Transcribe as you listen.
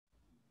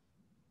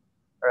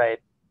Right.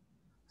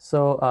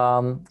 So,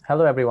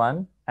 hello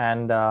everyone,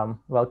 and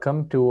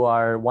welcome to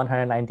our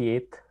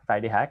 198th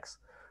Friday Hacks,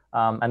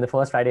 and the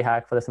first Friday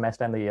hack for the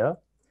semester and the year.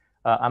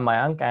 I'm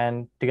Mayank,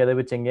 and together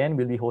with Chingen,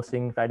 we'll be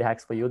hosting Friday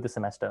Hacks for you this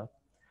semester.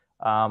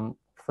 For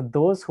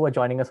those who are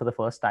joining us for the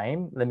first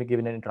time, let me give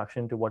you an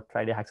introduction to what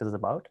Friday Hacks is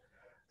about.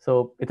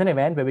 So, it's an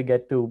event where we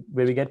get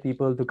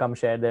people to come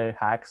share their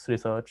hacks,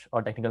 research,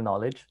 or technical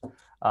knowledge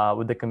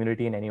with the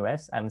community in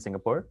NUS and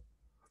Singapore.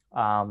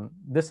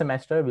 This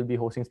semester, we'll be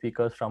hosting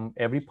speakers from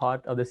every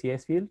part of the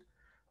CS field.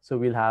 So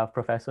we'll have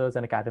professors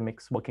and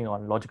academics working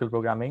on logical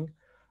programming,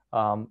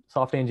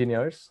 software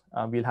engineers.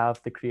 We'll have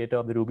the creator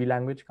of the Ruby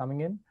language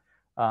coming in.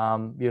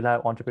 We'll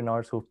have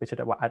entrepreneurs who pitch it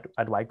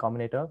at Y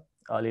Combinator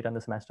later in the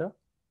semester.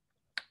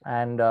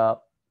 And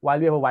while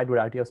we have a wide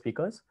variety of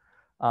speakers,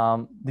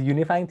 the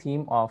unifying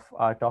theme of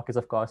our talk is,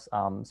 of course,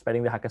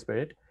 spreading the hacker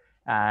spirit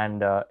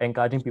and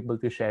encouraging people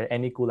to share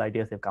any cool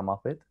ideas they've come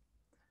up with.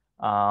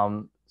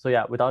 So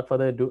yeah, without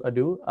further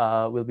ado,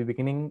 we'll be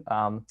beginning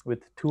with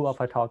two of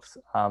our talks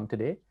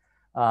today.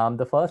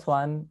 The first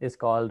one is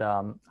called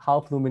How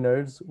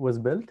Fluminu was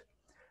built,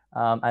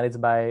 and it's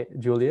by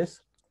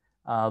Julius.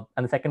 And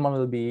the second one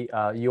will be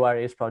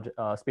URA's project,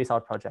 Space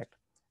Out project,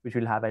 which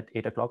we'll have at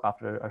 8 o'clock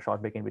after a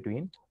short break in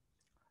between.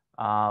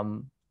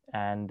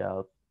 And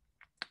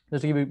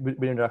just to give you a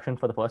bit introduction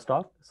for the first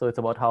talk. So it's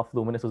about how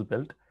Fluminu was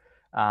built.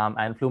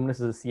 And Fluminu is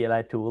a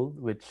CLI tool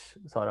which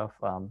sort of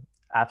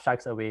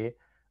abstracts away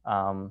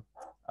an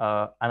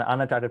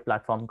unattractive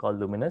platform called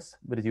Luminous,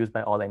 which is used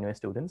by all NUS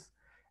students.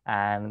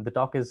 And the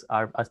talk is,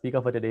 our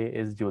speaker for today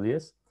is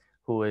Julius,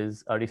 who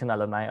is a recent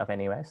alumni of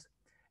NUS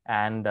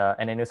and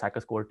an NUS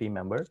Hackers core team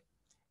member.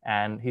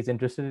 And he's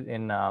interested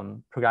in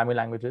programming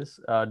languages,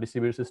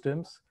 distributed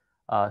systems,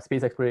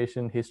 space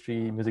exploration,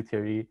 history, music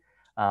theory,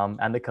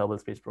 and the Kerbal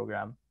space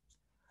program.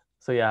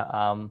 So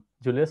yeah,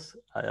 Julius,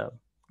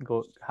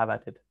 go have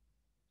at it.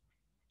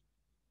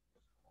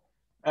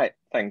 All right,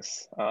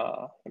 thanks.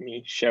 Let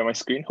me share my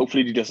screen.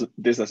 Hopefully this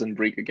doesn't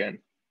break again.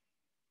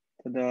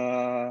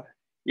 Ta-da.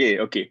 Yeah,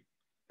 okay.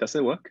 Does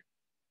it work?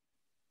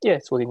 Yeah,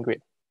 it's working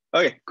great.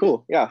 Okay,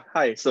 cool. Yeah,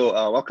 hi. So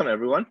welcome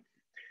everyone.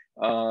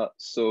 Let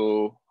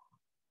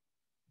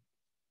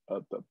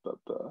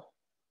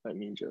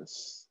me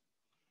just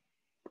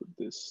put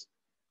this.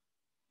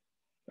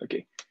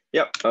 Okay.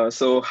 Yep.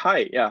 So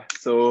hi. Yeah.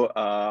 So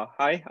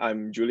hi,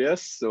 I'm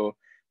Julius. So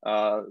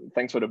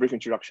thanks for the brief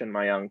introduction,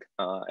 Mayank.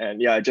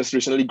 And yeah, I just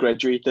recently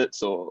graduated.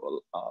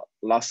 So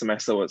last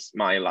semester was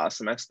my last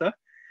semester.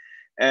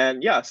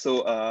 And yeah,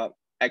 so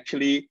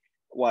actually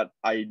what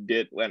I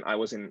did when I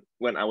was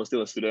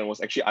still a student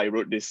was actually I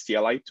wrote this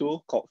CLI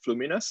tool called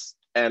Fluminus.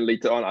 And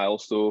later on, I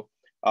also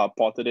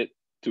ported it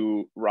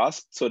to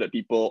Rust so that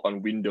people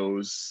on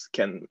Windows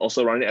can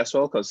also run it as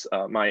well, because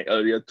my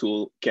earlier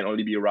tool can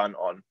only be run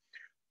on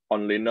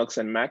Linux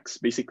and Macs,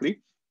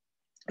 basically.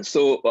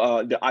 So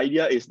the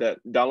idea is that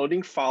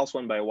downloading files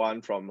one by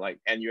one from like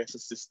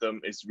NUS's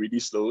system is really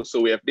slow. So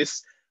we have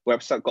this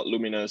website called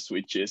Luminous,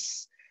 which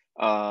is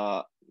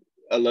a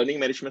learning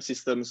management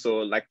system. So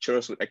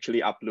lecturers would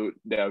actually upload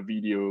their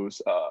videos.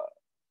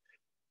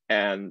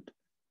 And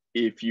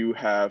if you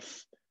have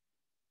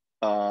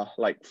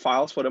like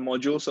files for the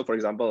module, so for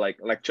example, like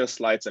lecture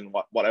slides and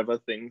whatever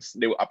things,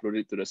 they will upload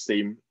it to the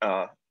same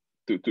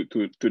to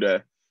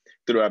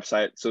the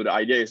website. So the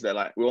idea is that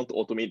like we want to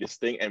automate this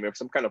thing, and we have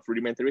some kind of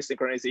rudimentary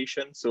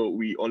synchronization. So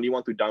we only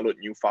want to download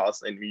new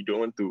files, and we don't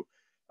want to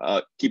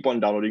keep on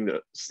downloading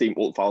the same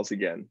old files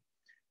again,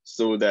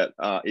 so that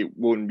it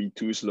won't be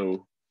too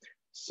slow.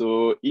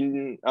 So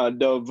in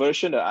the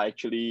version that I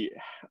actually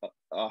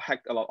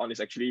hacked a lot on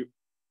is actually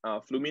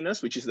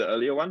Fluminus, which is the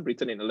earlier one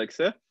written in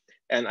Elixir.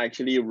 And I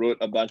actually wrote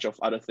a bunch of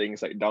other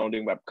things like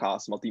downloading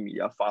webcasts,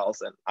 multimedia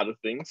files, and other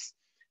things.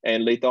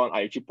 And later on,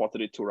 I actually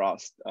ported it to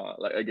Rust,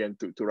 like again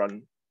to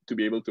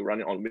be able to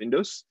run it on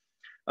Windows.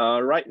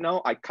 Right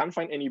now, I can't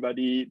find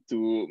anybody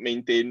to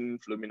maintain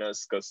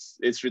Fluminus because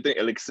it's written in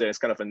Elixir. It's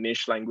kind of a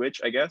niche language,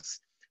 I guess.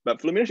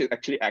 But Fluminus is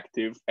actually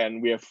active,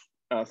 and we have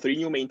 3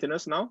 new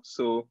maintainers now.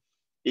 So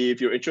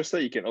if you're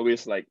interested, you can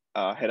always like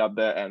head up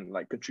there and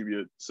like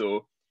contribute.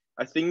 So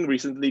I think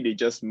recently they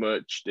just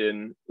merged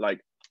in like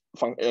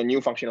a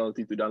new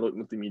functionality to download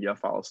multimedia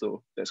files.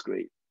 So that's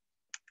great.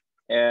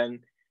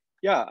 And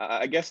yeah,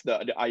 I guess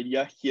the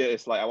idea here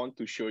is like I want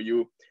to show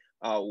you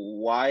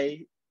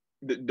why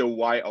the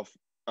why of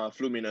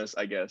Fluminus,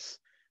 I guess.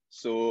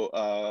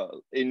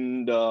 So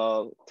in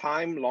the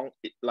time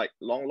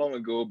long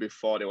ago,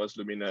 before there was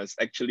Luminous,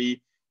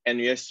 actually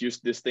NUS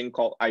used this thing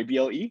called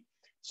IBLE.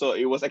 So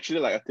it was actually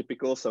like a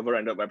typical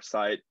server-rendered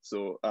website.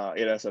 So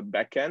it has a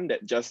backend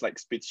that just like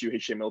spits you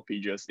HTML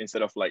pages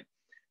instead of like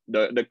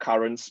the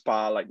current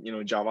SPA, like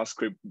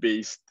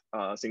JavaScript-based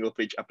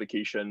single-page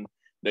application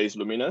that is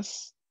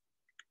Luminous.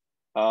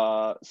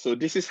 So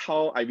this is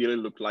how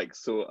IBLE looked like.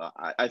 So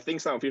I think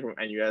some of you from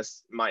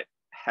NUS might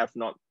have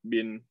not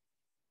been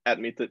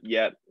admitted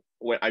yet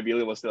when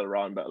IBLE was still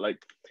around, but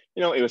like,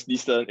 it was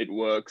decent, it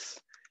works.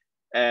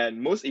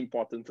 And most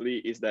importantly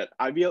is that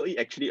IVLE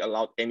actually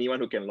allowed anyone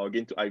who can log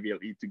into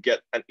IVLE to get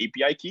an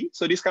API key.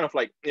 So this kind of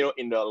like,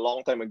 in the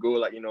long time ago,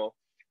 like,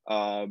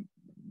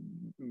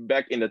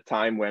 back in the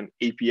time when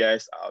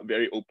APIs are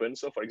very open.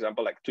 So for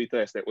example, like Twitter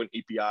has their own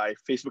API,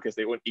 Facebook has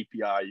their own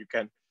API.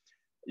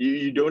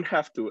 You don't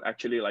have to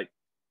actually like,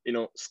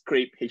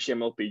 scrape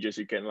HTML pages.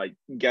 You can like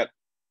get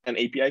an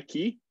API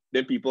key,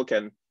 then people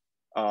can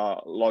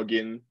log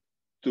in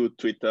to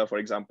Twitter, for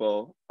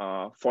example,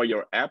 for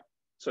your app,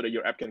 so that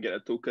your app can get a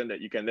token that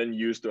you can then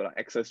use to like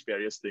access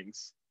various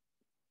things.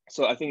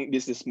 So I think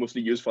this is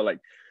mostly used for like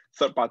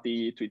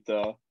third-party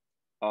Twitter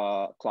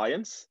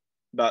clients,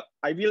 but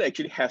IVL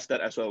actually has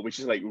that as well, which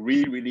is like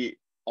really, really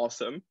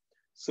awesome.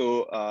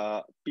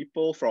 So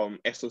people from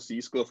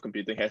SOC, School of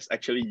Computing, has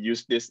actually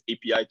used this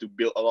API to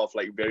build a lot of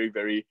like very,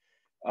 very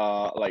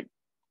like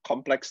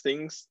complex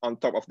things on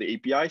top of the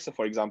API. So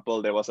for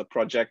example, there was a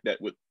project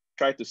that would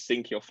try to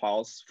sync your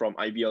files from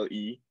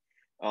IVLE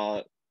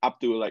up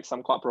to like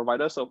some cloud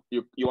provider. So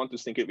you want to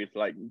sync it with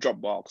like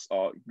Dropbox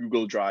or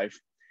Google Drive.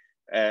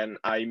 And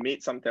I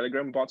made some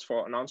Telegram bots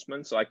for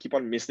announcements. So I keep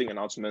on missing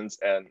announcements,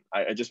 and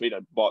I just made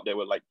a bot that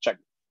would like check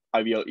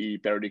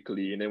IVLE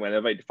periodically. And then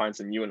whenever it finds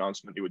a new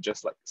announcement, it would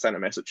just like send a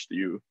message to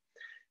you.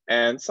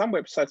 And some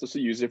websites also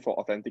use it for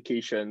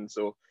authentication.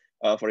 So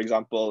for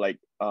example, like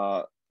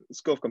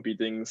School of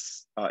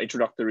Computing's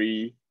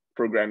introductory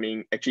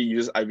programming actually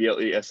uses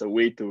IVLE as a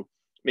way to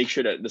make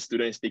sure that the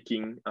student is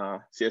taking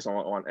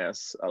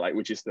CS111S, like,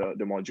 which is the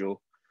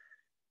module.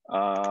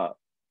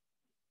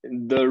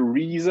 The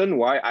reason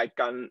why I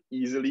can't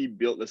easily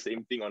build the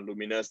same thing on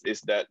Luminous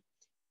is that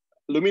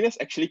Luminous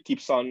actually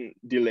keeps on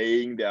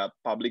delaying their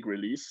public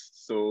release.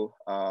 So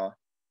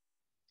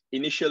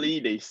initially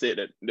they said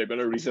that they're going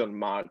to release it on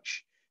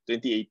March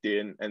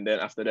 2018, and then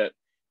after that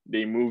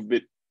they moved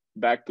it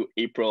back to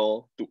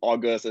April to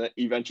August, and then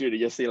eventually they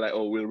just say like,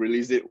 oh, we'll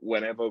release it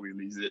whenever we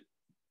release it.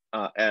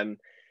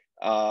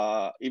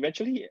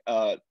 Eventually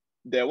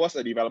there was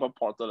a developer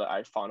portal that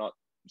I found out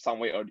some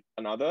way or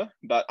another,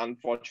 but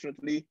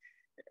unfortunately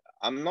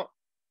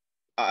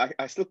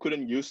I still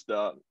couldn't use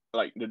the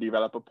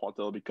developer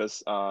portal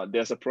because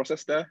there's a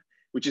process there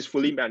which is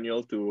fully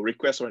manual to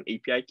request for an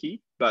API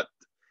key. But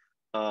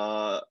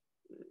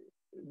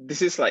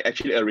this is like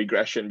actually a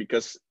regression,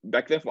 because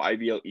back then for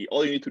IVLE,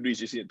 all you need to do is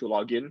just need to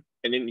log in,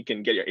 and then you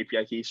can get your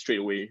API key straight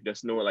away.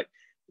 There's no like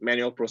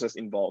manual process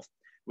involved.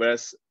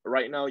 Whereas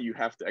right now you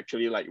have to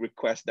actually like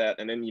request that,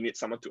 and then you need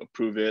someone to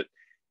approve it.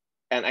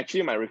 And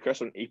actually my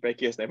request on API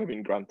key has never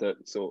been granted.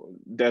 So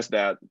there's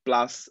that.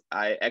 Plus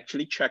I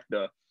actually checked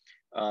the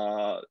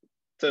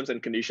terms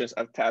and conditions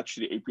attached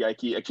to the API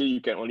key. Actually,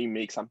 you can only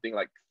make something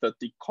like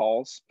 30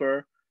 calls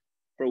per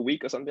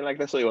week or something like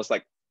that. So it was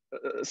like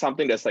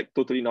something that's like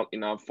totally not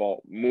enough for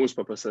most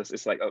purposes.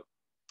 It's like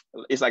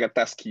a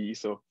test key.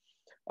 So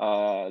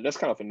that's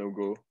kind of a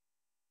no-go.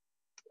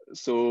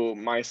 So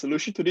my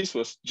solution to this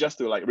was just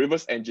to like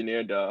reverse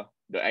engineer the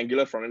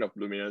Angular front end of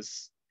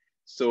Luminous.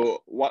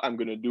 So what I'm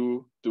gonna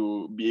do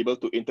to be able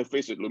to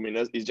interface with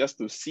Luminous is just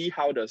to see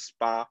how the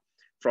SPA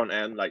front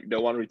end, like the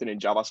one written in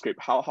JavaScript,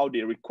 how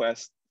they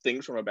request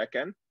things from a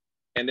backend,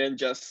 and then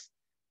just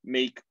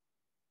make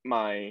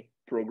my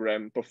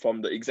program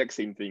perform the exact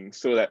same thing,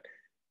 so that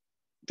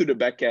to the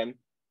backend,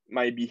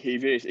 my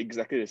behavior is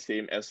exactly the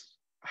same as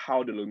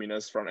how the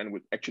Luminous front end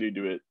would actually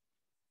do it.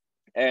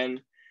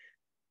 And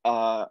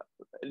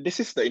this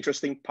is the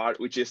interesting part,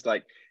 which is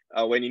like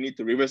when you need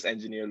to reverse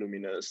engineer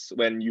Luminous,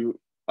 when you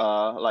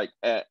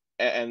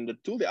and the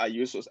tool that I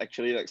used was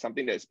actually like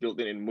something that's built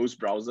in most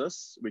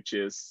browsers, which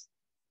is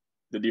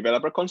the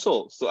developer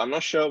console. So I'm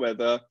not sure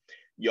whether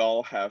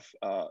y'all have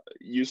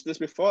used this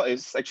before.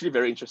 It's actually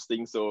very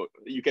interesting. So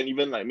you can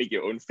even like make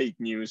your own fake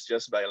news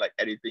just by like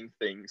editing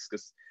things,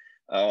 because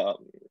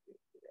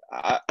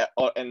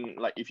and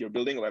like if you're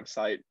building a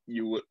website,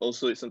 you would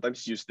also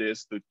sometimes use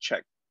this to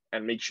check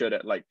and make sure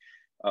that like,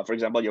 for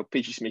example, your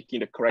page is making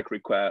the correct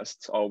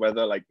requests, or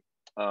whether like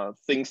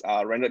things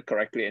are rendered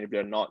correctly, and if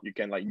they're not, you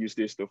can like use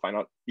this to find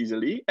out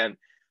easily. And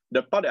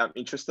the part that I'm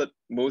interested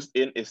most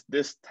in is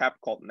this tab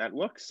called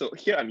Network. So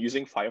here I'm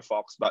using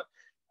Firefox, but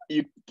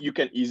you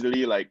can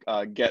easily like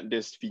get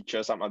this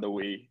feature some other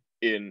way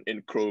in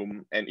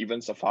Chrome and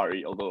even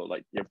Safari, although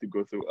like you have to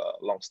go through a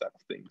long step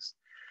of things.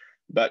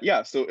 But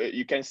yeah, so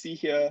you can see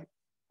here,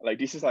 like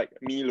this is like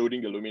me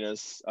loading the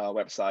Luminous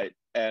website.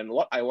 And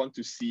what I want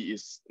to see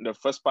is, the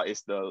first part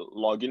is the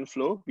login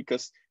flow,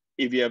 because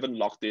if you haven't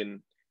logged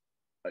in,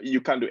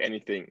 you can't do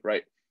anything,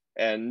 right?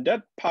 And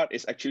that part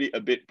is actually a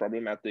bit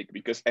problematic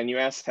because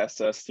NUS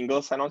has a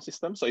single sign-on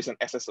system. So it's an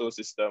SSO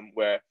system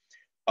where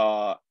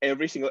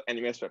every single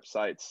NUS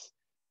website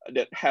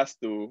that has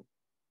to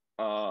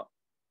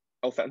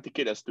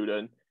authenticate a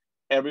student,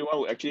 everyone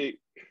will actually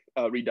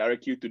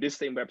redirect you to this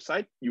same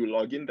website. You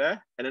log in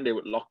there, and then they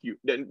would lock you.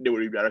 Then they will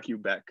redirect you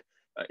back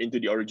into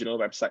the original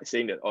website,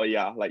 saying that, oh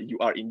yeah, like you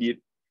are indeed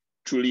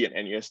truly an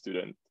NUS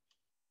student.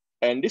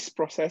 And this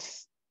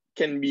process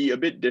can be a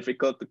bit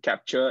difficult to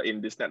capture in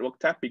this network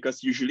tab,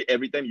 because usually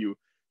every time you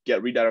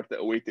get redirected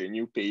away to a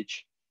new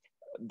page,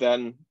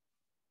 then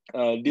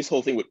this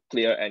whole thing would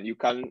clear, and you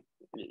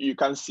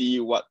can't see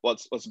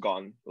what's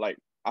gone like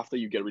after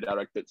you get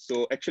redirected.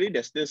 So actually,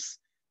 there's this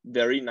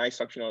very nice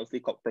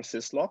functionality called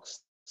persist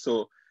logs.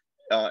 So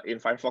in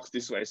Firefox,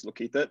 this is where it's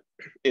located.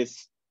 It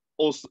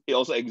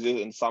also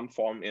exists in some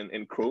form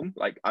in Chrome.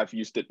 Like I've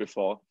used it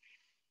before,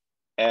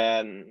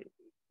 and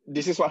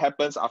this is what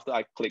happens after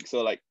I click.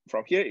 So like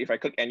from here, if I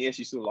click NUS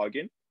user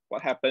login,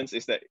 what happens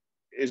is that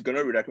it's going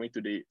to redirect me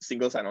to the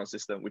single sign-on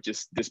system, which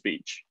is this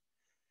page.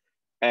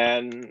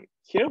 And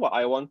here, what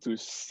I want to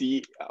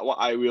see, what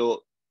I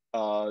will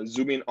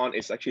zoom in on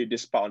is actually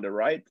this part on the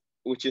right,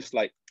 which is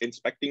like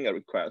inspecting a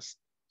request.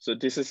 So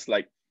this is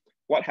like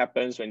what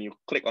happens when you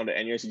click on the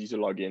NUS user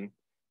login.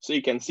 So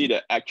you can see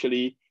that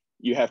actually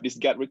you have this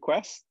GET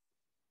request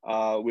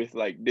with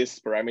like this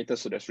parameter.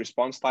 So there's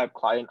response type,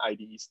 client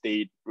ID,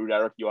 state,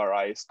 redirect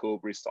URI,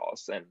 scope,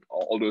 resource, and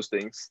all those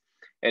things.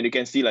 And you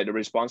can see like the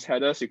response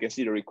headers, you can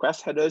see the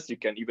request headers, you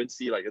can even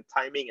see like the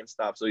timing and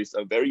stuff. So it's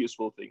a very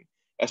useful thing,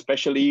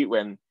 especially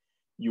when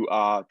you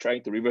are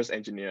trying to reverse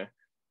engineer.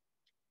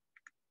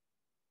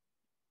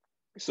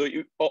 So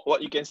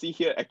what you can see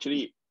here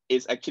actually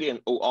is actually an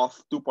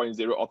OAuth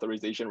 2.0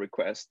 authorization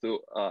request. So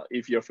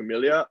if you're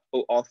familiar,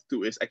 OAuth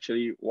 2 is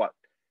actually what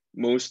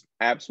most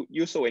apps would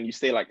use. So when you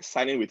say like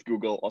sign in with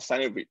Google or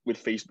sign in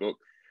with Facebook,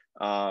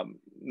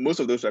 most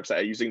of those websites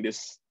are using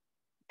this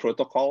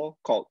protocol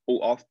called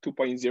OAuth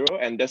 2.0,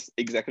 and that's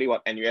exactly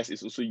what NUS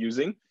is also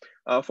using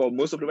for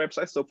most of the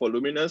websites. So for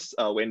Luminous,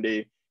 when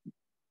they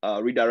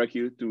redirect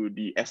you to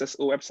the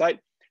SSO website,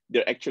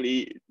 they're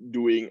actually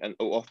doing an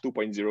OAuth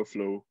 2.0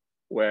 flow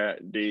where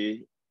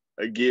they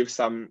give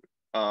some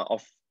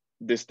of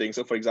this thing.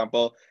 So for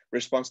example,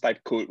 response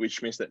type code,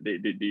 which means that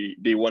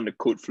they want the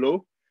code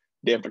flow.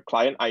 They have the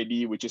client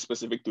ID, which is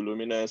specific to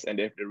Luminous, and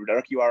they have the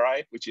redirect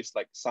URI, which is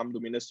like some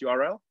Luminous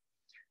URL.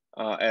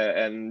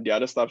 And the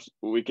other stuff,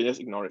 we can just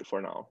ignore it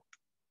for now.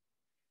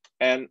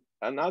 And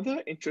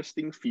another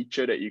interesting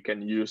feature that you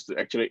can use to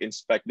actually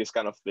inspect this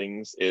kind of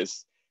things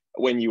is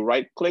when you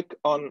right click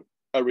on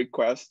a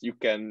request, you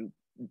can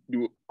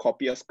do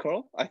copy as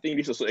curl. I think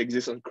this also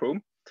exists on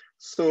Chrome.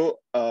 So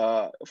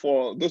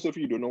for those of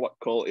you who don't know what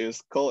curl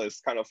is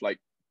kind of like,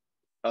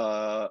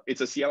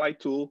 it's a CLI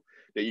tool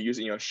that you use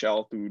in your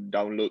shell to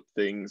download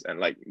things and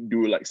like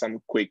do like some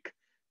quick,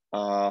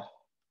 hold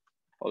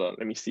on,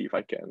 let me see if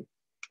I can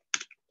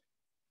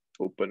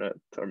open a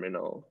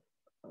terminal.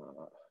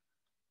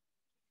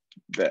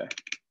 There.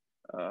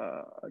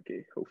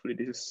 Okay, hopefully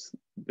this is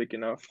big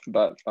enough,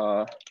 but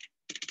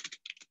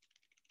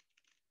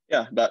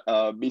yeah, but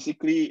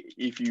basically,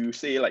 if you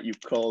say like you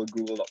curl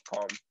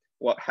google.com,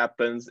 what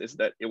happens is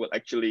that it will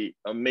actually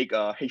make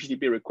a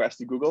HTTP request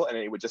to Google, and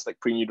then it would just like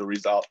print you the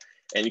result.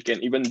 And you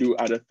can even do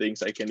other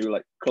things. I can do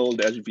like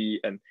curl-v,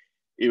 and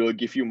it will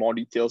give you more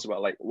details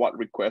about like what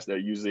requests they're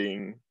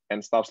using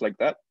and stuff like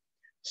that.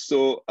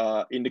 So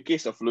in the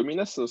case of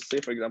Luminous, so say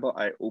for example,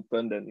 I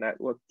open the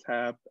network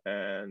tab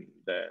and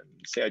then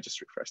say I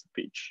just refresh the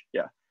page.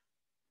 Yeah.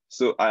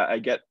 So I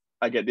get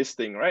this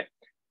thing, right?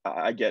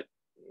 I get,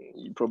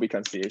 you probably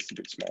can't see, it's a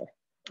bit small.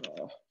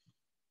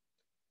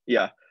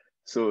 Yeah.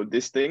 So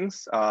these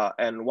things,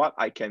 and what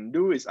I can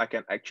do is I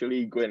can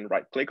actually go and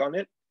right click on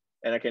it,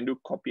 and I can do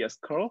copy as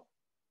curl.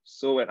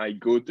 So when I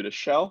go to the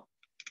shell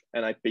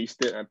and I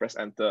paste it and press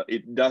enter,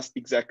 it does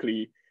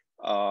exactly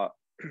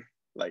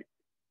like,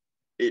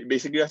 it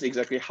basically does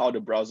exactly how the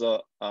browser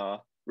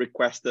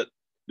requested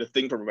the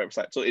thing from the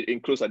website. So it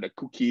includes like the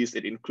cookies,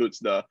 it includes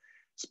the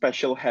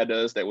special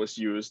headers that was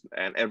used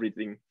and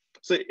everything.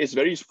 So it's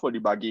very useful for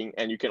debugging,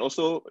 and you can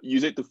also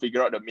use it to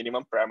figure out the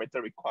minimum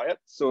parameter required.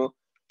 So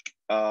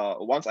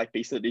once I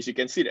pasted this, you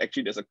can see that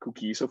actually there's a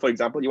cookie. So for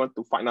example, you want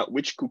to find out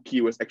which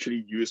cookie was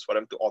actually used for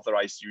them to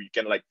authorize you. You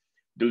can like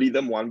delete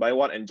them one by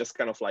one and just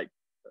kind of like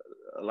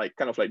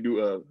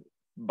do a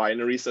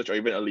binary search or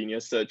even a linear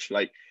search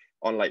like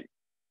on like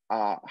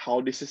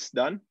how this is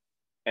done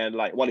and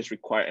like what is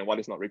required and what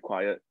is not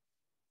required.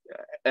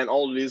 And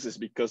all this is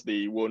because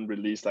they won't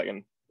release like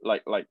an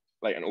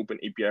open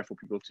API for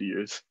people to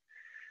use.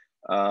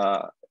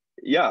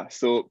 Yeah,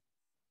 so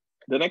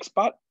the next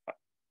part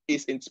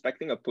is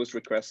inspecting a post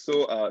request.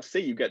 So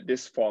say you get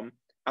this form.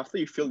 After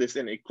you fill this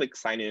in and you click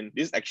sign in,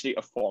 this is actually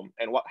a form.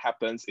 And what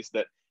happens is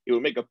that it will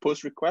make a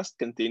post request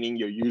containing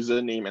your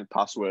username and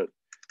password.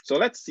 So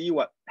let's see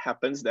what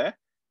happens there.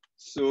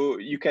 So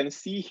you can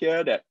see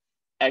here that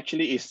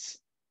actually is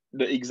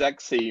the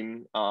exact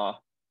same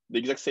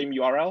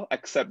URL,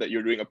 except that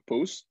you're doing a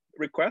post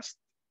request.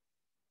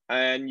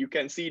 And you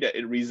can see that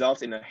it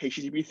results in a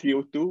HTTP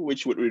 302,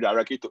 which would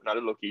redirect you to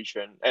another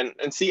location.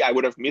 And see, I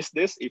would have missed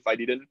this if I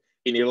didn't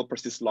enable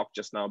persist log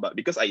just now, but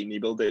because I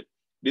enabled it,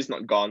 this is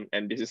not gone,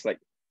 and this is like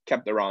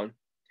kept around.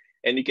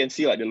 And you can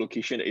see like the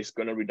location that it's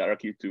gonna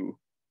redirect you to.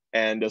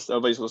 And the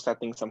server is also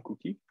setting some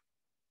cookie.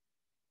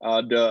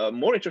 The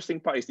more interesting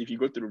part is if you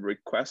go to the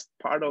request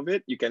part of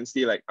it, you can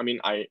see like, I mean,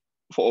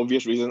 for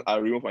obvious reasons, I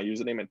remove my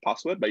username and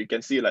password, but you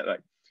can see like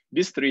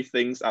these three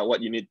things are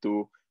what you need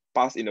to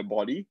pass in the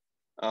body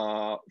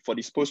for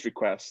this post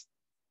request.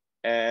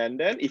 And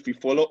then if you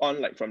follow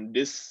on like from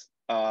this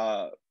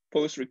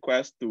post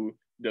request to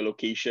the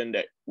location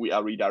that we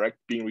are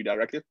being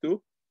redirected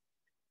to,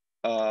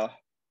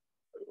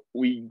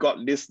 we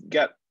got this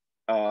get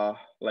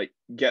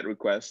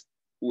request,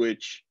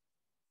 which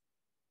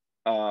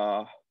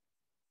hold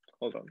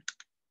on.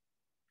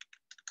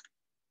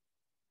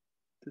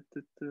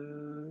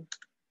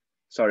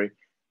 Sorry.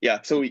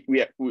 Yeah, so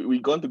we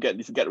going to get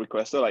this get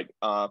request. So like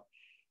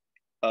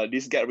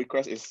this get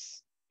request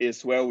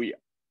is where we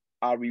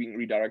are being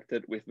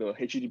redirected with the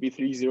HTTP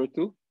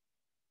 302,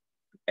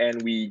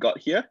 and we got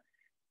here.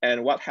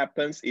 And what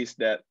happens is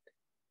that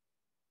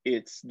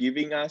it's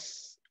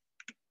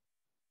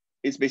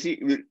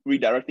basically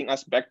redirecting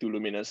us back to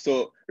Luminous.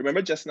 So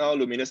remember just now,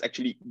 Luminous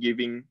actually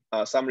giving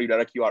some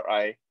redirect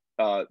URI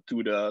to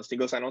the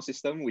single sign-on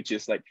system, which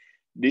is like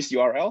this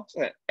URL.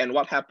 And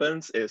what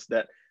happens is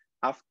that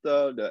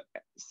after the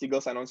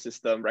single sign-on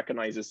system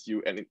recognizes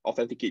you and it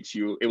authenticates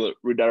you, it will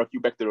redirect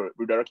you back to the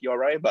redirect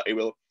URI, but it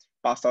will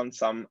pass on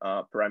some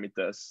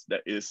parameters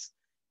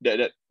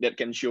that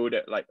can show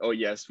that like, oh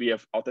yes, we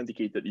have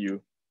authenticated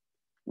you,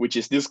 which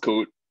is this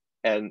code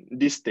and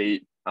this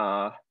state.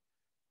 The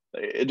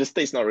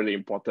state is not really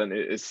important.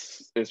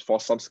 It's for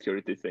some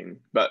security thing,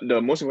 but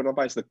the most important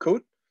part is the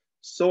code.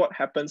 So what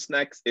happens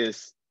next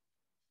is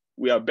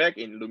we are back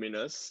in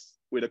Luminous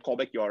with a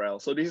callback URL.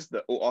 So this is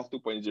the OAuth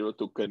 2.0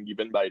 token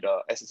given by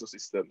the SSO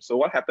system. So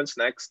what happens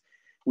next?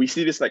 We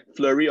see this like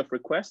flurry of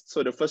requests.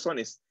 So the first one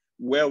is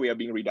where we are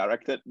being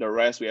redirected. The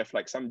rest we have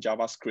like some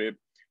JavaScript,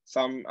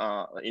 some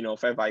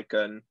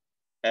favicon,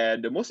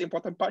 and the most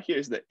important part here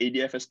is the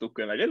ADFS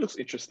token. Like that looks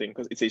interesting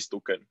because it says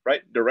token,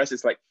 right? The rest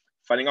is like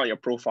finding out your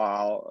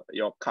profile,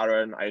 your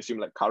current, I assume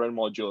like current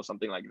module,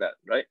 something like that,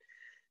 right?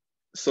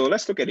 So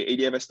let's look at the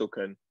ADFS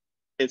token.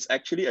 It's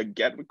actually a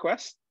GET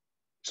request.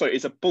 Sorry,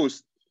 it's a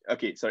post.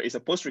 Okay, sorry, it's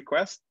a post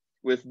request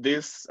with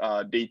this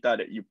data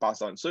that you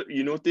pass on. So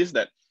you notice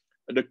that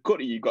the code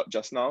that you got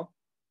just now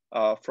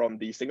from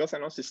the single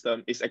sign-on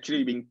system is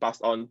actually being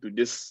passed on to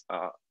this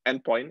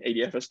endpoint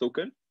ADFS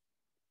token.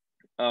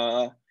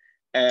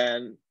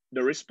 And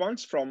the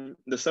response from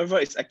the server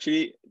is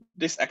actually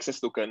this access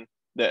token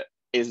that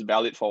is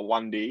valid for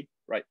 1 day,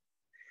 right?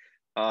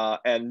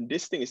 And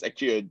this thing is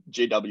actually a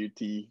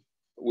JWT,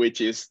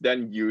 which is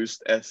then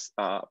used as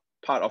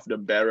part of the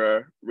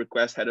bearer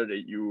request header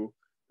that you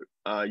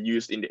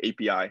used in the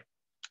API.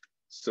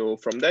 So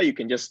from there, you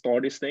can just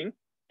store this thing,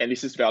 and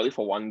this is valid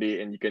for 1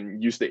 day, and you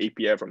can use the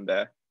API from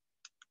there,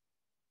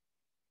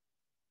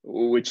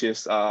 which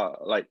is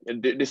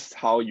this is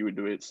how you would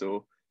do it.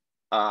 So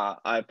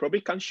I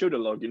probably can't show the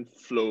login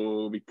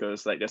flow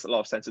because like there's a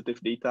lot of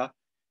sensitive data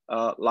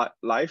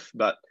live,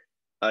 but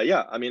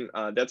yeah, I mean,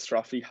 that's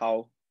roughly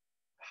how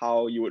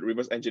you would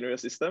reverse engineer your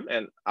system.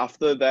 And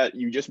after that,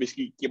 you just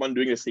basically keep on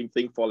doing the same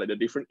thing for like the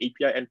different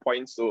API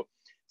endpoints. So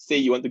say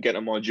you want to get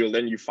a module,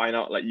 then you find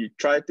out, like you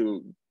try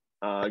to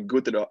go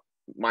to the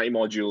My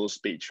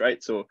Modules page,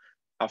 right? So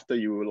after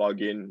you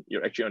log in,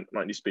 you're actually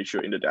on this page,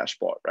 you're in the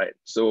dashboard, right?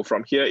 So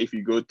from here, if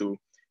you go to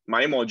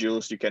My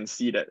Modules, you can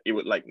see that it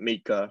would like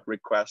make a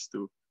request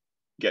to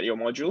get your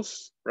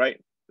modules,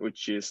 right?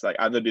 Which is like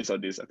either this or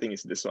this. I think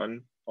it's this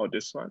one or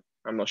this one.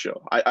 I'm not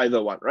sure.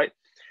 Either one, right?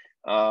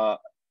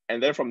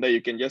 And then from there,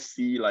 you can just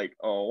see like,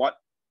 oh, what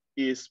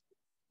is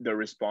the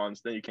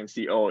response? Then you can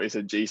see, oh, it's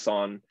a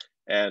JSON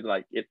and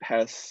like it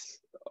has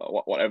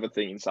whatever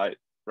thing inside,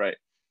 right?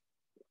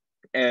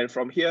 And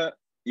from here,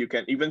 you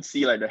can even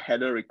see like the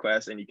header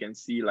request, and you can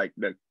see like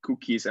the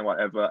cookies and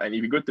whatever. And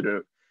if you go to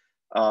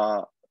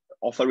the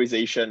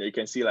authorization, you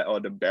can see like, oh,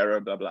 the bearer,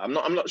 blah, blah. I'm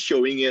not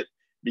showing it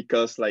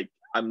because like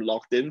I'm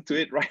logged into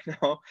it right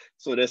now.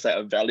 So there's like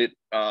a valid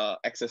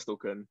access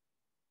token.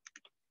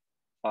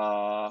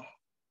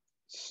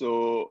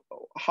 So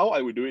how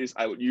I would do it is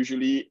I would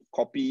usually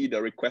copy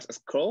the request as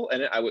curl,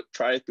 and then I would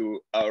try to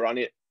run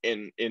it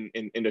in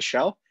the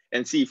shell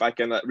and see if I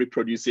can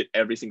reproduce it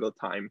every single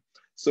time.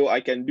 So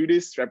I can do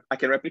this, I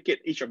can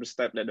replicate each of the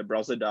steps that the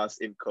browser does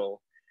in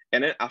curl.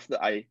 And then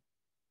after I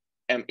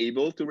am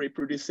able to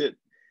reproduce it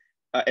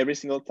every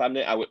single time,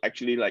 then I would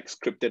actually like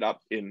script it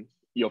up in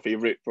your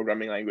favorite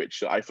programming language.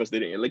 So I first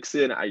did it in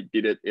Elixir, and I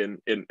did it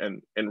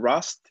in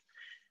Rust.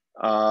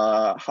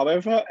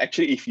 However,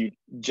 actually, if you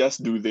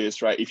just do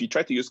this, right, if you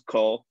try to use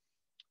curl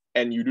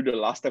and you do the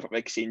last step of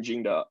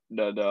exchanging the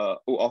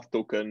OAuth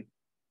token,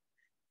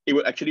 it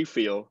would actually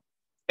fail.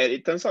 And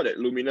it turns out that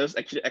Luminous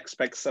actually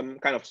expects some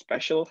kind of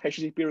special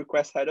HTTP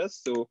request headers.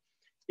 So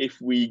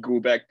if we go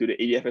back to the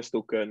ADFS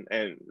token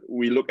and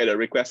we look at the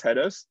request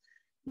headers,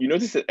 you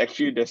notice that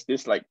actually there's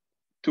this like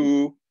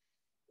two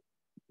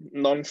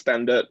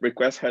non-standard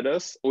request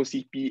headers,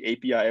 OCP,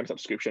 APIM,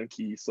 subscription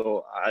key.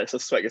 So I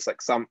suspect it's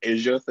like some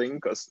Azure thing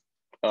because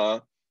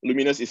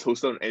Luminous is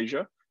hosted on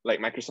Azure, like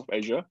Microsoft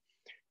Azure.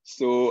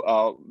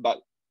 So,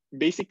 but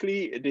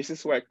basically this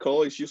is where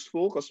curl is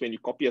useful, because when you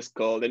copy as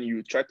curl, then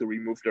you try to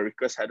remove the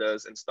request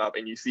headers and stuff,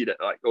 and you see that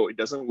like, oh, it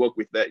doesn't work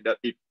with that, but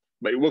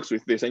it works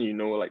with this, and you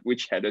know like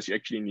which headers you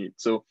actually need.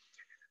 So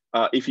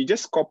if you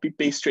just copy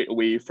paste straight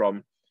away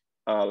from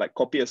like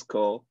copy as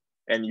curl,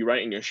 and you run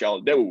it in your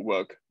shell, that would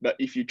work. But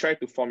if you try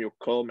to form your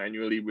curl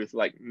manually with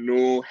like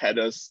no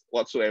headers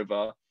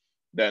whatsoever,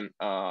 then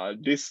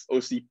this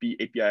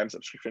OCP APIM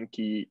subscription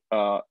key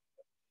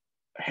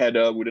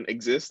header wouldn't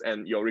exist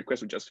and your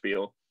request would just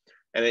fail.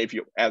 And then if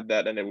you add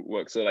that, then it would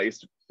work. So like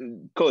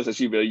curl is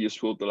actually very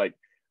useful to like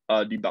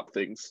debug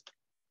things.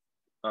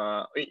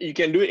 You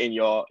can do it in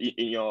your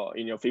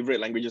favorite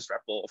languages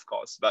REPL, of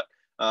course, but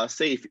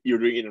say if you're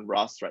doing it in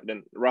Rust, right,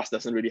 then Rust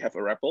doesn't really have a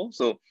REPL.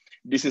 So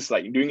this is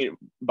like doing it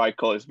by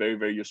curl is very,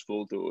 very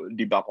useful to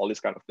debug all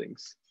these kind of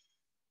things.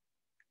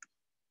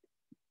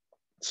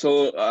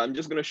 So I'm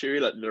just going to show you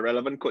like the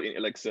relevant code in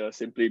Elixir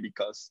simply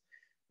because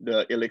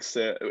the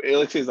Elixir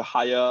is a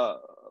higher,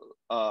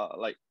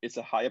 like it's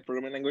a higher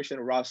programming language than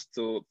Rust,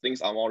 so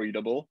things are more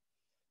readable.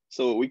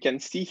 So we can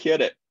see here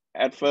that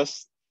at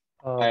first,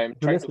 I'm trying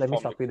Julius, to let me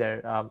form stop you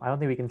there. I don't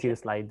think we can see the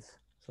slides.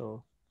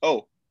 So.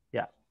 Oh.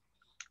 Yeah.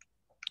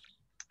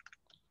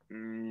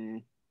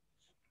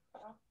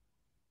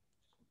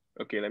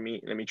 Okay, let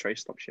me try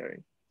stop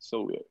sharing.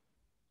 So weird.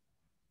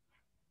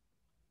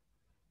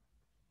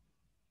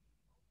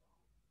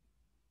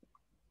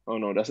 Oh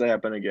no, does that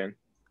happen again?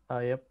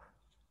 Yep.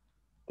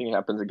 I think it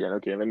happens again.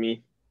 Okay, let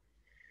me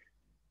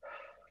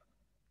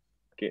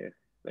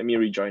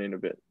rejoin in a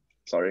bit.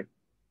 Sorry.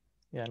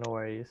 Yeah, no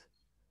worries.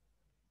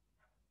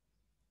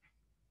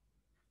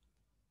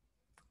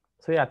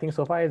 So yeah, I think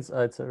so far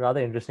it's rather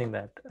interesting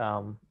that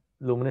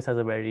Luminous has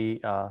a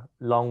very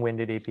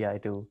long-winded API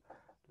to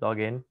log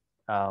in.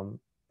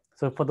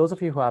 So for those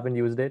of you who haven't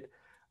used it,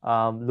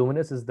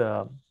 Luminous is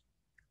the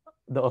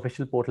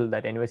official portal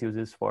that NUS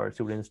uses for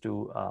students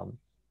to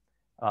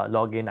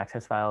log in,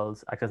 access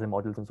files, access the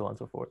modules, and so on and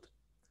so forth.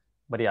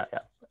 But yeah.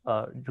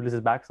 Julius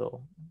is back,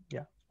 so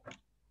yeah.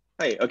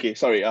 Hey, okay,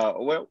 sorry.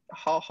 Well,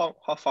 how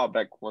far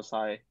back was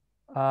I?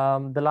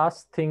 The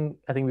last thing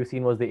I think we've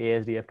seen was the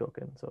ASDF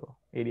token, so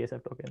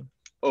ADSF token.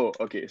 Oh,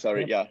 okay,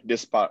 sorry. Yep. Yeah,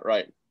 this part,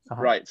 right?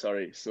 Right.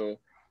 Sorry. So,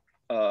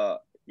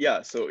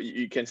 yeah. So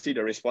you can see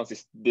the response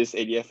is this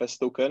ADFS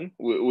token,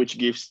 which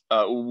gives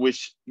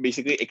which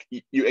basically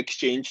you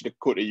exchange the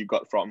code that you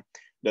got from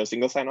the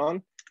single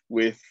sign-on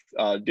with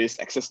this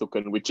access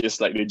token, which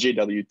is like the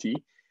JWT,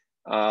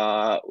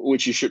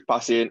 which you should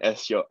pass in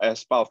as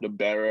part of the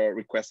bearer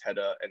request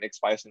header and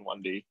expires in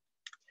 1 day.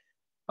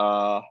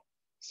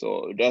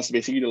 So that's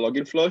basically the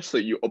login flow. So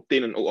you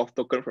obtain an OAuth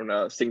token from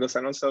a single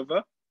sign-on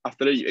server.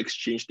 After that, you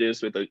exchange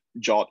this with a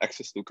JWT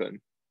access token.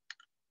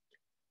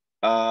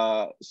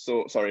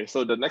 So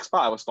the next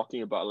part I was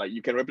talking about, like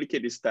you can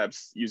replicate these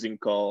steps using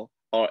curl,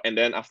 and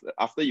then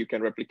after you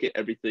can replicate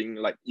everything,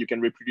 like you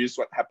can reproduce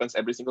what happens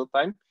every single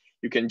time.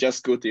 You can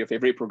just go to your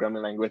favorite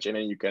programming language and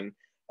then you can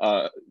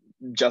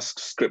just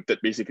script it,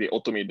 basically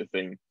automate the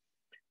thing.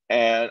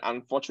 And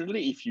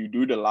unfortunately, if you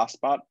do the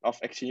last part of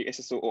exchanging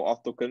SSO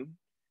OAuth token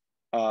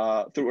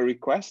through a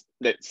request,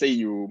 let's say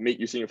you make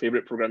using your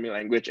favorite programming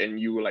language and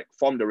you like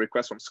form the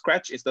request from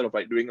scratch instead of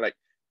like doing like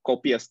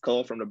copy as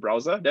curl from the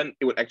browser, then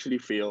it would actually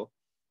fail.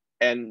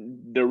 And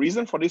the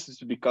reason for this is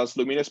because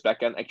Luminous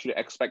backend actually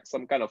expects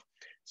some kind of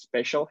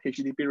special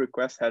HTTP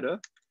request header.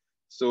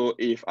 So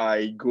if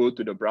I go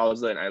to the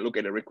browser and I look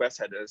at the request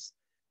headers,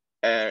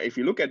 if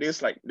you look at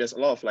this, like there's a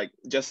lot of like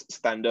just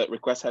standard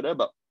request header,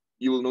 but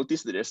you will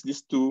notice that there's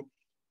these two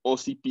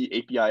OCP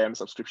APIM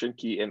subscription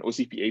key and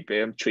OCP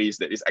APIM trace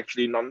that is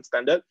actually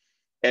non-standard.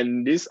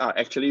 And these are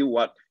actually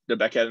what the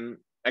backend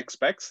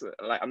expects.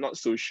 Like, I'm not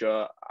so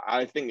sure.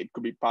 I think it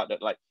could be part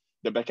that like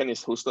the backend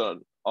is hosted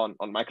on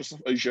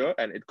Microsoft Azure,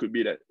 and it could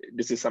be that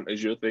this is some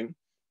Azure thing.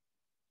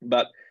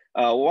 But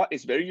what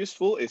is very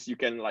useful is you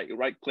can like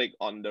right click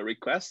on the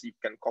request, you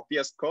can copy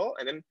as curl,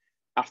 and then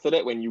after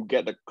that, when you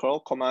get the curl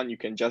command, you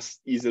can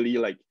just easily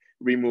like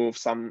remove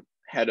some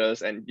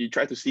headers and you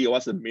try to see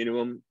what's the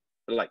minimum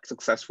like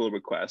successful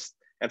request.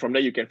 And from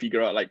there, you can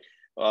figure out like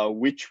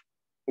which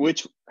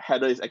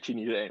header is actually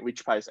needed and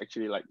which part is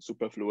actually like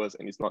superfluous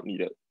and it's not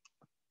needed.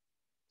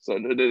 So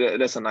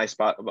that's a nice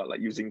part about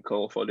like using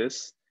curl for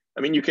this.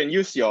 I mean, you can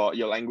use your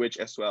language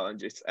as well and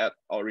just add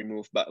or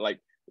remove, but like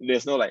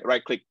there's no like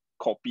right click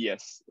copy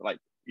as like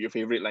your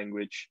favorite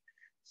language.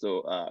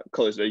 So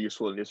curl is very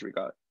useful in this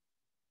regard.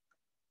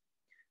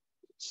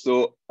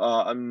 So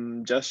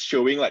I'm just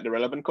showing like the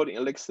relevant code in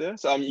Elixir.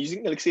 So I'm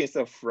using Elixir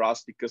instead of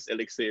Rust because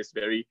Elixir is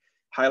very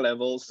high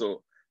level.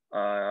 So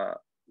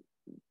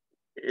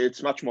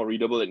it's much more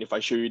readable than if I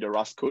show you the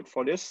Rust code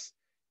for this.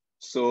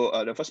 So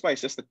the first part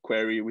is just the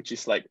query, which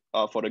is like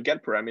for the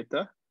get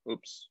parameter.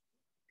 Oops,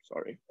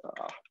 sorry.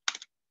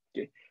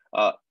 Okay.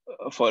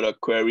 For the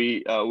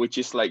query, which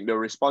is like the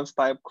response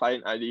type,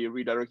 client ID,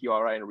 redirect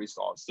URI, and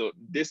resource. So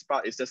this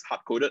part is just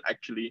hard coded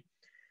actually.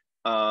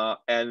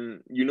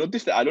 And you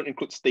notice that I don't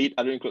include state,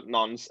 I don't include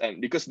nonce, and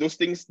because those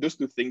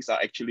two things are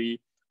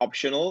actually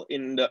optional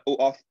in the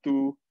OAuth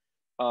 2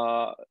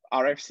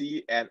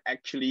 RFC, and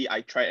actually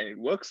I tried and it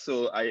works.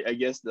 So I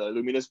guess the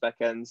Luminous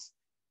backend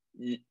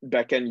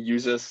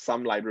uses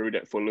some library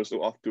that follows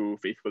OAuth 2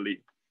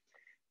 faithfully.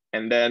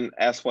 And then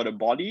as for the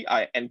body,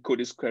 I encode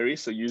this query.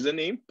 So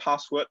username,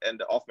 password, and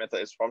the auth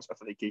method is from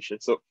specification.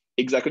 So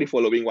exactly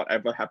following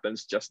whatever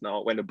happens just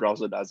now when the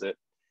browser does it.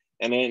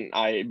 And then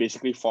I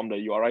basically form the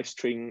URI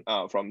string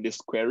from this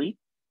query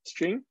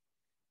string.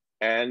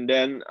 And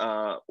then,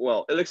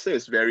 well, Elixir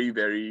is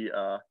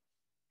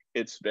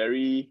it's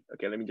very,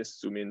 okay, let me just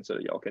zoom in so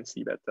that y'all can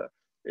see better.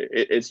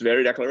 It's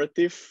very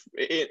declarative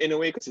in a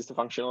way because it's a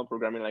functional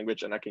programming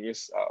language and I can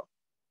use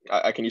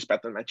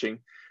pattern matching.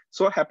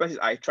 So what happens is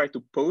I try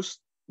to post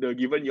the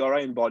given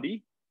URI in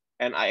body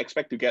and I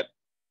expect to get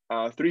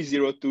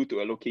 302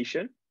 to a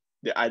location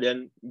that I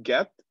then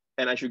get,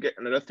 and I should get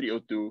another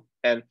 302.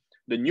 And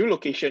the new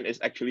location is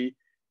actually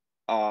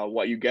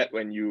what you get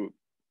when you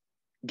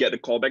get the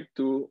callback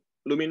to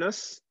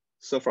Luminous.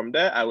 So from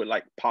there, I would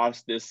like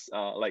parse this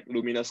like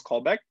Luminous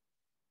callback,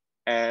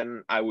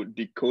 and I would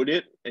decode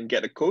it and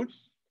get the code.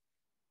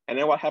 And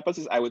then what happens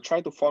is I would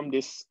try to form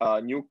this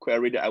new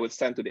query that I would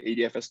send to the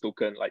ADFS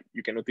token. Like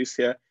you can notice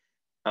here,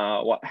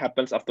 what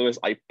happens afterwards,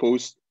 I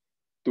post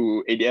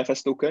to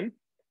ADFS token,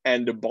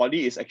 and the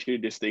body is actually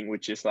this thing,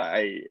 which is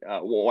like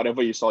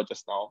whatever you saw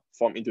just now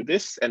form into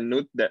this. And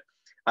note that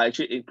I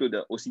actually include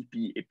the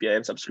OCP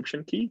APIM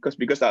subscription key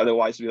because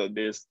otherwise without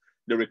this,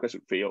 the request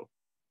would fail.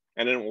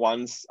 And then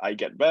once I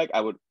get back,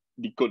 I would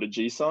decode the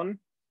JSON,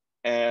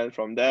 and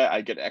from there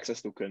I get the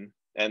access token.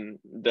 And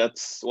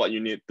that's what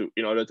you need to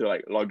in order to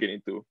like log in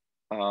into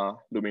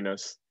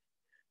Luminous.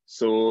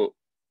 So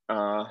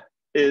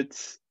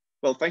it's,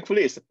 well,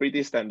 thankfully it's a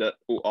pretty standard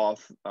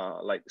OAuth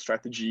like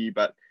strategy,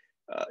 but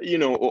you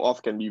know,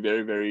 OAuth can be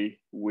very, very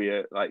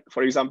weird. Like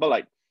for example,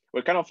 like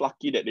we're kind of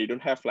lucky that they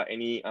don't have like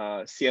any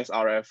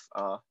CSRF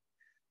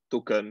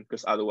token,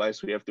 because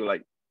otherwise we have to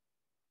like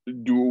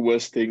do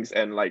worse things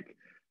and like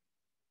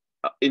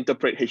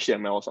interpret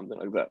HTML or something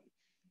like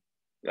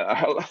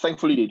that.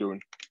 Thankfully they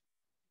don't.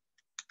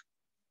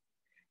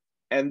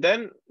 And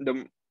then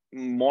the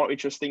more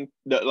interesting,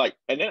 and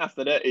then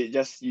after that, you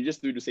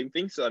just do the same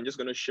thing. So I'm just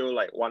gonna show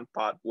like one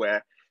part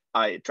where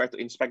I try to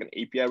inspect an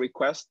API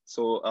request.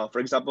 So for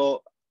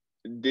example,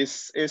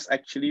 this is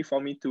actually for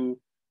me to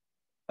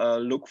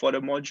look for the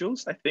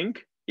modules, I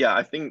think. Yeah,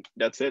 I think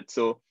that's it.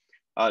 So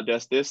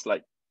there's this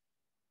like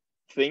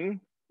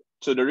thing.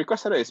 So the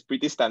request header is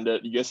pretty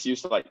standard. You just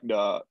use like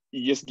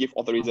you just give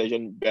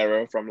authorization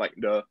bearer from like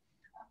the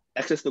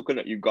access token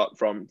that you got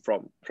from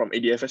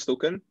ADFS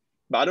token.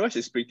 But otherwise,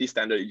 it's pretty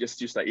standard. You just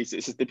use like, it's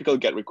a typical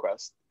GET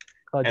request.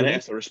 And then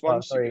as a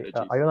response, sorry,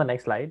 are you on the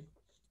next slide?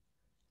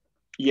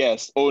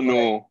 Yes. Oh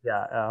no. Okay.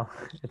 Yeah,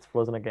 it's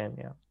frozen again.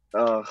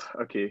 Yeah.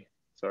 Okay.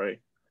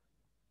 Sorry.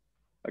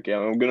 Okay,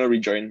 I'm gonna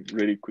rejoin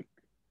really quick.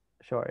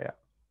 Sure. Yeah.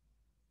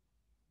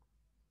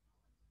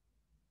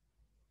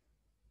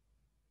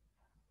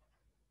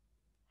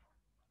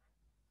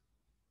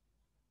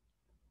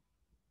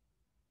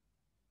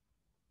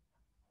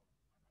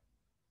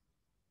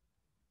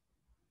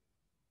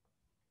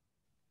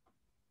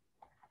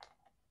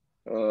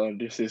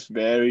 This is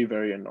very,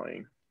 very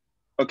annoying.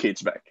 Okay,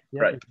 it's back.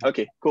 Yeah, right.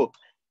 Okay, cool.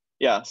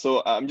 Yeah,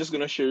 so I'm just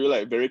gonna show you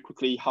like very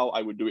quickly how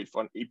I would do it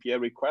for an API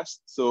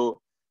request.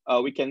 So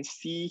we can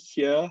see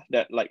here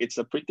that like it's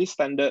a pretty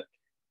standard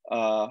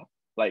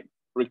like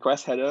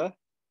request header.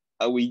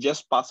 We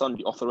just pass on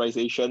the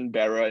authorization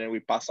bearer, and then we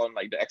pass on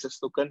like the access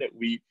token that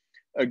we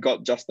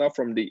got just now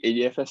from the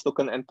ADFS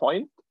token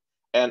endpoint.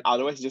 And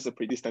otherwise, just a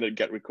pretty standard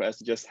GET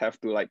request. You just have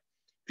to like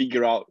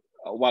figure out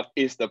what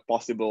is the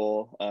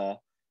possible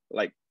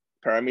like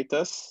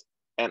parameters.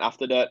 And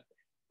after that,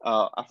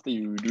 after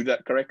you do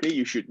that correctly,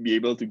 you should be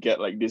able to get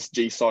like this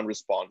JSON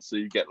response. So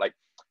you get like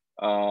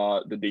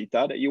the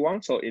data that you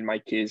want. So in my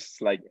case,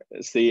 like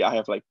say I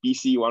have like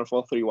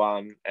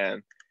PC1431,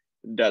 and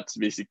that's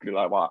basically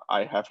like what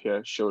I have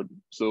here showed.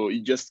 So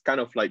you just kind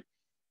of like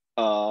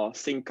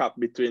sync up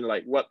between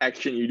like what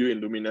action you do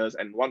in Luminous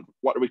and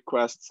what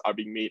requests are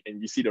being made,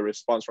 and you see the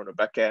response from the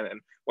backend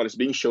and what is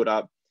being showed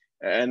up.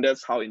 And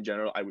that's how in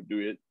general I would do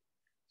it.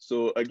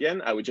 So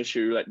again, I would just show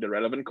you like the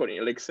relevant code in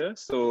Elixir.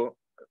 So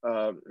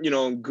you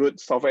know, good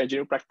software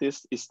engineering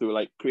practice is to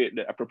like create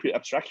the appropriate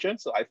abstraction.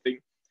 So I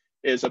think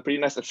it's a pretty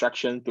nice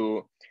abstraction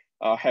to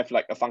have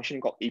like a function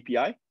called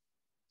API.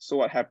 So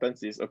what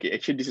happens is, okay,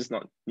 actually this is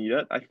not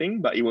needed, I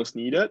think, but it was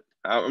needed.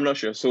 I'm not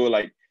sure. So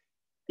like,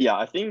 yeah,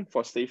 I think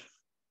for safe,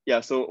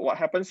 yeah. So what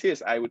happens here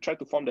is I would try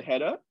to form the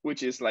header,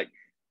 which is like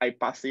I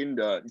pass in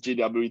the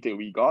JWT that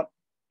we got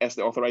as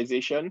the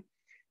authorization,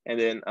 and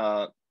then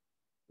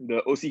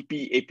the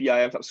OCP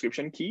APIM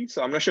subscription key.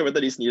 So I'm not sure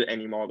whether this is needed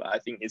anymore, but I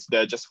think it's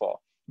there just for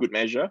good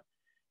measure.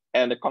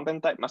 And the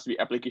content type must be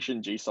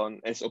application JSON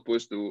as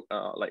opposed to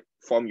like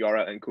form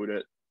URL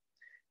encoded.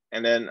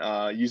 And then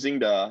using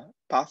the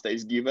path that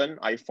is given,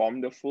 I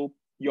form the full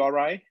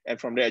URI, and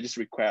from there I just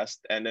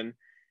request. And then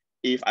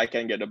if I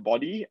can get the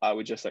body, I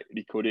would just like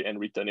decode it and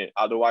return it.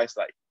 Otherwise,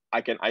 like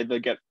I can either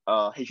get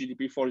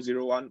HTTP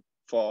 401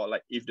 for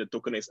like if the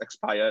token is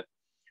expired,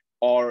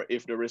 or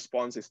if the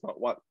response is not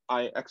what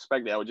I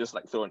expect, I would just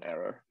like throw an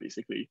error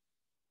basically.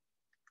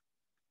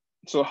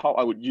 So how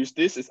I would use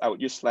this is I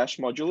would use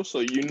 /module. So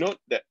you note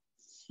that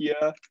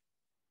here,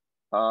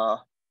 Oh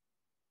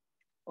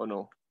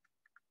no,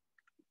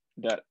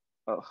 that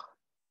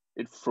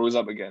it froze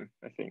up again,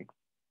 I think.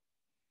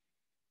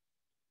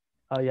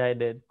 Oh yeah, I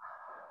did.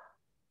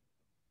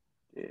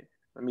 Okay,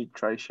 let me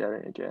try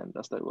sharing again.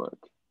 Does that work?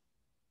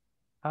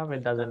 If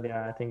it doesn't,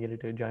 yeah, I think you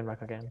need to join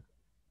back again.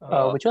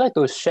 Would you like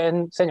to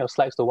send your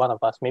slides to one of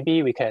us?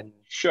 Maybe we can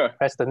Sure.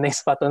 press the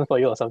next button for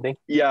you or something.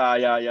 Yeah.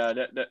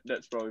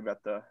 That's probably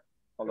better.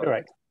 Hold on.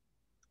 Right.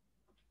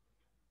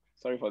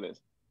 Sorry for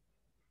this.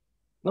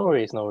 No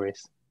worries, no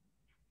worries.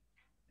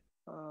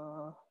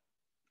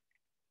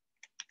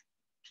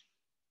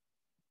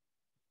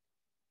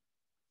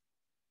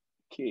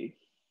 Okay.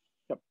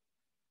 Yep.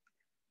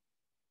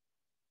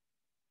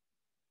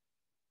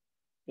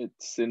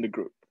 It's in the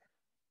group.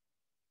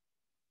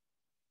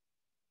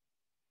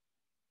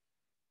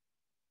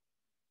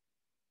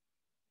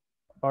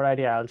 All right,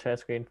 yeah, I'll share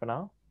screen for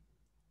now.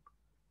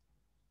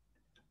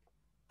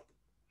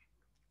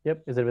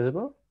 Yep, is it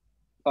visible?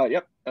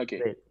 Yep. Okay.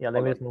 Great. Yeah,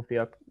 let me just move to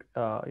your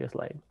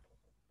slide.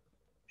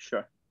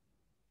 Sure.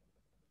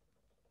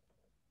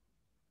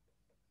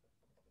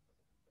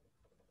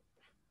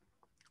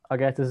 I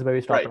guess this is where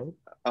we start.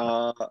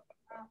 Right.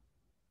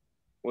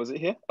 Was it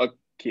here?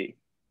 Okay.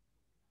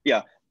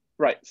 Yeah.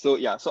 Right. So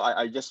yeah. So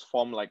I just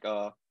formed like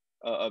a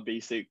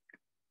basic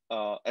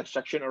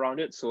abstraction around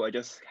it. So I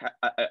just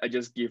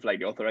give like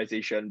the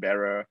authorization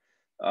bearer,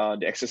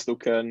 the access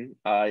token.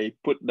 I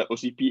put the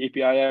OCP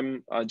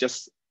APIM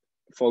just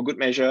for good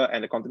measure,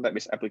 and the content type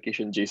is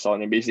application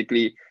JSON. And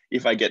basically,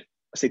 if I get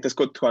status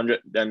code 200,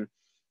 then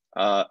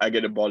I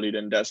get a body.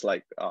 Then that's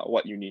like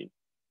what you need.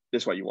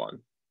 That's what you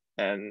want.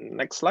 And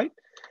next slide.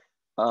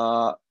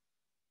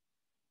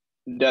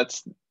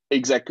 That's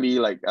exactly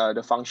like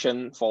the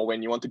function for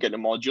when you want to get the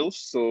modules.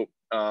 So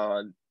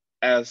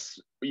as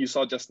you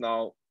saw just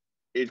now,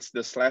 it's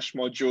the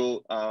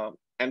 /module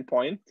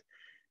endpoint.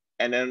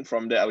 And then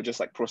from there, I would just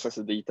like process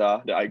the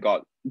data that I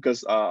got,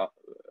 because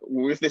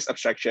with this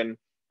abstraction,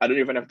 I don't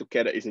even have to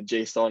care that it's a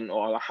JSON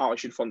or how I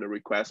should form the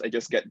request. I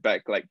just get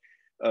back like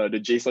the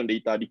JSON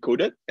data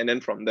decoded. And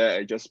then from there,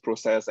 I just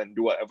process and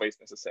do whatever is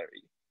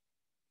necessary.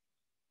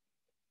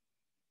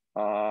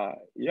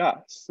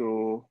 Yeah,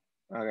 so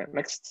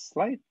next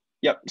slide.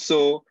 Yep,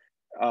 so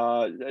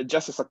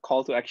just as a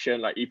call to action,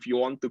 like if you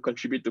want to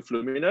contribute to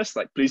Fluminus,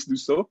 like please do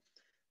so.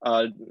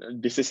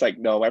 This is like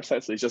the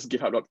website, so it's just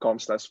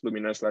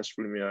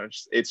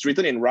github.com/fluminus/fluminus. It's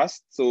written in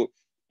Rust, so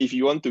if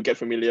you want to get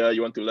familiar,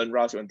 you want to learn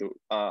Rust, you want to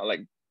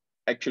like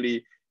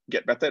actually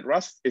get better at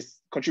Rust,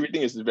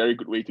 contributing is a very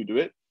good way to do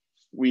it.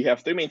 We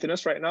have 3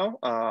 maintainers right now,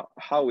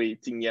 Howie,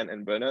 Tingyan,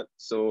 and Bernard.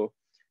 So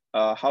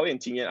Howie and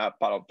Tingyan are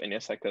part of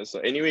NUS Hackers. So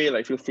anyway,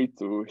 like feel free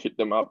to hit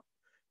them up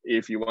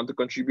if you want to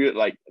contribute.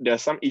 Like there are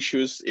some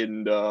issues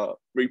in the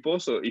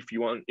repo, so if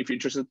you're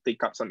interested to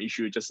take up some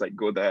issue, just like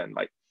go there and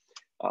like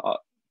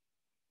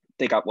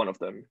take up one of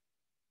them.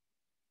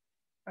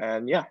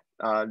 And yeah,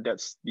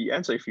 that's the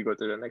answer. If you go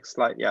to the next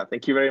slide, yeah,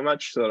 thank you very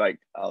much. So like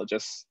I'll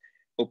just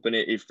open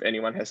it if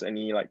anyone has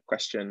any like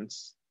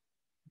questions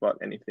about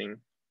anything.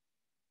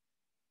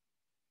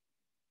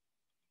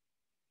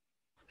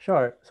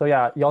 Sure. So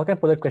yeah, y'all can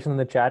put a question in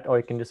the chat, or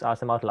you can just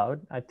ask them out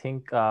loud. I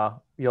think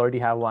we already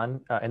have one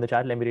in the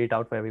chat. Let me read it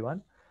out for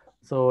everyone.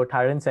 So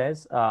Tyron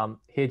says,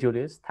 hey,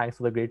 Julius, thanks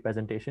for the great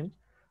presentation.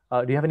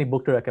 Do you have any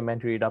book to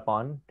recommend to read up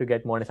on to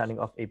get more understanding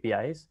of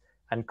APIs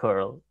and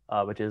curl,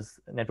 which is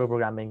network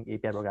programming,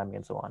 API programming,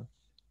 and so on?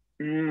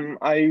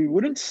 I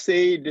wouldn't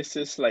say this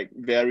is like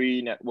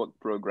very network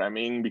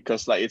programming,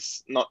 because like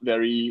it's not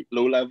very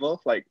low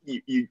level. Like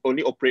you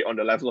only operate on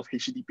the level of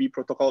HTTP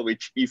protocol,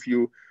 which if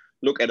you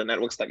look at the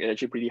network stack, it's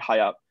actually pretty high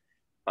up.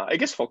 I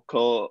guess for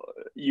curl,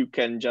 you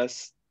can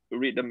just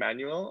read the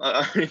manual.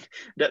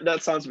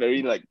 That sounds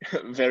very like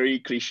very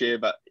cliche,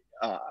 but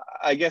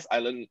I guess I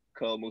learned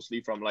curl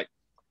mostly from like,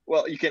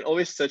 well, you can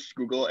always search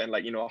Google and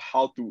like,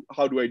 how do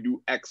I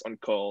do X on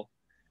curl.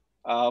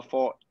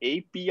 For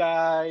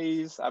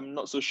APIs, I'm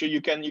not so sure.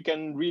 You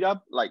can read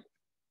up like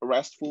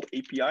RESTful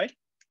API.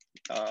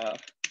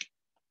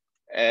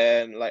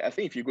 And like I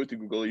think if you go to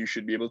Google, you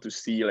should be able to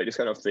see like this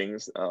kind of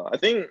things. I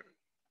think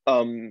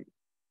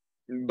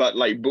but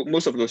like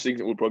most of those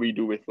things would probably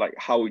do with like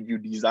how you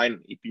design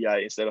an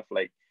API instead of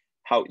like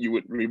how you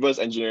would reverse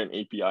engineer an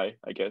API,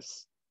 I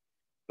guess.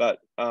 But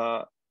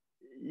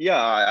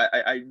yeah,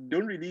 I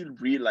don't really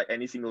read like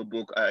any single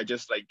book. I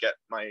just like get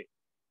my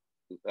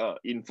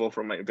info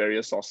from like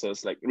various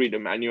sources, like read the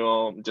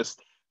manual,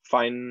 just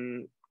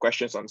find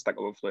questions on Stack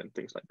Overflow and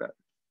things like that.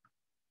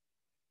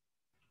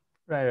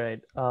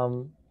 Right.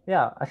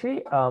 Yeah,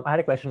 actually, I had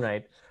a question,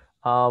 right?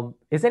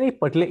 Is there any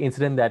particular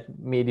incident that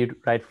made you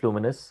write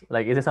Fluminus?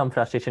 Like, is there some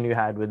frustration you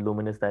had with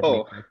Luminous that made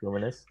you write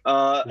Fluminus?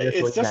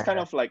 It's just kind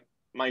of like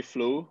my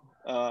flow.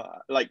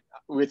 Like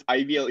with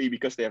IVLE,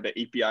 because they have the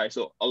API,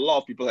 so a lot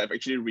of people have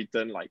actually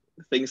written like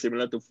things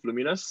similar to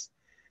Fluminus,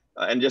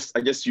 and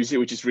I just use it,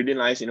 which is really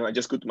nice. I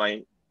just go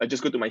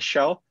to my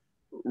shell,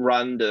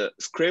 run the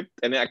script,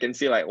 and then I can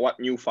see like what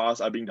new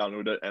files are being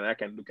downloaded, and I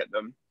can look at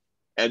them.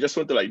 And I just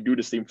want to like do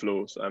the same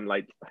flow. So I'm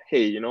like,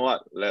 hey, you know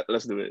what?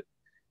 Let's do it.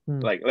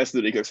 Like, let's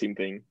do the exact same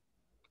thing.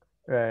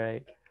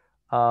 Right.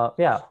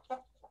 Yeah,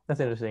 that's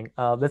interesting.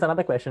 There's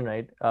another question,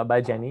 right,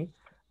 by Jenny.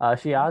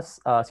 She asks,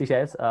 she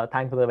shares,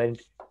 thanks for the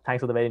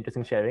very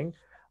interesting sharing.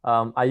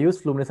 I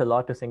use Fluminus a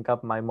lot to sync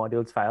up my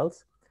modules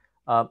files.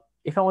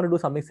 If I want to do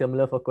something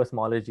similar for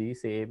cosmology,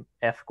 say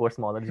F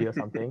cosmology or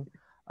something,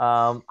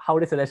 how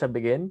does Celestia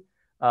begin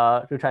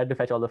to try to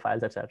fetch all the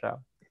files, etc.?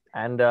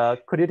 And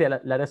could you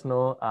let us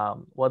know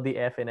what the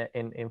F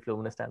in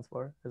Fluminus stands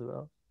for as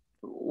well?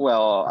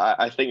 Well,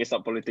 I think it's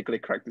not politically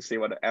correct to say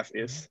what the F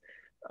is.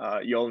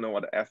 You all know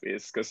what the F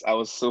is, because I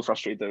was so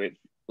frustrated with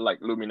like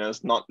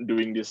Luminous not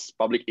doing this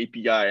public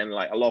API, and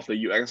like a lot of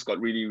the UX got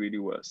really, really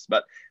worse.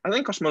 But I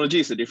think cosmology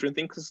is a different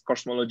thing, because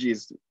cosmology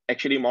is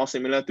actually more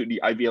similar to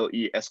the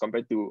IVLE as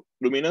compared to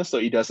Luminous, so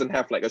it doesn't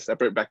have like a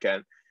separate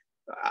backend.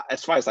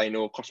 As far as I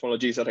know,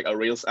 cosmology is like a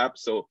Rails app,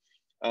 so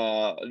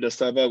the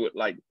server would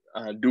like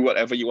do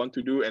whatever you want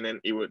to do, and then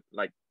it would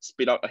like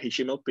spit out a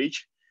HTML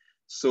page.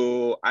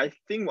 So I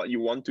think what you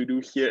want to do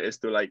here is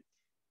to like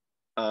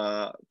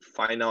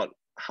find out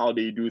how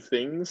they do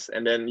things,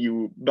 and then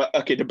but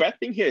okay, the bad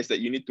thing here is that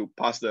you need to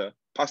pass the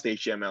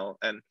HTML,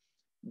 and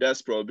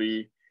that's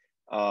probably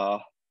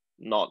not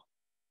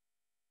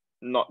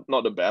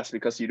the best,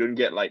 because you don't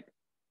get like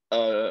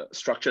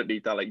structured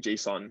data like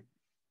JSON.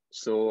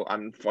 So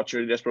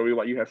unfortunately, that's probably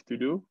what you have to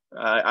do.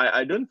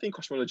 I don't think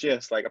cosmology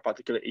has like a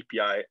particular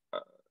API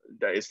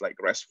that is like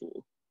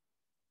RESTful.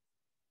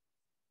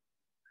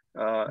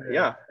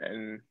 Yeah,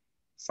 and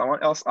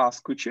someone else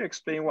asked, could you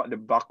explain what the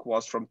bug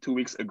was from 2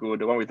 weeks ago,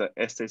 the one with the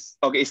SS?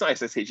 Okay, it's not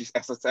SSH, it's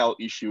SSL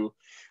issue.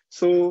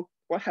 So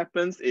what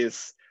happens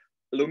is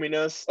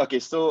Luminous, okay,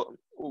 so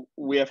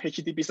we have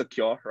HTTP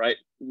secure, right?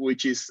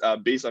 Which is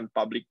based on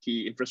public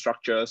key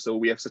infrastructure. So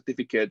we have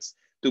certificates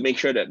to make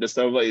sure that the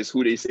server is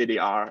who they say they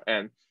are.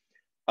 And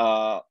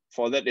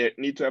for that, they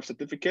need to have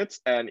certificates.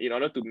 And in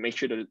order to make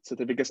sure that the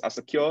certificates are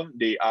secure,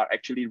 they are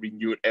actually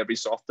renewed every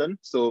so often.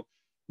 So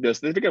the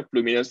certificate of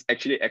Luminous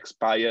actually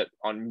expired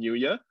on New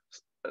Year,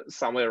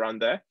 somewhere around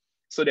there.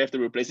 So they have to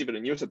replace it with a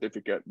new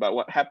certificate. But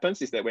what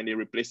happens is that when they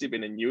replace it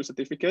with a new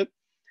certificate,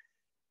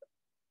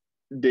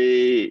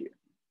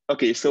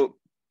 okay, so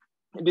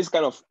this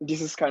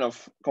is kind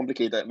of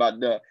complicated, but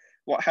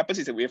what happens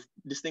is that we have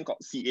this thing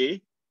called CA,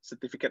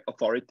 Certificate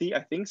Authority,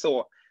 I think.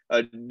 So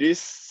these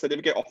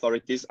certificate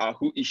authorities are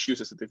who issues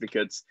the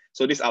certificates.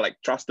 So these are like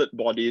trusted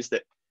bodies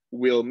that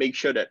will make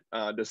sure that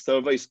the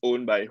server is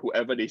owned by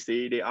whoever they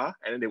say they are,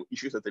 and then they will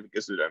issue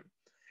certificates to them.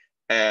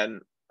 And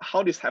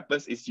how this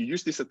happens is you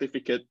use this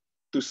certificate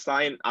to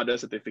sign other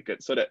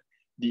certificates, so that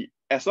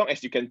as long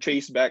as you can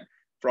trace back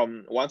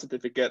from one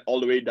certificate all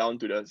the way down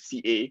to the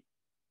CA,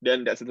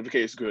 then that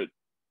certificate is good.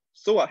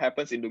 So what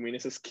happens in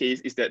Luminous's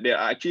case is that there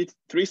are actually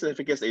 3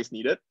 certificates that is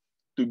needed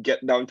to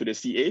get down to the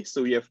CA.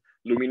 So you have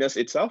Luminous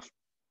itself,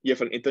 you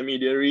have an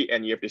intermediary,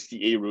 and you have the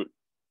CA root.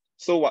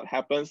 So what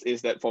happens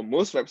is that for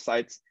most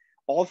websites,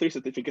 all 3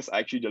 certificates are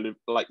actually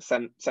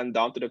sent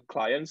down to the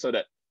client, so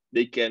that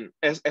they can,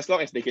 as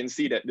long as they can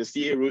see that the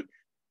CA root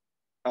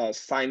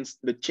signs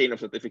the chain of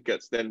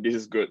certificates, then this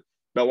is good.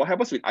 But what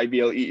happens with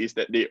IVLE is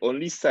that they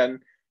only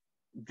send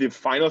the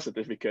final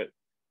certificate.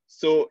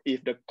 So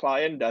if the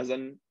client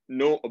doesn't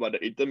know about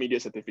the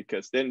intermediate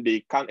certificates, then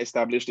they can't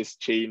establish this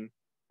chain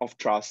of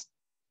trust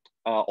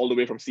all the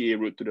way from CA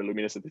root to the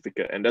Luminous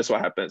certificate. And that's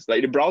what happens.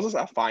 Like the browsers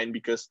are fine,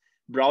 because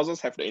browsers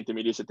have the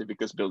intermediate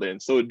certificates built in.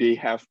 So they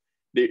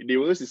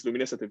will use this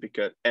Luminous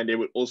certificate, and they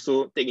would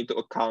also take into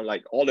account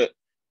like all the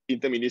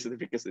intermediate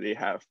certificates that they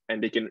have,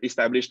 and they can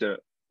establish the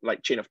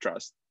like chain of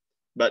trust.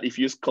 But if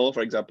you use curl,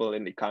 for example,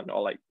 then they can't,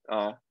 or like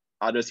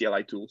other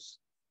CLI tools.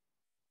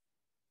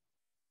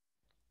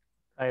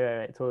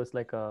 Right. So it's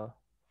like a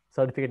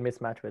certificate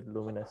mismatch with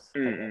Luminous.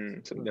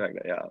 Something like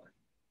that,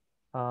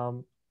 yeah.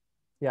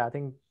 Yeah,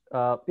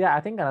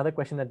 I think another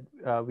question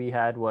that we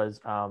had was,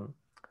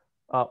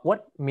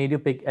 what made you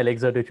pick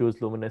Elixir to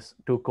choose Luminous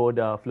to code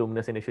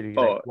Fluminous initially?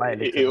 Oh, like, why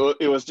Elixir?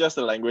 it was just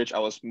the language I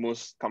was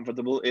most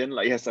comfortable in.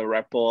 Like it has a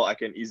REPL, I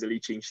can easily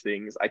change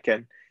things, I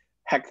can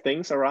hack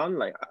things around.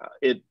 Like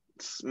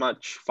it's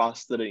much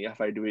faster than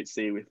if I do it,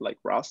 say, with like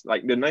Rust.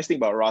 Like the nice thing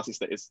about Rust is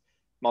that it's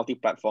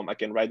multi-platform. I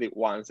can write it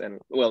once, and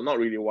well, not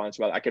really once,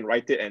 but I can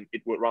write it and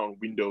it would run on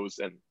Windows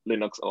and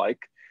Linux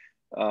alike.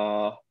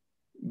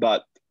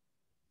 But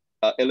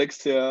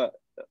Elixir,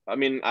 I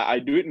mean, I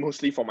do it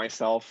mostly for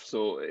myself,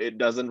 so it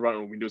doesn't run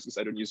on Windows because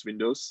I don't use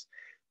Windows.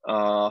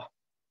 But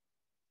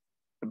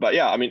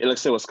yeah, I mean,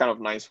 Elixir was kind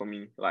of nice for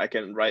me. Like I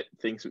can write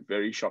things with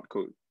very short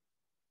code.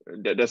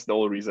 That's the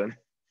whole reason.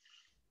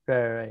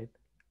 Right.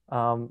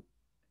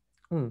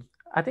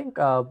 I think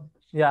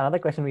another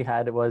question we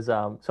had was,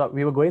 so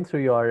we were going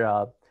through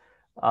your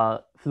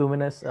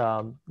Fluminous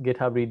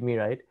GitHub README,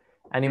 right?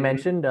 And you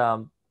mentioned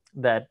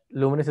that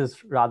Luminous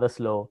is rather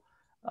slow,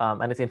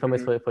 and it's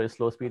infamous for its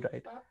slow speed,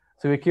 right?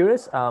 So we're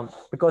curious,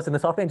 because in the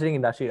software engineering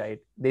industry, right,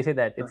 they say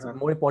that it's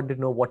more important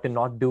to know what to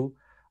not do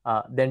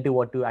than to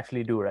what to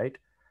actually do, right?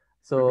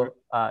 So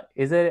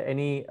is there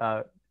any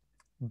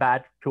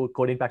bad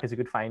coding practice you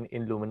could find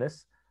in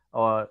Luminous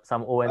or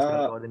some ONs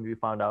Uh, code and we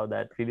found out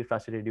that really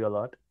frustrated you a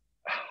lot?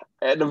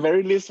 at the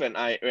very least, when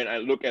I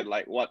look at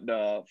like what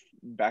the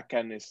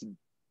backend is,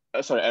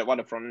 at what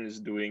the front end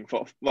is doing.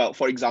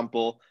 For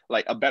example,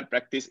 like a bad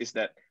practice is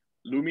that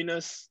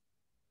Luminous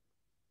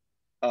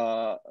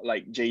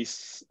like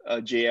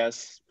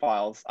JS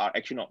files are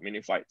actually not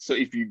minified. So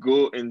if you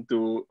go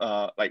into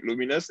like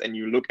Luminous and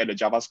you look at the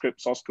JavaScript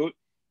source code,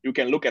 you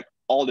can look at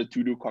all the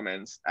to-do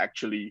commands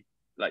actually.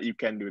 Like you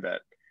can do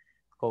that.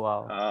 Oh,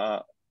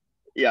 wow.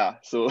 Yeah,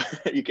 so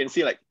you can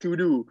see like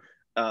to-do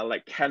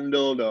like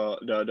handle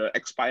the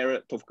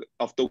expired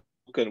of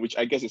token, which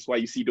I guess is why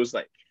you see those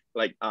like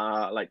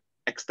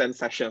extend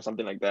session or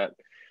something like that.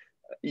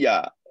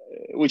 Yeah,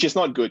 which is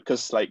not good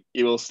because like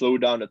it will slow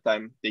down the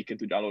time taken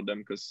to download them.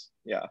 Because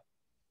yeah.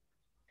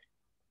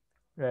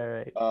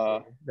 Right.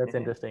 That's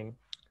interesting.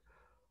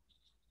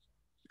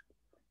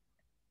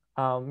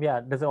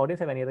 Yeah, does the audience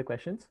have any other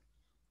questions?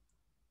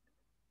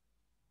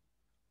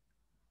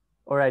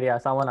 All right, yeah,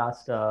 someone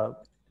asked,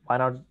 why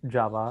not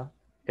Java?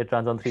 It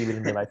runs on 3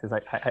 billion devices.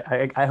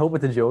 I hope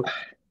it's a joke,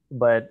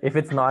 but if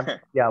it's not,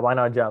 yeah, why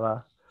not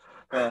Java?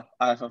 Well,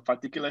 I have a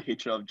particular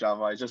hatred of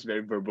Java. It's just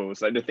very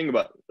verbose. Like the thing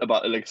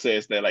about Elixir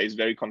is that like it's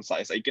very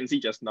concise. Like, you can see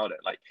just now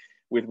that like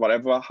with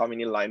whatever how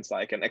many lines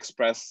I can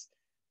express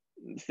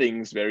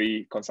things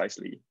very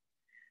concisely.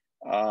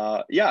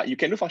 Yeah, you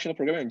can do functional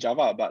programming in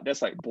Java, but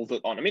that's like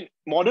bolted on. I mean,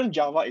 modern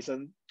Java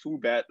isn't too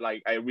bad.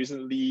 Like I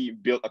recently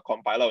built a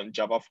compiler in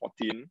Java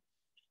 14,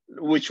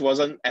 which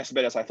wasn't as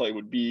bad as I thought it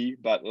would be,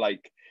 but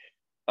like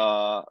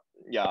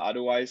yeah,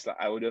 otherwise like,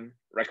 I wouldn't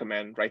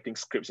recommend writing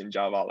scripts in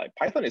Java. Like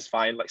Python is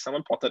fine. Like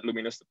someone ported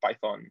Luminous to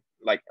Python.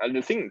 Like, and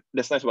the thing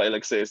that's nice about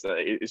Elixir is that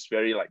it's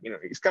very like,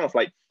 it's kind of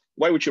like,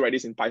 why would you write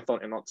this in Python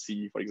and not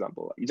C, for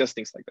example? Like, just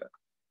things like that.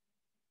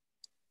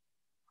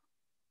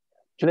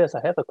 Julius,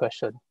 I have a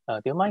question.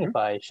 Do you mind if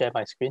I share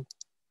my screen?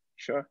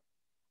 Sure.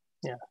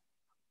 Yeah.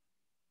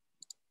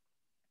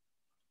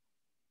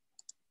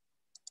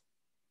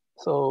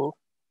 So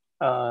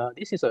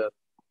this is a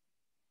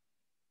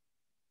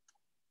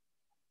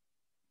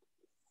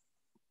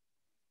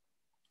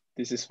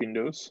This is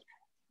Windows.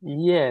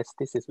 Yes,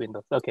 this is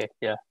Windows. Okay,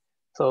 yeah.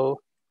 So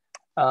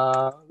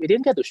we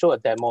didn't get to show a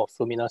demo of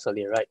Luminous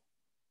earlier, right?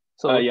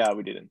 So yeah,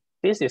 we didn't.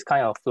 This is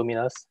kind of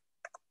Luminous.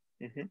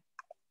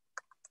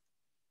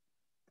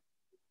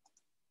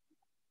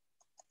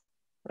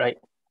 Right?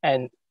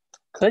 And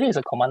clearly it's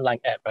a command line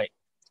app, right?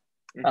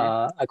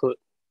 I could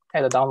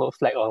add a download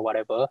flag or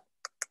whatever.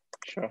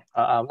 Sure.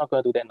 I'm not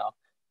going to do that now.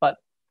 But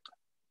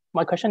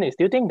my question is,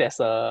 do you think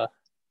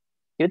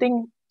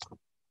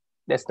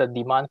there's the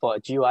demand for a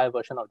GUI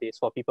version of this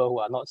for people who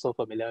are not so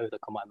familiar with the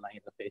command line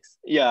interface?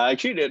 Yeah,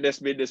 actually, there's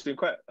been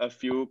quite a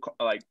few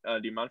like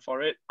demand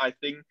for it. I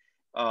think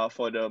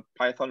for the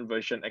Python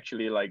version,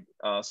 actually, like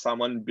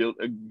someone built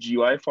a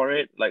GUI for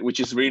it, like which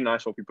is really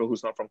nice for people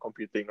who's not from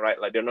computing, right?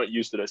 Like they're not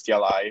used to the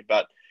CLI,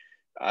 but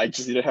I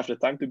just didn't have the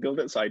time to build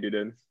it, so I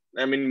didn't.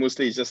 I mean,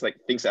 mostly it's just like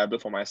things that I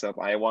built for myself.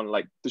 I want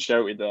like to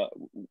share it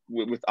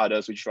with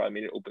others, which I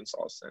made it open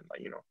source, and like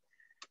people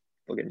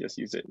can just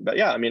use it. But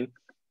yeah, I mean,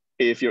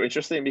 if you're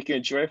interested in making a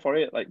GUI for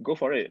it, like go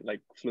for it.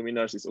 Like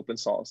Fluminous is open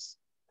source,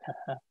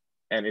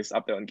 and it's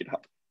up there on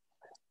GitHub.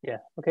 Yeah.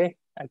 Okay.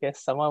 I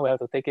guess someone will have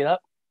to take it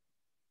up.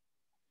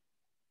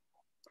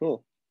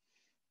 Cool.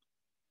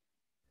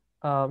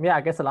 Yeah,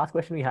 I guess the last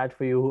question we had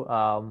for you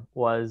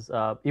was,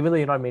 even though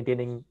you're not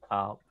maintaining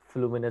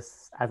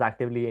Fluminous as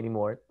actively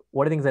anymore,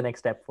 what do you think is the next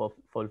step for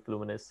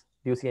Fluminous?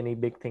 Do you see any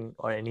big thing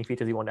or any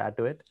features you want to add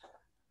to it?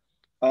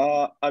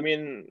 I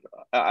mean,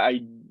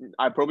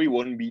 I probably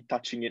won't be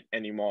touching it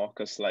anymore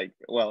because like,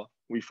 well,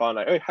 we found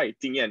like, oh, hi,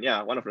 Ting Yan,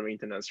 yeah, one of the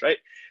maintainers, right?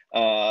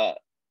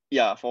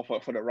 Yeah, for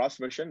the Rust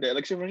version, the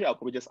Elixir version, I'll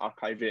probably just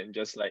archive it and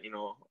just like,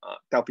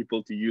 tell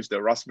people to use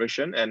the Rust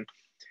version. And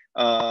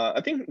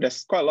I think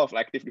there's quite a lot of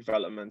active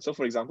development. So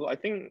for example, I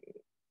think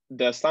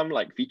there's some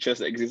like features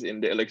that exist in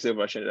the Elixir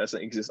version that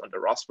doesn't exist on the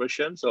Rust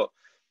version. So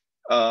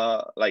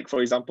like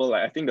for example,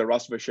 like I think the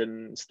Rust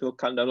version still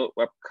can't download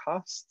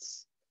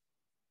webcasts.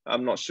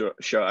 I'm not sure.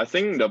 I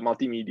think the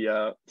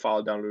multimedia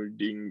file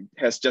downloading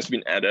has just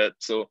been added.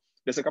 So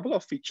there's a couple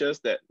of features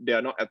that they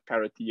are not at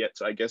parity yet.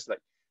 So I guess like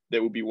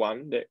there will be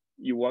one that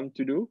you want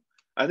to do.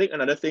 I think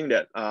another thing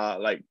that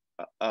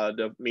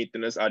the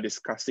maintainers are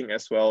discussing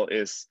as well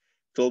is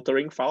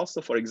filtering files.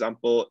 So for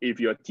example, if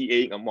you're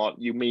TAing a mod,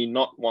 you may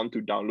not want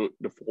to download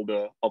the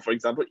folder. Or for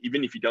example,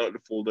 even if you download the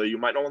folder, you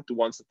might not want to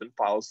want certain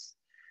files.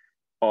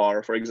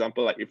 Or for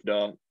example, like if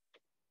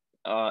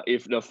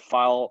the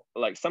file,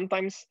 like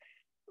sometimes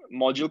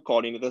module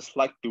coordinators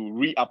like to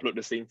re-upload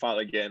the same file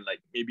again. Like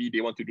maybe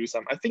they want to do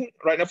some, I think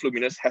right now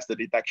Fluminous has the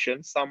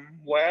detection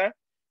somewhere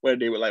where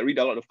they will like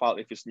re-download the file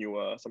if it's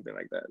newer, something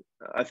like that.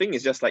 I think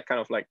it's just like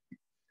kind of like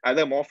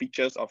either more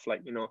features of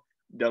like,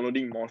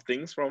 downloading more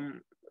things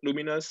from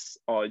Luminous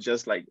or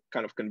just like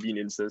kind of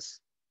conveniences.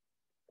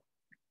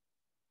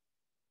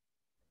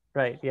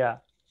 Right, yeah,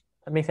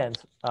 that makes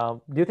sense.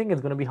 Do you think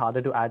it's going to be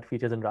harder to add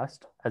features in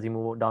Rust as you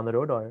move down the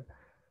road, or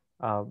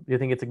do you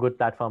think it's a good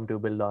platform to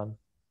build on?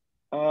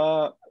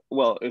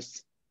 Well,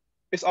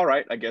 it's all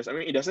right, I guess. I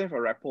mean, it doesn't have a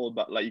REPL,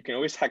 but like you can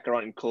always hack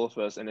around in curl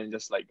first and then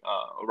just like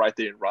write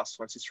it in Rust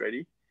once it's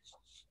ready.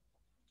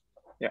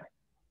 Yeah.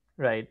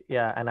 Right.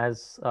 Yeah. And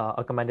as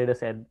our commentator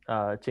said,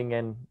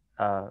 Chingen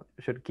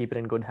should keep it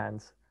in good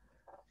hands.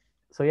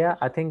 So yeah,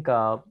 I think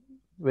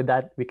with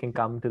that we can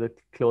come to the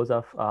close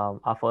of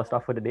our first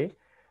talk for the day.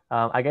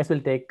 I guess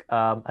we'll take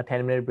a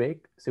 10-minute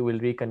break. So we'll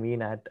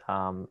reconvene at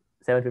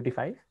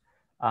 7:55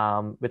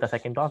 with a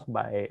second talk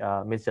by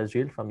Ms.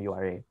 Jazreel from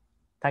URA.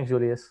 Thanks,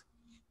 Julius.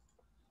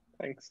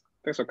 Thanks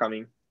for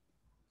coming.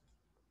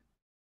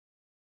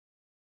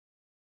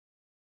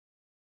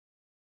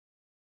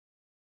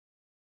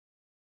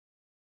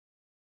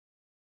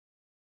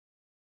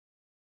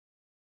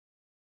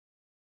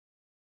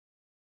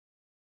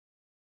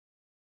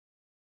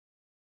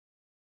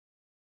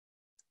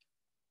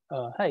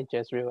 Hi,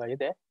 Jazreel, are you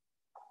there?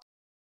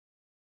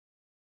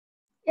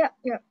 Yeah.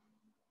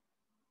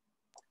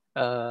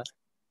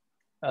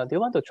 Do you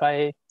want to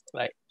try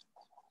like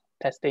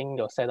testing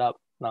your setup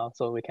now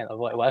so we can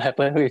avoid what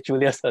happened with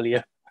Julius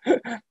earlier?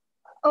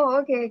 Oh,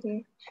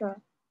 okay,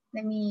 sure.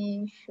 Let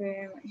me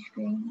share my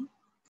screen.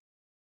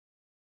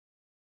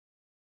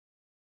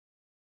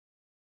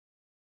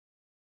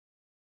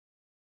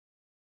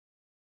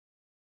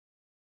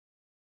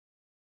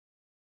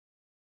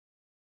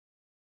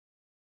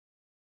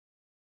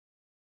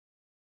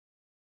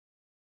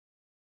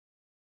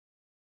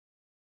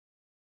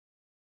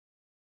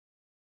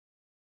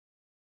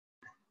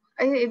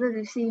 Are you able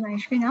to see my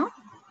screen now?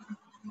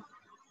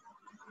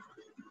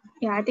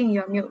 Yeah, I think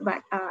you're mute,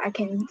 but I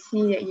can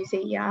see that you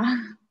say yeah.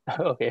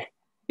 Okay.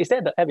 Is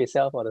that the app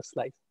itself or the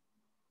slides?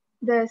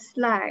 The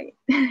slide.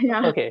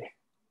 Yeah. Okay.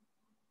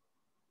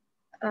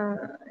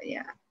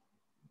 Yeah.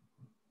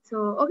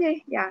 So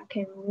okay, yeah,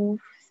 can move.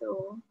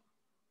 So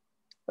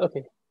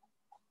Okay.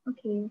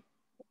 okay.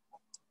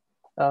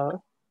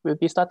 We'll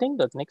be starting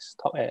the next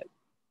talk at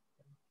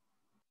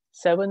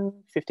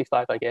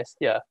 7:55, I guess.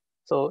 Yeah.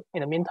 So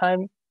in the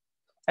meantime,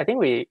 I think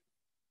we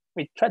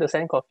tried to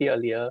send coffee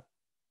earlier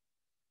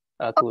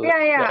to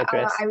Yeah.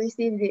 address. I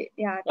received it.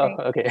 Yeah. Oh,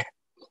 Thanks. okay.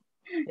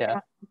 Yeah.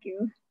 Thank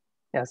you.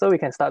 Yeah. So we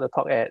can start the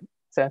talk at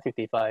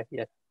 7:55.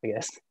 Yeah, I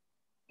guess.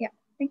 Yeah.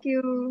 Thank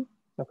you.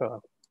 No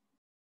problem.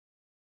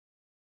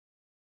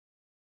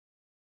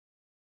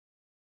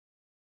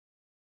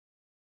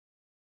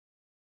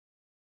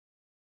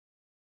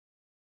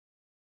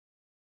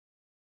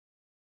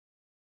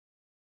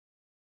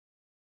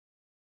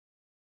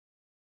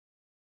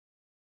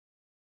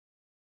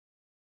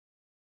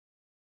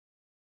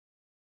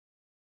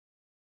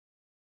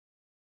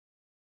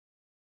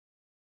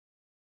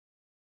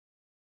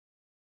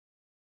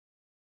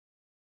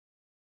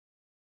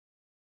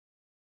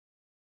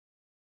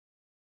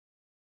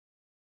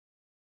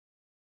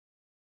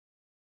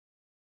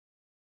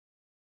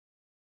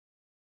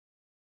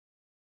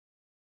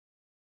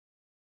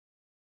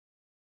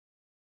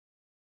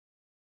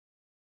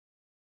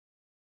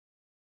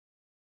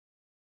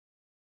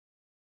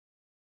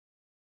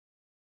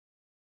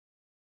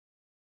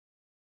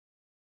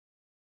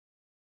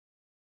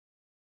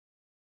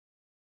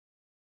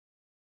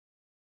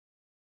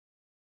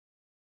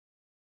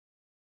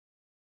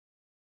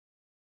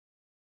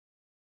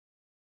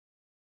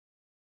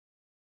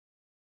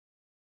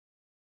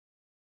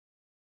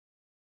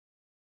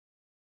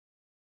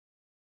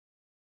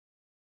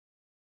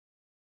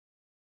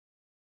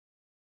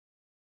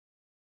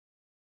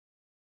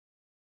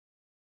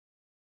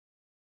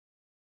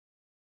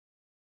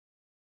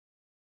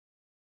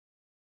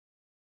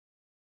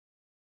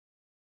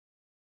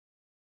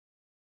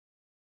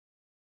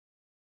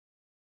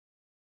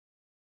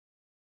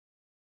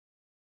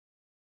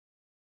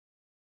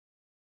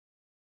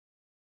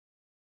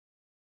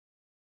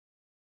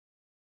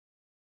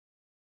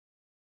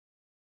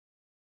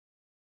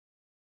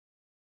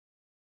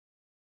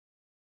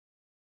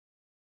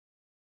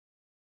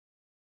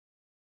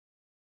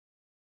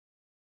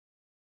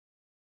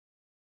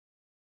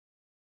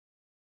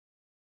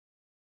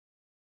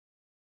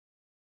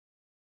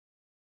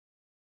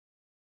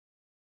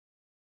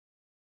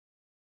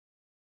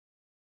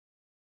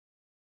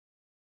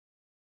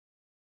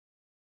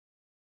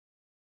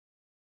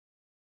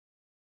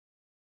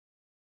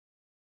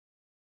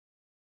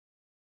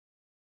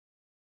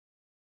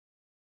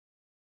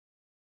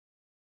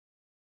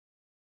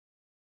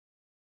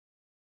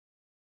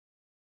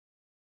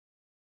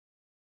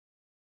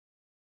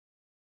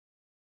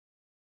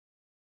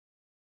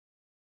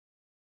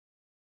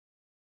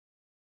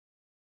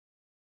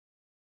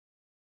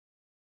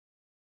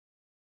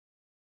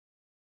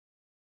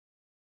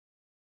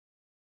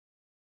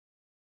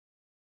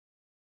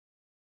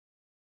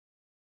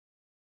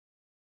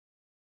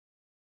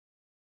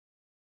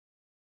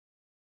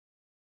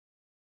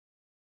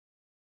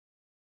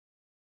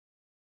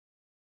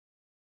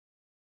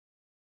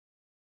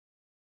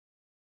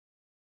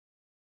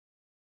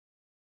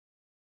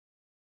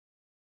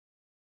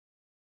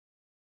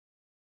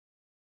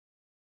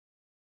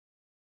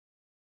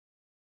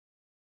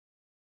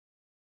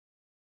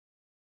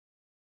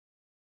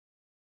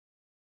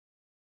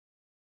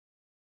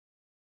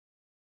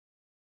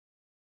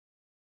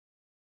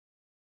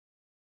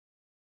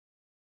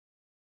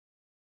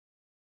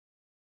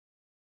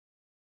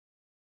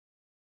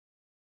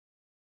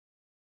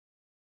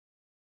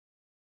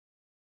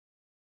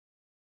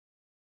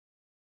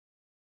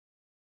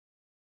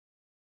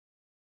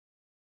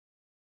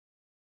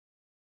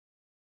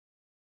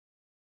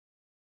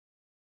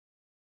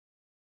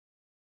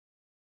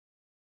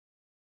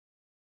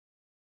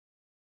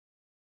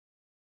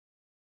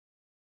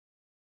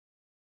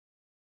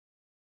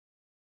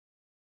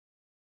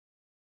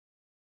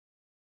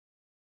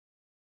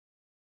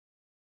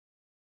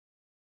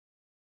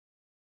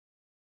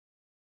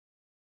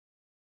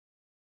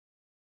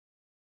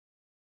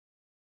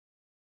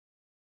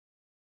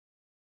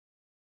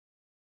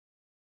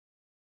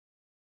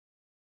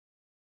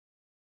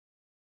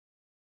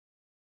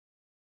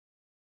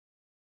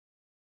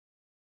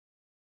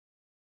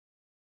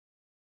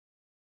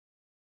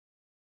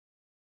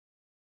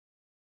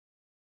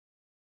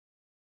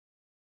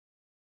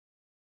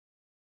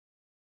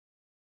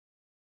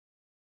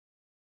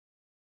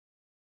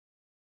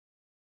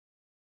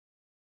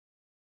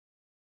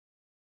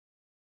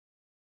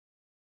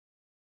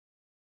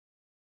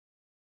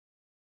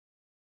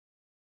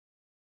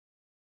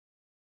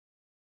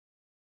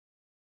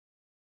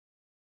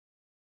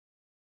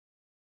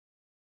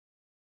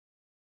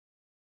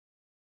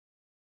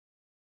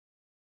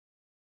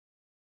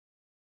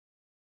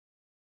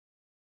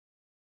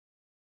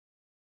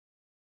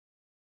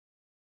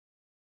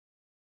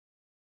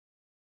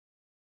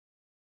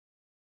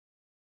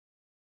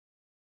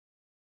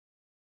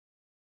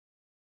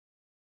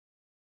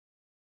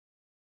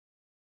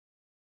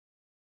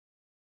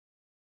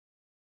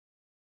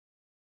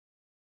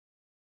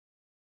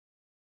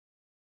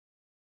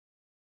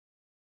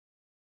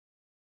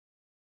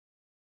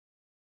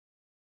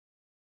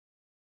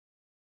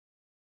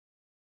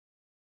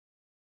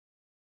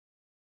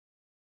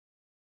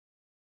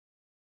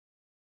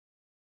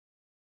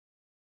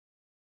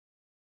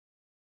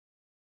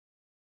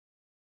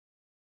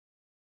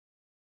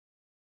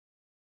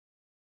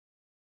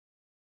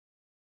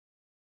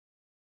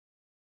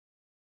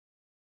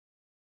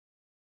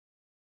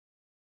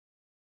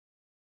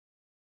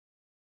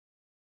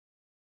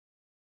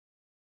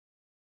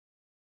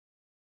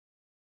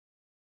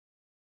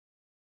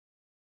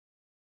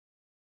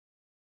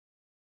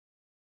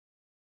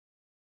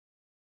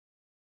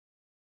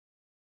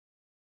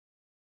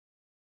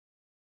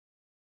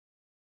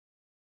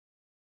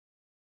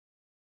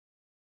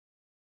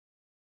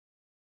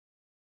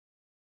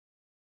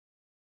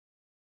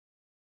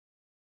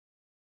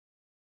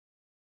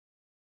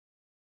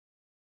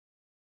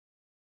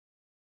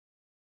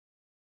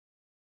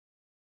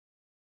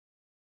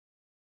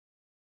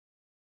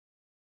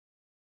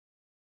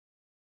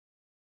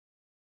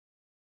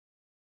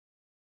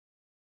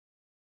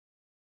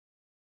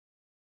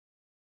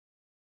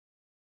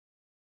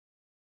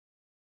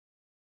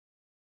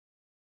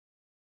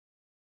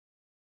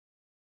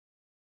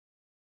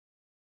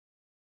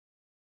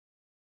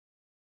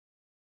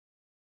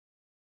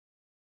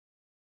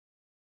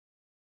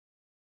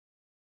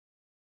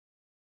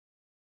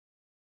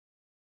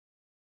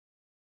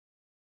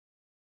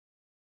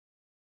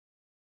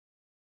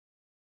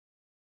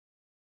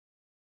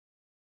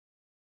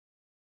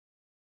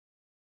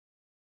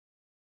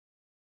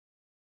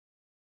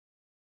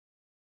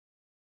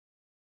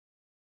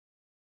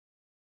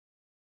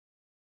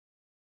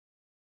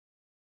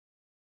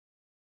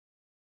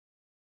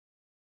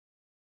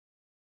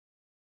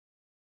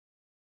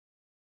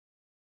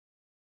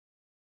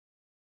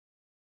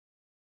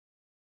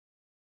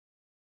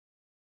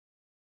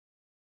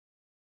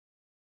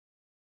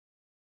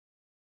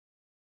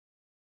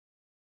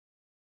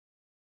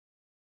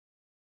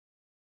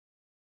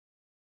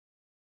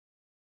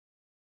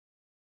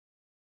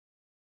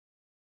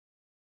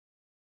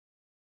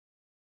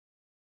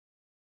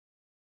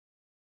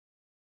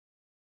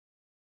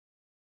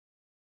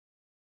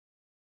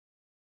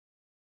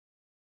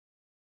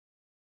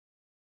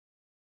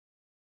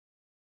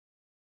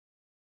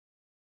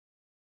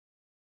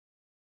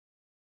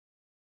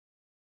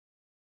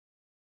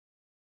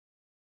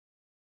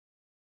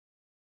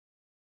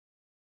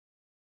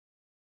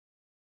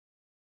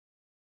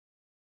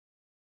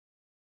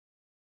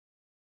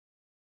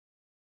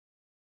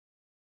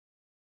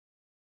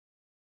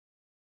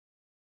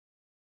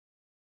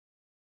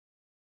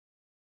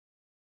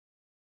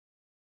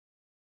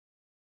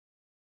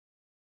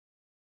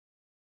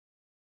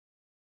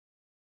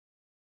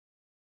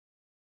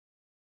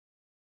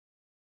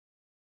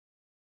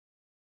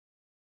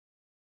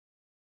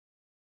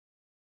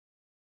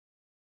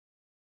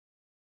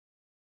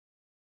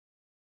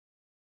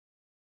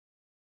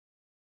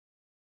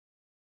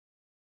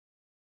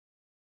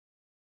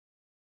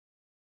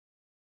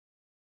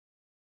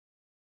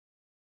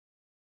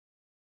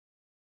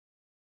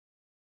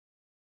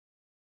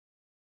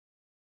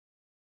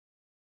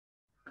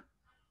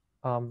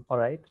 All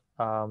right.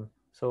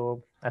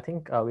 So I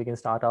think we can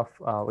start off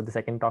with the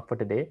second talk for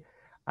today.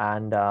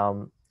 And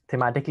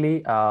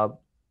thematically,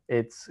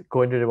 it's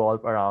going to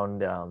revolve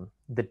around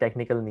the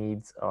technical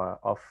needs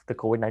of the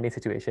COVID-19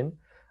 situation,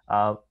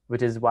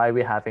 which is why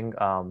we're having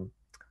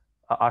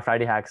our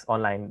Friday Hacks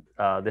online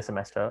this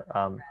semester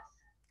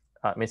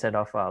instead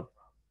of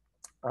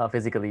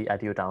physically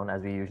at UTown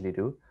as we usually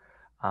do.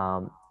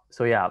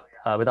 So yeah,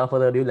 without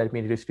further ado, let me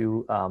introduce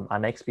you our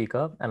next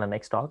speaker and our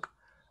next talk.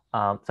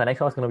 So our next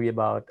talk is going to be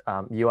about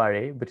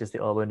URA, which is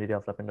the Urban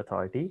Redevelopment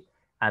Authority,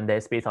 and their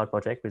Space Out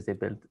project, which they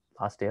built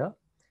last year.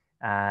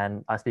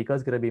 And our speaker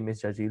is going to be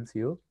Ms. Jazreel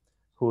Siew,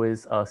 who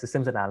is a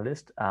Systems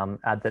Analyst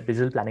at the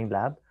Digital Planning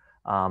Lab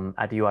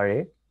at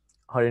URA.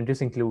 Her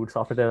interests include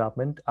software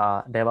development,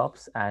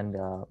 DevOps, and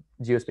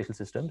geospatial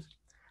systems.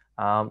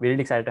 We're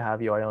really excited to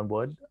have URA on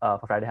board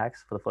for Friday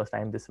Hacks for the first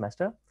time this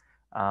semester.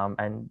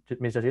 And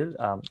Ms. Jazreel,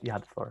 you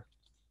have the floor.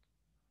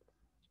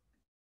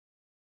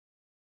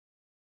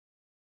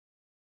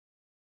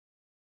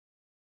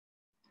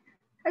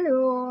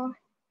 Hello.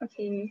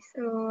 Okay,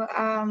 so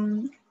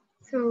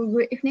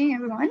good evening,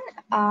 everyone.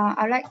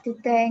 I'd like to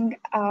thank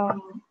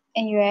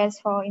NUS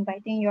for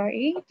inviting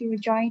URA to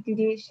join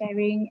today's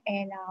sharing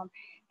and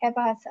help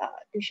us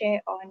to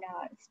share on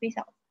Space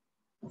Out.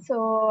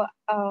 So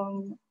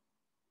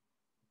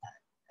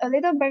a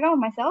little background of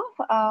myself.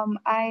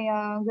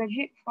 I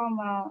graduated from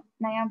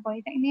Nanyang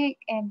Polytechnic,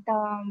 and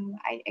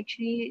I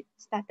actually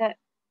started.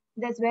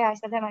 That's where I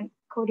started my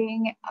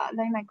coding,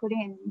 learning my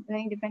coding and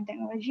learning different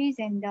technologies.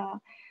 And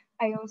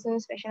I also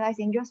specialize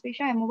in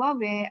geospatial and mobile,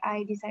 where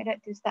I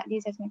decided to start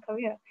this as my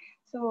career.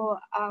 So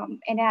and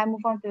then I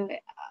moved on to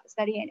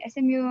study at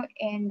SMU,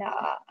 and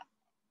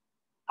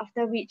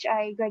after which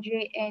I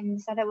graduated and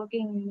started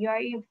working in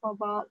URA for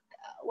about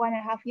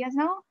 1.5 years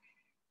now.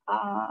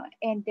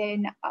 And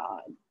then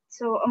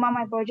so among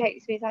my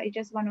projects, Space Out is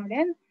just one of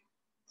them.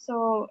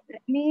 So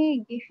let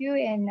me give you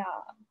an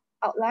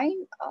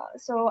outline.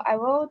 So I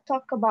will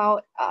talk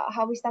about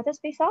how we started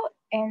Space Out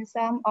and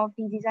some of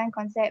the design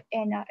concept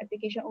and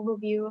application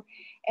overview.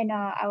 And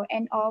I will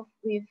end off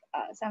with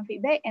some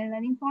feedback and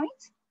learning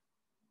points.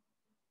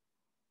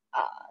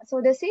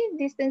 So the safe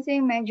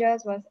distancing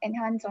measures was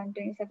enhanced on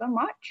 27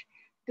 March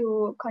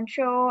to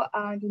control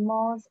the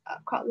mall's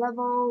crowd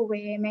level,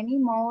 where many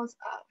malls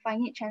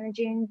find it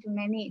challenging to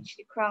manage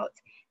the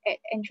crowds at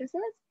entrances.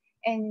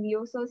 And we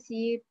also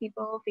see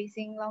people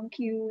facing long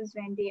queues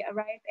when they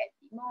arrive at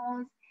the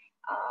malls.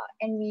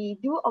 And we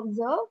do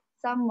observe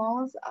some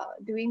malls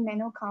doing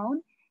manual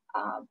count,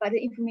 but the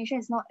information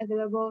is not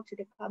available to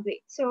the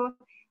public. So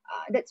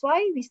that's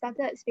why we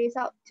started Space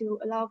Out, to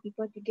allow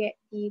people to get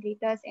the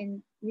latest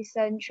and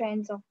recent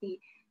trends of the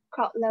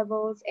crowd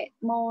levels at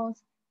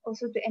malls,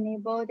 also to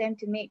enable them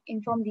to make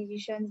informed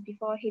decisions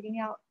before heading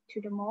out to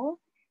the mall.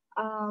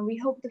 We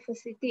hope to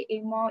facilitate a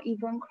more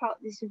even crowd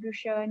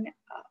distribution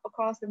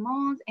across the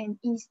malls and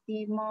ease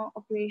the mall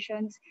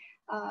operations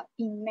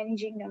in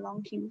managing the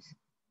long queues.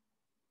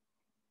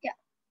 Yeah,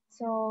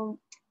 so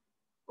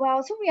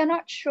so we are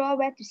not sure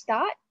where to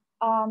start.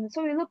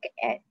 So we look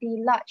at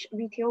the large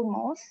retail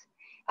malls.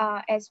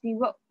 As we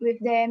work with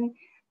them,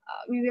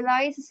 we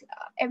realize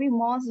every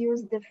malls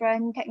use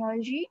different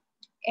technology,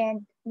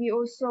 and we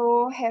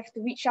also have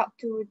to reach out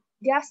to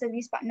their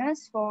service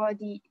partners for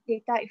the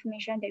data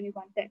information that we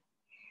wanted.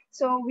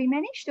 So we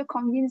managed to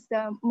convince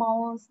the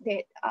malls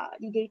that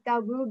the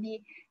data will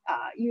be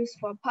used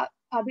for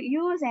public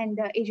use and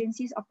the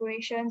agency's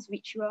operations,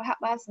 which will help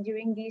us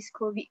during this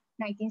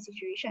COVID-19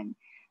 situation.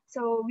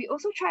 So we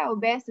also try our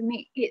best to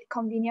make it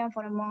convenient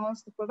for the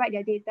malls to provide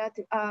their data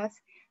to us.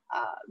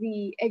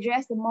 We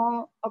address the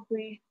mall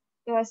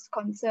operators'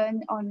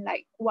 concern on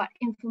like what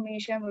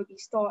information will be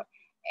stored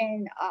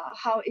and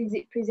how is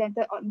it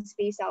presented on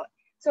Space Out.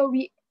 So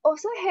we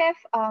also have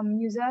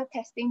user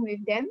testing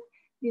with them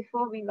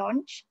before we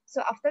launch.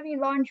 So after we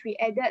launch, we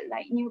added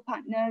like new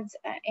partners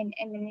and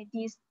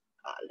amenities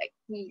like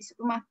the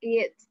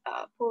supermarkets,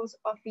 post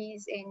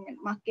office, and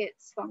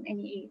markets from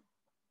NEA.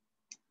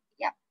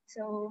 Yeah.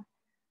 So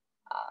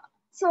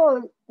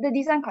the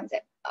design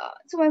concept.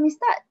 So when we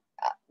start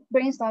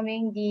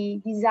brainstorming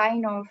the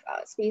design of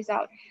Space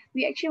Out,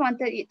 we actually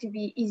wanted it to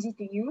be easy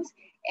to use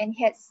and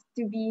has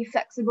to be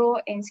flexible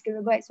and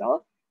scalable as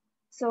well.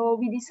 So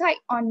we decide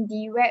on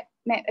the web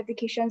map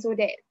application so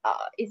that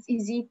it's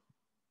easily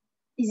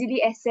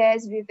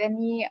accessed with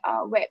any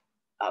web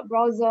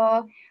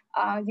browser.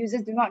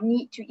 Users do not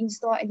need to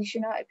install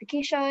additional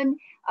application.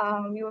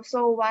 We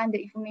also want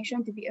the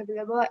information to be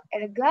available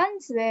at a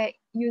glance, where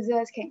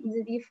users can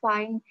easily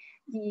find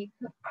the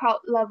crowd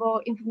level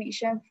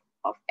information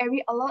of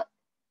every alert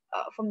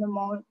from the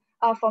mall,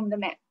 from the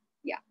map.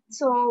 Yeah.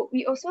 So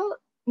we also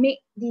make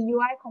the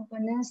UI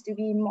components to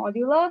be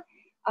modular,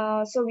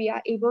 so we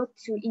are able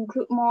to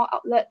include more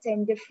outlets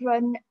and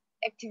different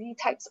activity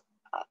types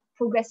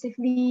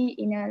progressively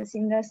in a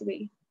seamless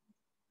way.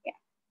 Yeah.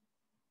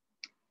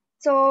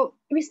 So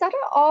we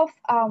started off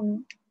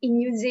in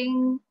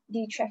using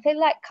the traffic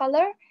light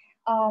color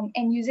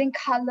and using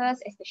colors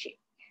as the shape,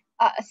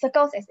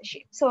 circles as the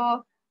shape.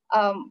 So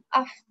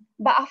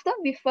But after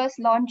we first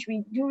launch,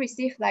 we do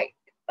receive like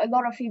a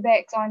lot of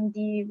feedbacks on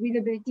the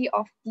readability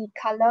of the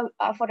color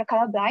for the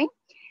colorblind.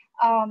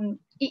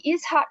 It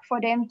is hard for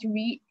them to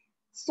read.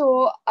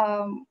 So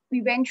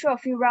we went through a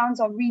few rounds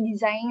of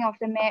redesigning of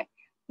the map,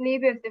 play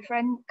with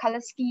different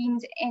color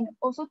schemes, and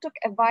also took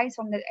advice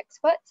from the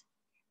experts.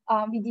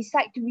 We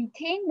decide to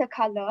retain the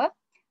color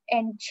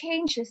and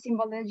change the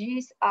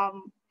symbologies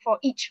for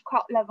each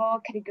crowd level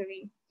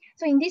category.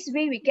 So in this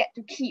way, we get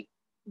to keep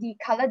the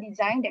color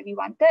design that we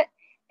wanted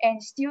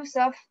and still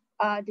serve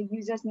the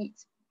user's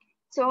needs.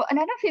 So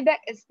another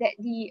feedback is that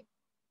the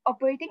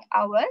operating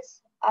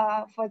hours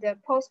for the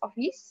post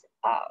office,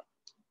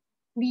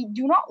 we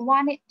do not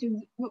want it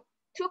to look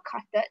too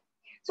cluttered.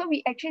 So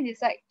we actually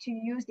decide to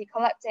use the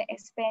collapse and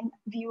expand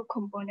view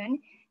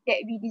component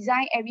that we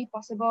design every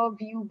possible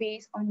view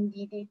based on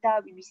the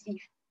data we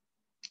receive.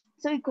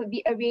 So it could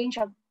be a range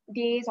of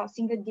days or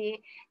single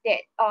day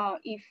that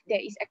if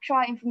there is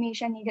extra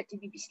information needed to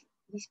be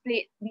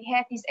displayed, we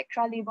have this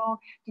extra label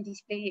to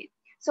display it.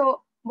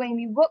 So when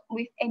we work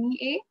with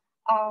NEA,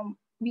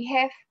 we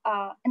have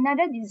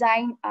another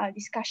design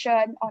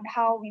discussion on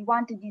how we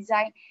want to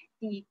design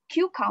the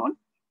queue count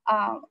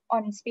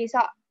on space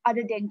out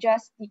other than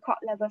just the crowd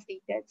level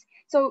status.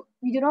 So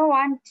we do not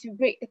want to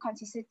break the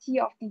consistency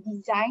of the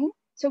design.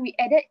 So we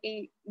added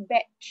a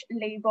batch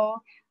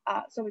label,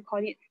 so we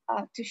call it,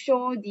 to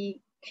show the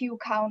queue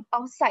count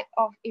outside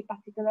of a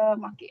particular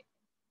market.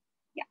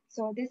 Yeah,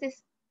 so this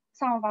is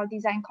some of our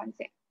design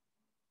concept.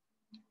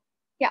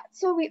 Yeah,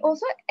 so we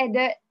also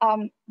added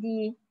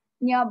the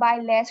nearby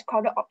less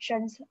crowded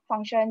options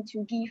function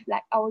to give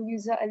like our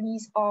user a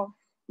list of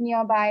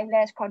nearby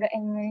less crowded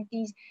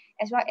amenities,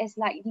 as well as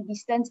like the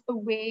distance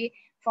away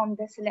from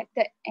the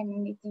selected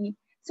amenity.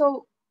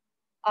 So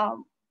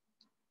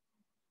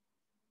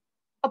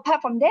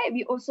apart from that,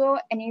 we also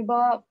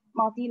enable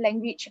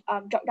multi-language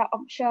drop-down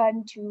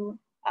option to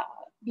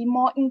be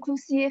more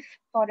inclusive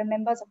for the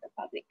members of the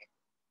public.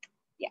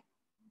 Yeah.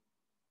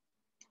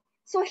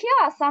 So here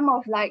are some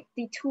of like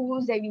the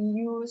tools that we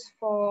use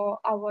for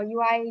our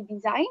UI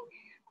design.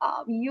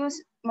 We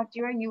use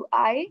Material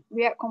UI,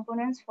 React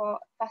components for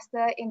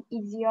faster and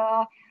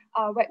easier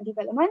web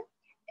development.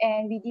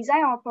 And we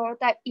design our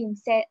prototype in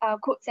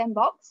Code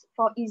Sandbox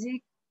for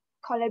easy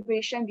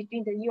collaboration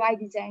between the UI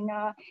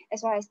designer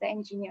as well as the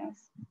engineers.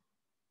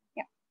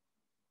 Yeah.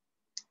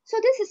 So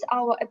this is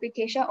our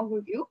application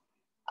overview.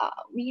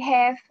 We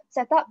have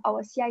set up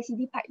our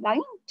CI/CD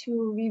pipeline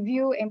to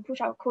review and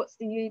push our codes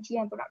to UAT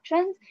and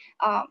production.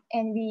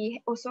 And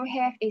we also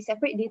have a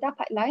separate data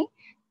pipeline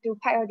to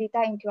pipe our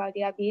data into our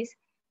database.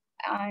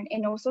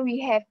 And also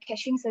we have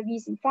caching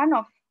service in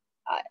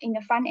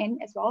the front end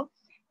as well.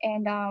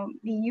 And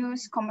we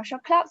use commercial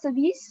cloud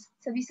services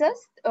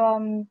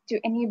to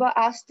enable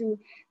us to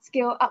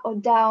scale up or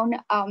down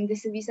the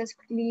services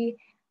quickly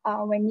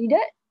when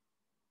needed.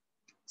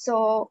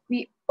 So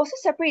we also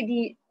separate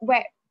the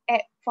web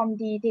app from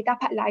the data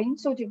pipeline,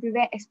 so to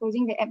prevent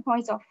exposing the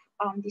endpoints of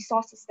the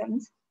source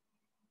systems.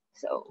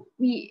 So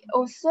we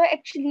also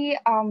actually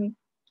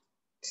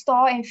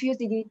store and fuse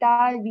the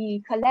data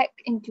we collect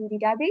into the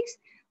database,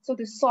 so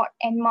to sort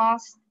and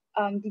mask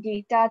the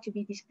data to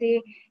be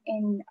displayed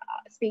and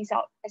spaced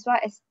out, as well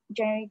as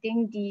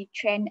generating the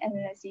trend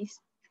analysis.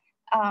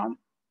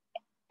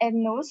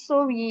 And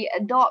also we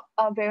adopt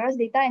various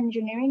data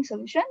engineering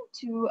solution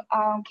to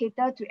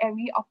cater to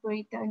every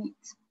operator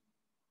needs.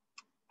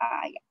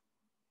 Yeah.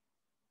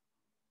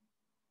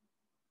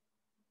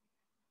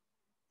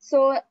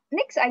 So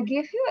next, I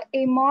give you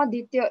a more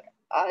detailed,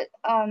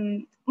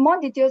 more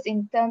details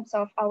in terms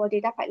of our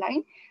data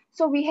pipeline.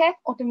 So we have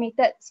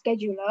automated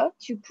scheduler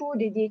to pull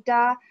the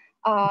data,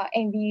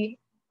 and we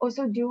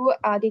also do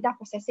data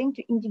processing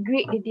to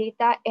integrate the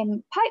data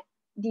and pipe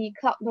the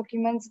cloud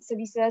documents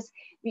services,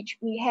 which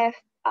we have,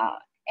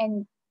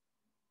 and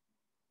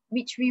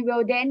which we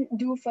will then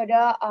do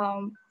further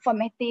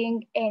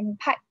formatting and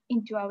pipe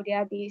into our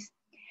database.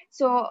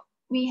 So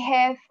we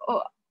have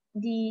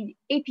the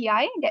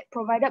API that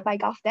provided by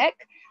GovTech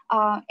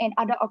and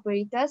other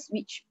operators,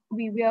 which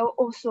we will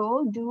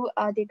also do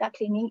data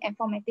cleaning and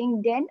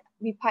formatting, then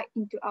we pipe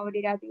into our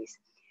database.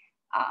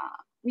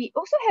 We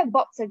also have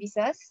bot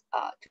services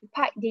to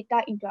pipe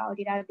data into our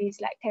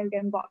database, like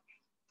Telegram bot.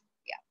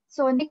 Yeah.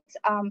 So next,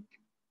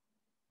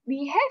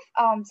 we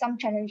have some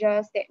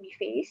challenges that we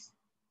face.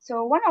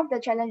 So one of the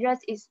challenges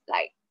is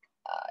like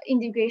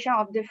integration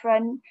of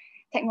different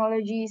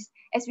technologies.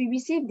 As we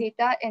receive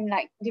data in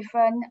like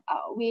different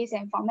ways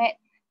and format,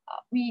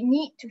 we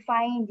need to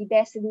find the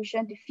best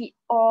solution to fit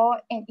all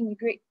and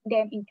integrate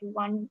them into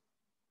one.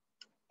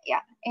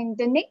 Yeah, and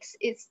the next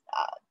is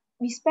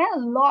we spend a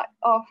lot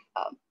of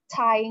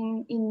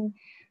time in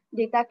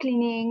data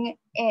cleaning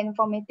and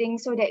formatting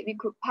so that we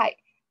could pipe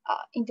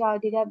into our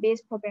database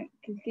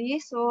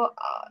programmatically. So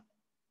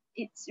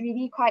it's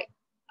really quite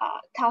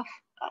tough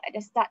at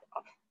the start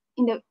of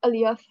in the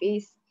earlier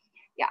phase.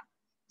 Yeah.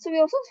 So we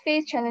also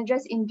face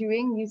challenges in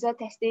doing user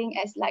testing,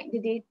 as like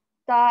the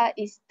data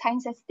is time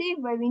sensitive,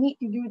 where we need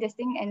to do this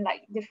thing and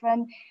like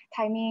different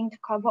timing to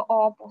cover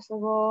all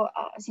possible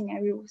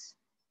scenarios.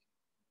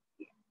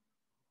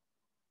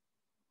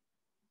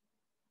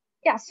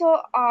 Yeah,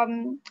 so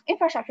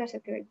infrastructure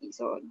security.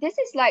 So this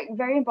is like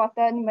very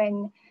important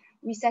when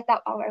we set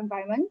up our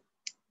environment.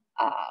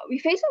 We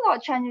face a lot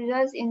of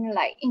challenges in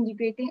like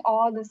integrating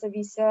all the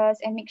services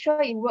and make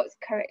sure it works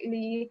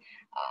correctly,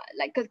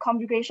 like the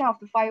configuration of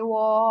the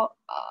firewall,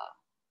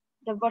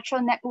 the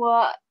virtual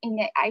network in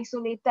an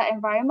isolated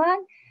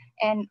environment,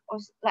 and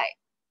also like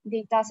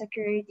data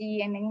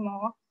security and many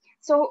more.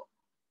 So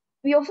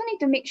we also need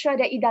to make sure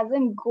that it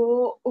doesn't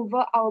go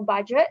over our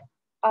budget.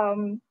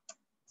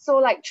 So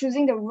like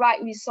choosing the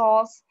right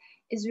resource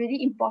is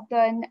really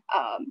important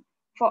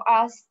for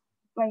us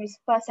when we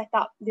first set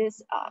up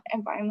this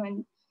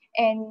environment.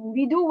 And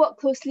we do work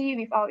closely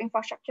with our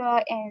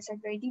infrastructure and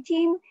security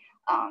team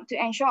to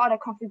ensure all the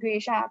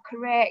configuration are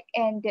correct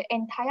and the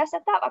entire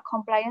setup are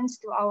compliant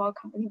to our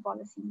company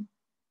policy.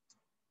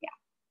 Yeah.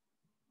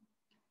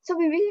 So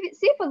we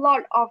receive a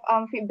lot of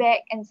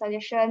feedback and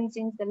suggestions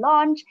since the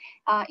launch,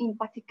 in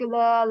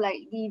particular like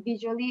the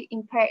visually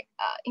impaired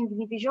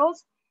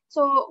individuals.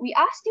 So we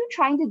are still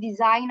trying to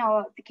design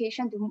our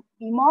application to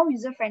be more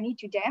user-friendly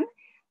to them.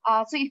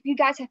 So if you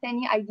guys have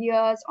any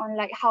ideas on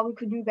like how we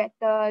could do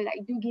better,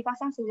 like do give us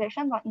some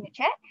suggestions in the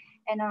chat,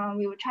 and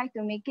we will try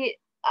to make it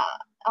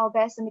our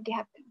best to make it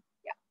happen.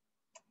 Yeah.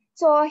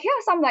 So here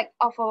are some like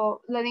of our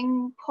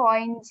learning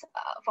points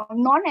for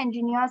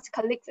non-engineers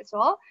colleagues as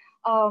well.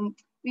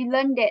 We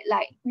learned that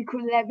like we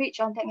could leverage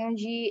on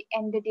technology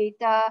and the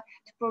data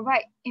to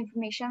provide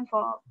information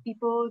for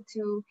people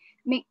to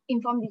make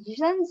informed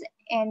decisions,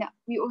 and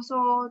we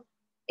also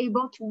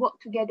able to work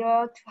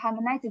together to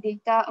harmonize the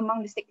data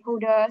among the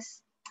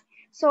stakeholders.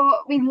 So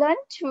we learned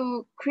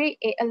to create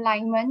an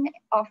alignment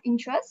of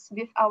interests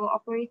with our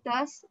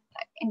operators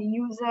and the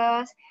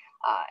users,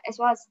 as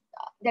well as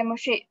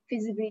demonstrate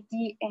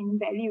feasibility and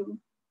value.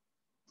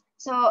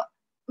 So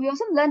we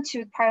also learned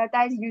to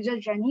prioritize user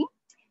journey,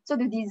 so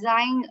to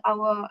design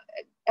our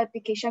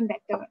application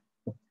better.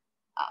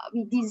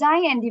 We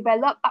design and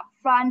develop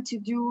upfront to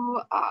do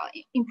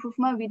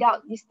improvement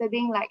without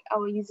disturbing like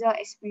our user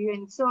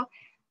experience. So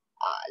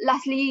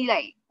lastly,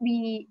 like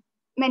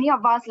many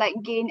of us like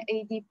gain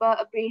a deeper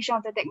appreciation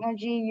of the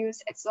technology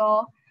used as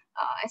well,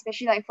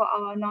 especially like for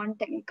our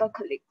non-technical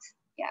colleagues.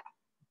 Yeah.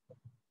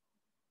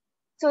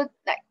 So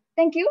like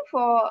thank you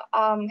for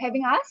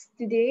having us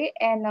today,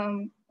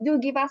 and do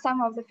give us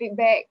some of the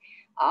feedback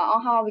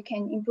on how we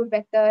can improve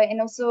better,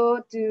 and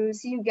also to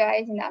see you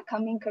guys in the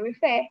upcoming career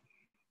fair.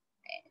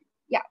 And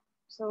yeah,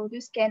 so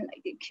do scan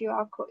like the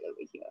QR code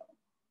over here.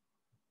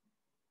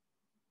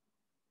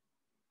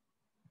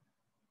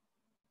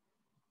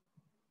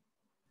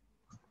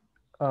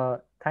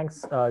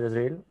 Thanks,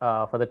 Jazreel,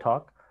 for the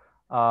talk.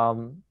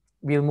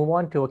 We'll move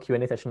on to a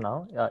Q&A session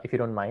now, if you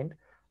don't mind.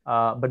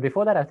 But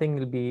before that, I think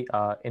it'll be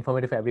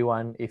informative for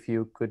everyone if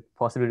you could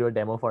possibly do a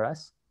demo for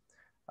us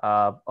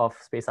of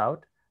Space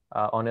Out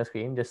on your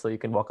screen, just so you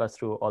can walk us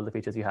through all the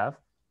features you have.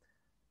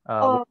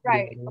 Oh,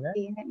 right.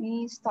 Okay, let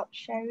me stop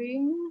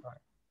sharing. Right.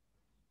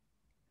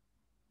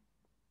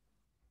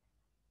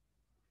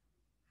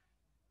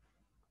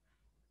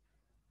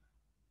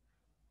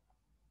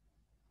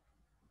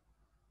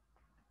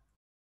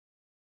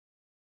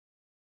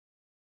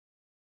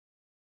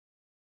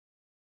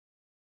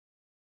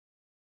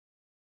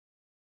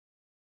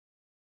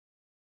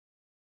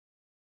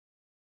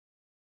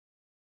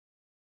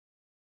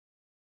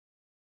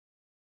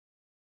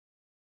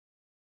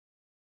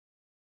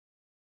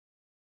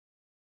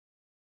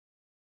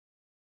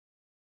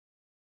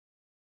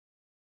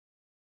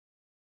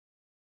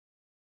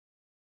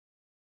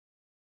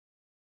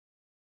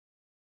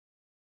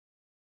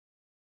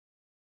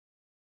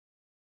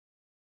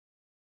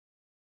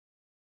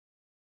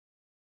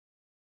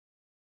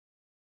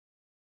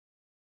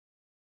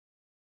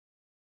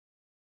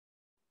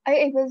 Are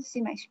you able to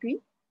see my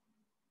screen?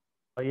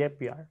 Yep,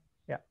 we are.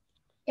 Yeah.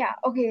 Yeah,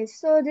 okay,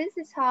 so this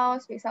is how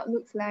Space Out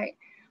looks like.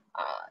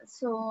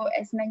 So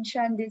as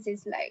mentioned, this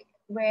is like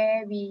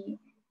where we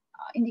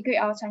integrate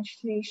our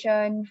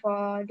translation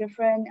for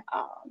different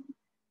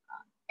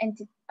like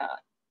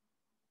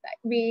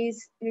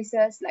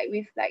races, like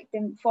with like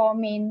the 4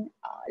 main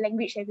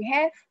language that we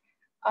have.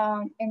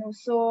 And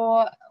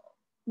also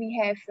we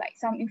have like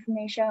some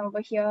information over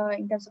here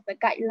in terms of the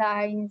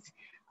guidelines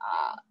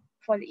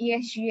for the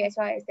ESG as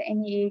well as the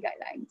NEA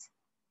guidelines.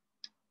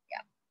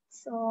 Yeah,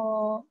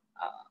 so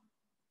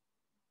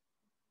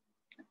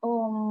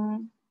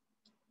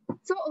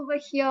so over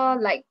here,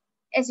 like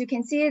as you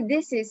can see,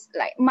 this is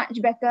like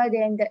much better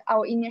than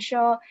our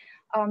initial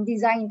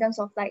design in terms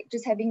of like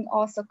just having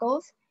all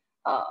circles.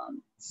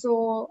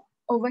 So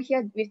over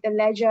here with the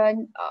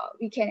legend,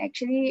 we can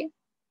actually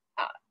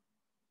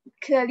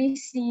clearly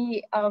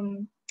see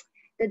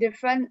the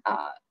different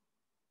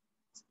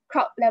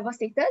crowd level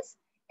status,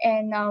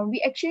 and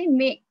we actually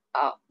make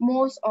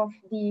most of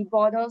the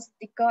borders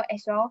thicker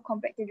as well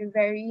compared to the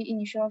very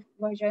initial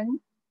version,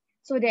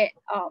 so that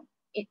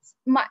it's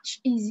much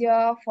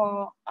easier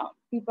for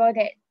people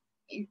that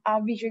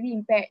are visually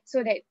impaired,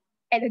 so that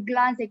at a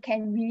glance they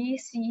can really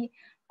see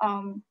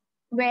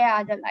where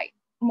are the like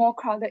more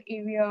crowded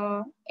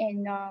area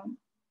and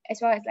as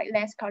well as like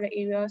less crowded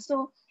area.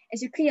 So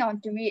as you click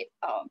onto it,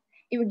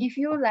 it will give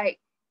you like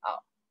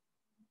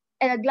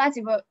at a glance,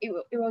 it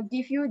will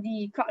give you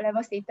the crowd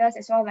level status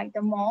as well, like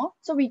the mall.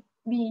 So we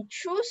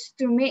choose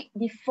to make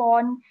the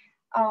font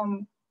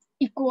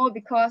equal,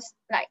 because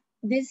like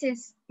this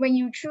is when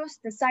you choose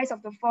the size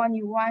of the font,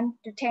 you want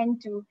to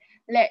tend to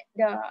let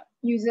the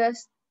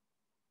users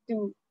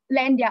to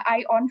land their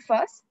eye on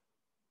first.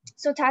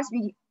 So thus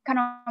we kind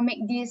of make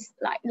this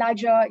like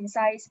larger in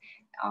size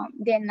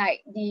than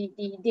like the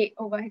date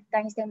over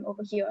timestamp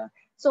over here.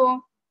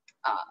 So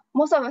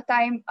most of the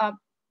time,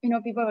 you know,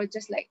 people will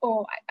just like,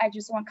 oh, I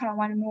just want to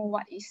know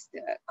what is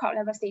the crowd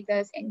level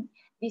status, and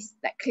this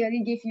like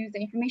clearly gives you the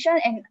information.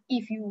 And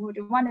if you would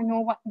want to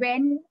know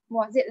when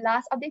was it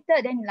last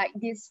updated, then like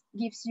this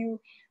gives you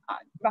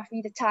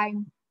roughly the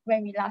time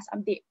when we last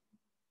update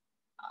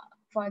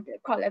for the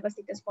crowd level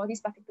status for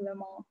this particular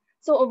mall.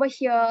 So over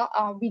here,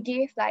 we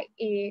gave like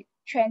a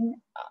trend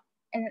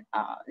and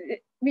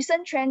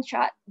recent trend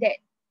chart that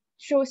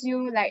shows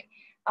you like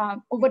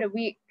over the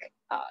week,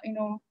 you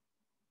know,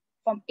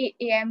 from 8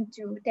 a.m.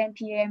 to 10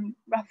 p.m.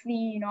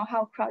 roughly, you know,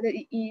 how crowded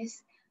it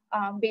is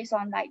based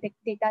on like the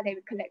data that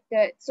we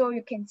collected. So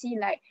you can see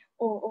like,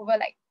 oh, over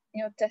like,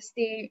 you know,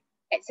 Thursday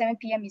at 7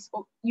 p.m. is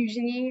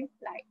usually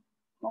like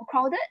more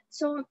crowded.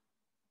 So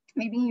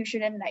maybe you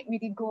shouldn't like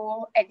really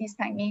go at this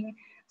timing.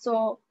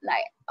 So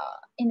like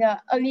in the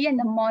early in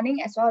the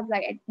morning as well as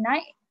like at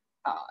night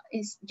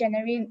is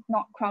generally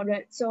not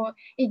crowded. So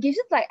it gives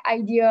us like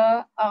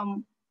idea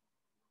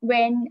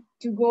when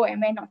to go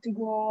and when not to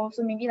go.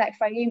 So maybe like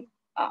Friday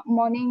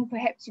morning,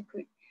 perhaps you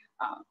could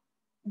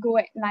go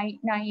at 9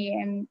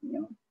 a.m. You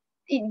know,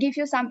 it gives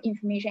you some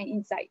information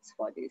insights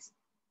for this.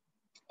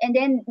 And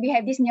then we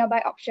have these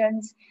nearby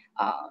options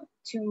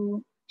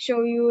to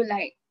show you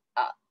like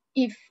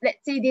if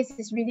let's say this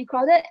is really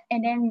crowded,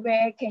 and then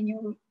where can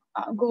you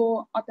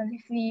go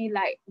alternatively,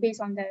 like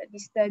based on the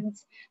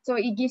distance. So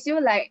it gives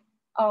you like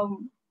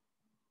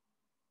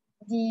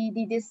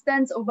the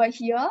distance over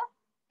here,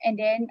 and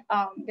then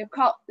the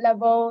crowd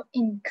level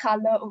in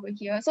color over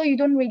here. So you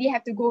don't really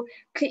have to go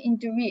click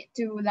into it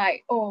to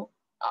like, oh,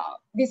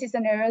 this is the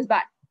nearest,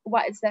 but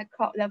what is the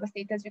crowd level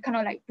status? We kind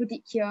of like put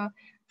it here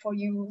for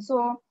you.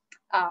 So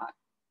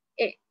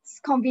it's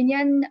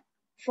convenient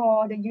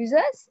for the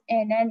users,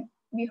 and then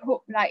we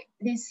hope like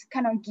this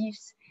kind of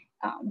gives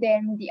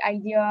them the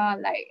idea,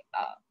 like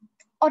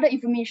all the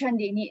information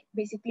they need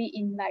basically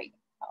in like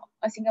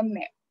a single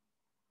map.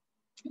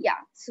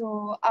 Yeah,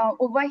 so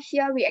over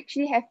here we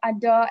actually have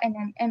other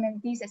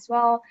amenities as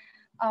well.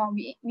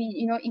 We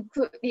you know,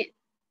 include it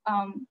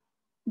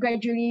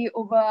gradually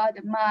over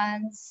the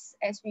months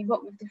as we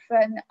work with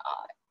different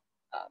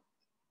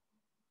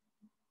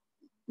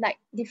like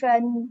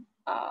different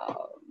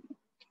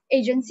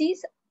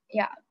agencies,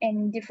 yeah,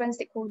 and different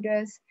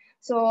stakeholders.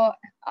 So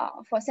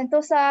for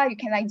Sentosa, you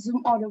can like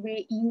zoom all the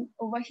way in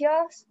over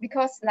here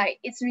because like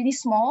it's really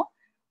small.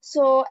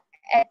 So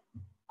at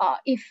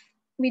if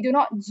we do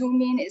not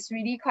zoom in, it's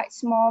really quite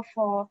small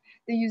for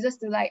the users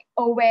to like,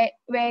 oh, where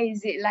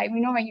is it? Like, you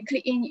know, when you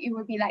click in, it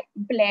will be like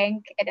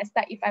blank at the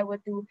start if I were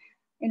to,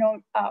 you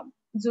know,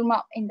 zoom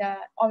out in the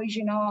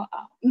original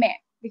map,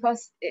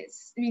 because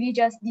it's really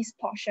just this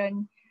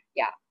portion.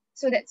 Yeah,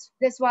 so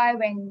that's why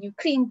when you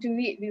click into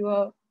it, we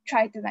will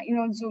try to like, you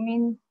know, zoom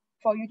in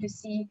for you to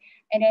see,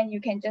 and then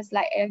you can just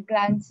like at a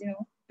glance, you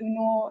know, to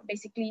know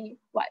basically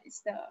what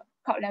is the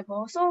crowd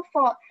level. So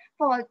for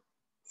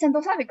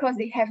Sentosa, because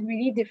they have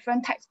really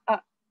different types,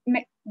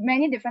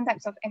 many different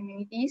types of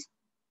amenities,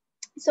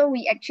 so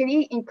we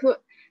actually include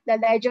the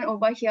legend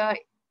over here,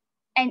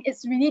 and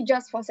it's really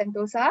just for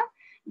Sentosa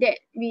that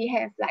we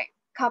have like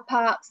car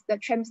parks, the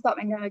tram stop,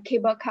 and the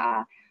cable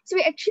car. So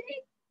we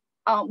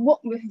actually work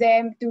with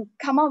them to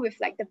come up with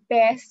like the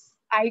best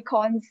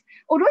icons,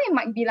 although it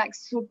might be like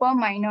super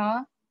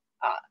minor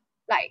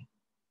like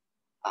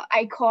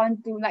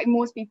icon to like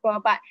most people,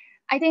 but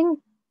I think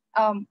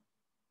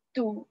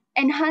to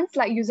enhance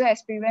like user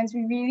experience,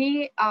 we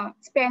really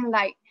spend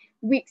like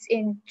weeks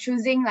in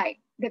choosing like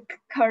the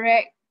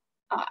correct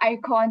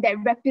icon that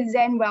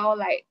represent well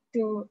like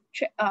to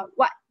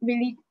what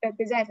really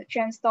represents a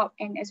tram stop,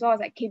 and as well as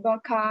like cable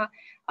car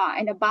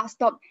and a bus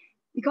stop,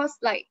 because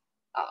like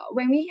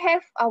when we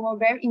have our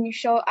very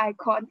initial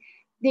icon,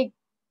 they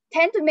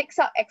tend to mix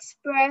up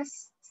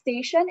express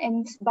station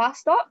and bus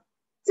stop.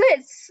 So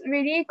it's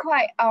really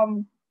quite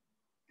hard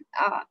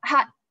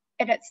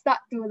at the start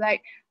to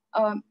like,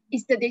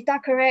 is the data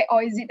correct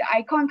or is it the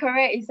icon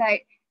correct? It's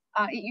like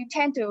you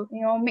tend to,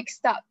 you know, mix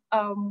up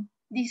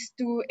these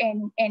two,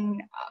 and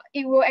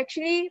it will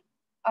actually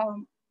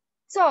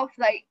sort of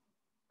like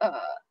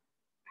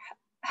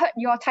hurt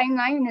your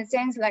timeline in a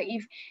sense. Like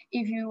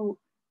if you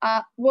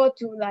were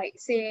to like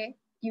say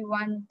you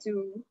want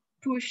to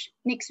push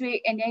next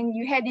week, and then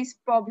you had this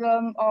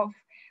problem of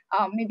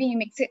maybe you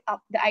mix it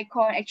up, the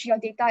icon, actually your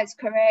data is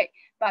correct,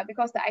 but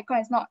because the icon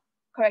is not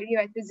correctly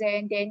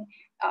represented, then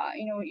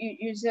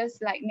you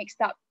just like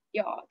mixed up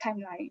your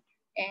timeline,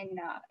 and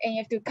you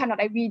have to kind of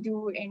like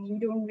redo, and you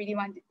don't really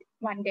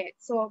want that.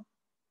 So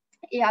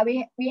yeah,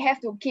 we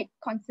have to keep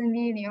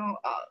constantly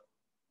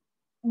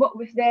work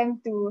with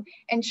them to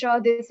ensure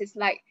this is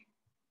like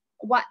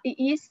what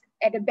it is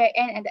at the back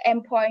end, and the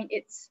endpoint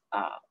it's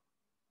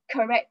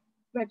correct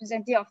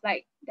representative of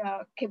like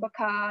the cable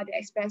car, the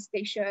express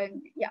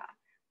station. Yeah,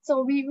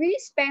 so we really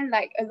spend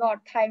like a lot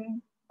of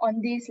time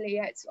on this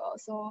layer as well.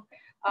 So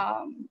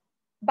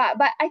but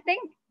I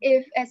think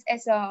if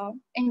as a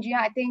engineer,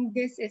 I think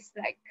this is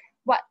like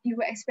what you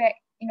would expect,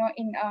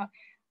 in a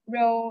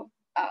real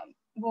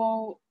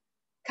world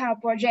kind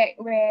of project,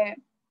 where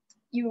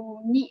you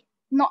need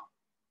not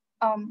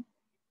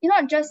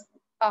just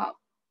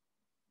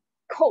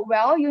code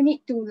well, you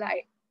need to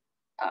like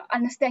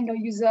understand your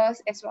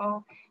users as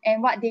well,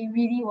 and what they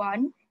really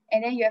want,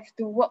 and then you have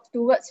to work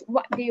towards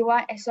what they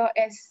want, as well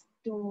as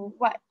to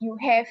what you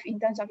have in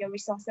terms of your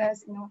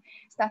resources,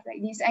 stuff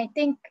like this. I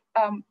think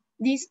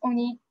this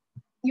only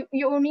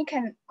you only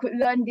could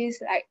learn this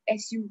like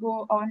as you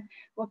go on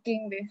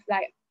working with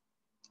like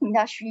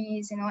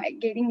industries,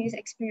 getting this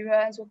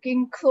experience,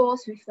 working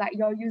close with like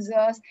your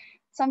users.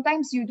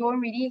 Sometimes you don't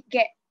really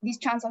get this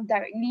chance of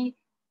directly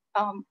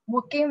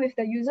working with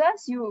the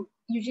users. You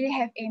usually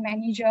have a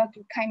manager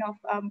to kind of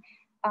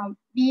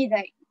be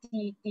like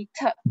the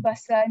third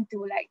person to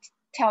like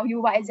tell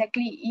you what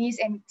exactly it is,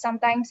 and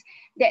sometimes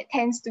that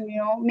tends to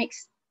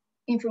mix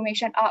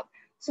information up.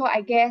 So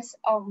I guess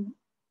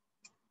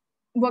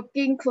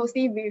working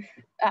closely with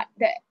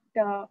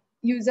the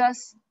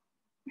users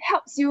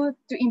helps you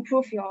to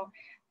improve your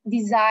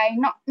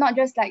design, not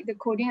just like the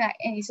coding, like,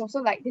 and it's also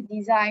like the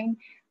design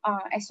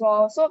as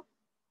well. So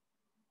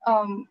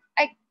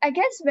I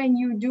guess when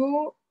you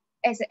do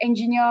as an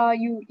engineer,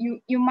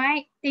 you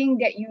might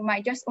think that you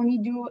might just only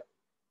do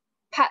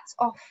parts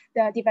of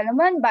the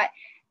development, but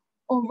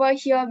over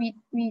here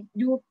we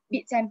do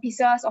bits and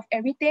pieces of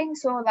everything.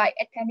 So like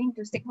attending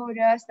to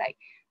stakeholders, like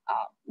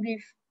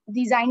with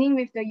designing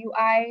with the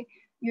UI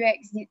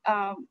UX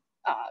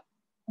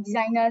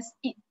designers,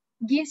 it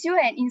gives you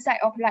an insight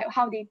of like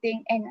how they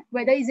think, and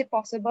whether is it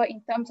possible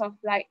in terms of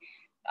like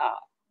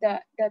the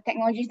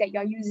technologies that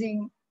you're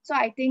using. So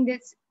I think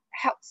this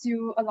helps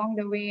you along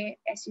the way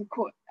as you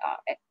code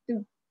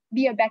to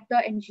be a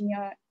better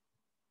engineer,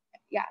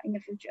 in the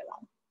future.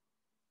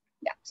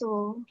 Yeah,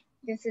 so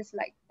this is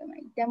like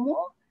my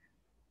demo,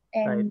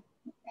 and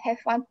have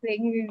fun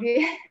playing with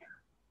it.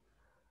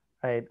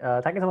 Right.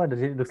 Thank you so much.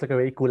 It looks like a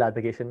very cool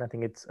application. I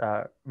think it's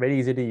very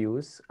easy to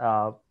use,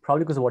 probably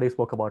because of what you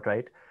spoke about,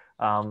 right?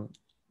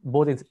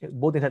 Both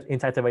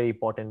insights are very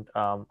important.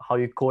 How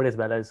you code, as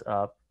well as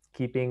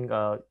keeping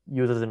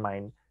users in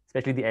mind,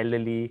 especially the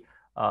elderly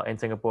in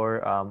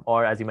Singapore,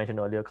 or as you mentioned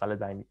earlier,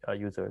 colorblind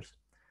users.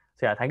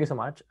 So yeah, thank you so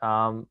much.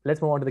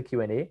 Let's move on to the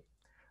Q&A.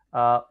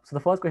 So the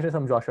first question is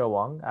from Joshua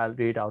Wong. I'll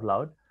read it out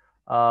loud.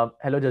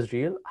 Hello,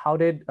 Jazreel. How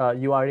did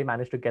URA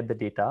manage to get the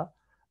data?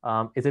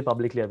 Is it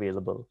publicly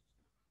available?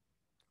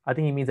 I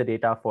think he means the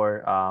data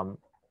for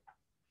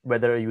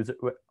whether a user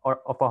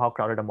or for how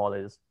crowded a mall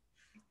is.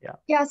 Yeah.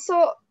 Yeah.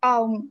 So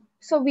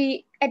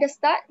we at the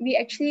start we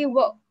actually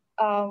work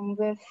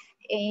with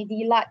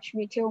the large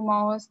retail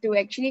malls to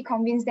actually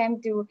convince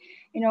them to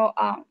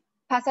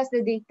pass us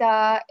the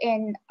data,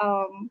 and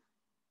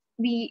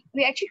we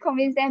actually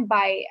convinced them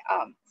by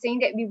saying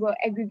that we will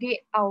aggregate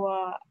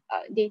our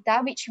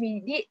data, which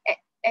we did,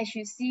 as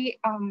you see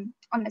on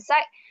the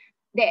site,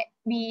 that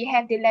we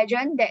have the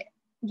legend that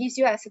gives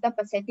you a certain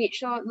percentage.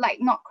 So like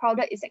not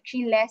crowded is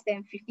actually less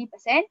than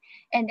 50%,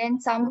 and then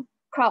some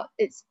crowd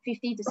is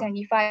 50 to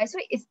 75. So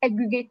it's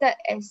aggregated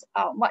as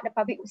what the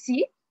public will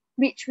see,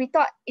 which we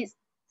thought it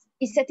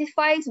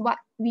satisfies what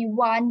we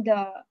want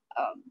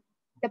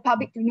the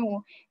public to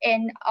know.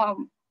 And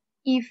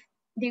if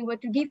they were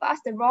to give us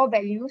the raw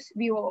values,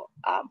 we will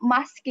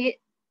mask it,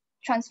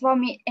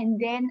 transform it, and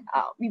then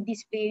we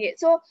display it.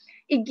 So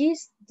it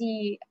gives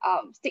the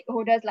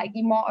stakeholders, like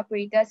the mall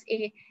operators,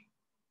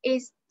 a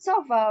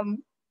sort of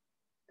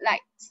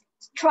like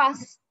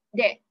trust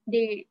that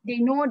they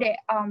know that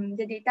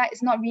the data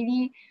is not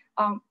really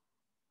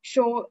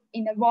shown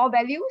in the raw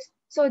values.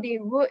 So they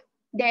would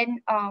then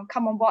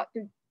come on board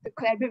to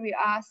collaborate with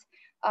us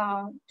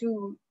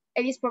to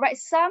at least provide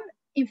some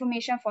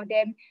information for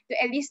them,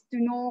 to at least to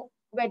know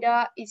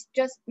whether it's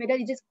just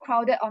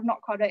crowded or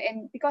not crowded.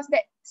 And because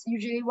that's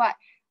usually what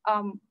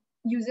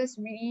users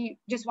really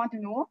just want to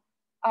know,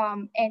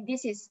 and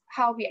this is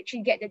how we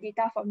actually get the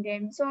data from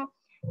them. So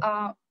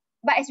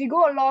but as we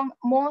go along,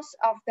 most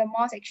of the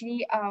malls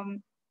actually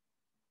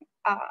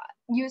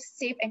use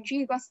safe entry,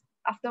 because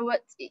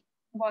afterwards it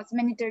was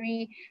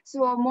mandatory.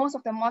 So most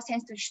of the malls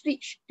tends to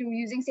switch to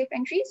using safe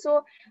entry.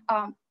 So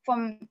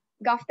from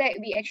GovTech,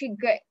 we actually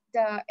get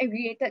the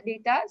aggregated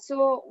data.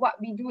 So what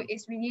we do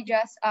is really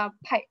just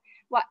pipe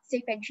what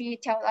safe entry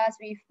tell us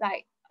with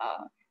like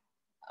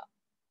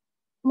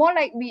more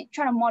like we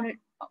try to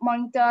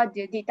monitor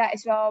the data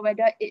as well,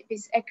 whether it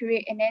is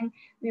accurate, and then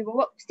we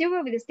will still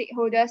work with the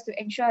stakeholders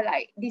to ensure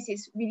like this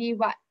is really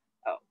what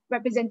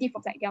representative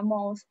of like their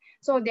malls.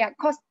 So they are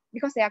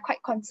because they are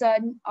quite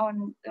concerned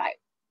on like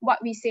what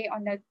we say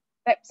on the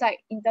website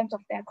in terms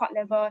of their quad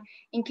level,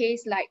 in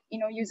case like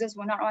users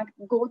will not want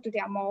to go to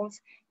their malls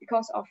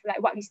because of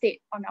like what we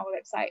state on our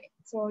website.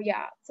 So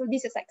yeah, so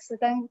this is like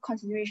certain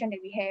consideration that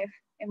we have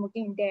and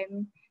working with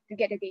them to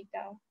get the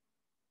data.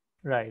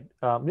 Right.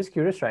 Just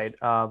curious, right?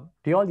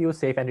 Do you all use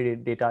safe entry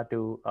data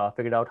to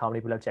figure out how many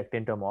people have checked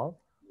into a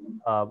mall?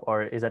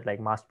 Or is it like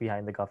masked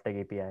behind the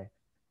GovTech API?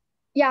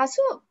 Yeah,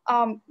 so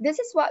this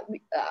is what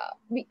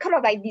we kind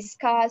of like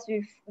discuss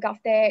with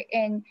GovTech,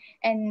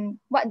 and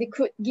what they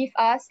could give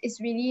us is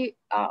really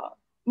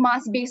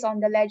masked based on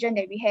the legend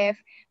that we have,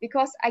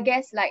 because I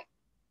guess like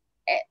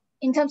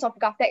in terms of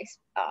GovTech's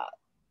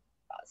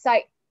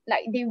site,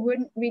 like they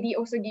wouldn't really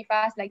also give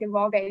us like the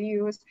raw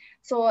values,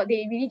 so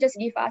they really just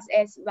give us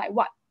as like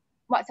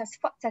what's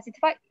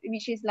certified,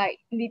 which is like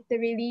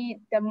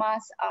literally the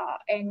mask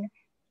and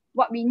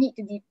what we need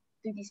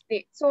to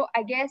display. So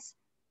I guess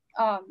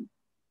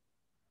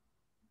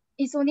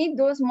it's only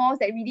those malls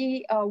that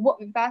really work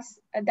with us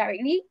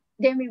directly,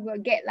 then we will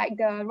get like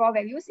the raw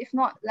values. If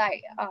not,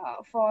 like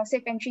for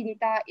safe entry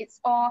data, it's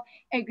all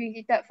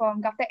aggregated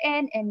from GovTech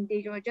end, and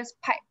they will just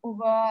pipe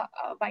over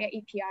via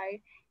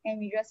API, and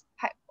we just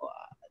pipe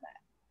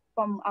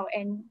from our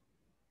end.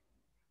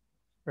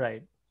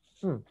 Right.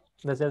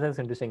 That's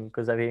interesting,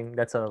 because I think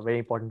that's a very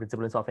important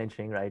principle in software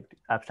engineering, right?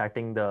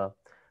 Abstracting the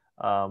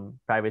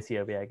privacy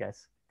away, I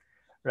guess.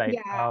 Right.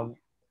 Yeah.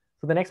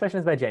 So the next question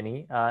is by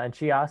Jenny, and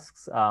she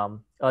asks,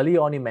 early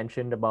on you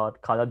mentioned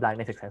about color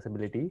blindness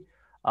accessibility.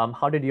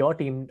 How did your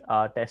team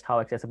test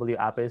how accessible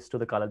your app is to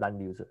the colorblind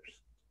users?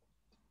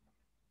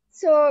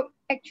 So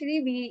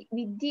actually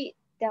we did,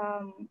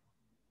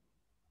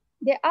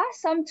 there are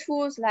some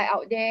tools like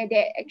out there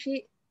that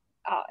actually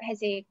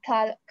has a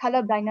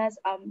color blindness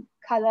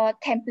color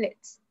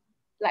templates,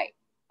 like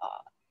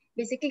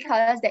basically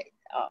colors that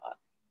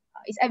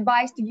is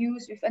advised to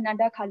use with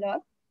another color.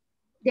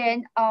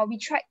 Then we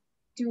tried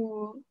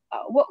to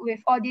work with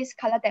all these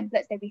color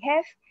templates that we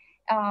have,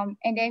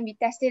 and then we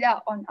test it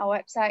out on our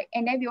website,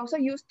 and then we also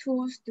use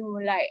tools to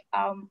like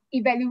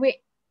evaluate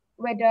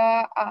whether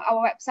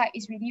our website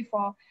is really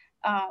for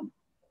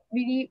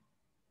really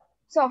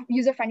sort of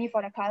user-friendly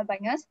for the color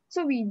blindness.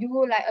 So we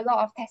do like a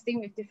lot of testing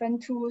with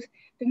different tools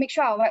to make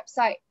sure our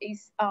website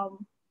is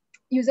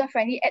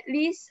user-friendly. At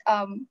least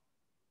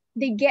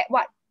they get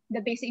what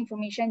the basic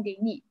information they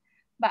need.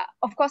 But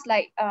of course,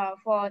 like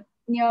for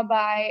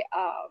nearby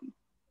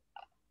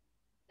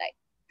like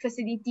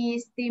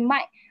facilities, they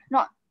might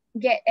not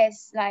get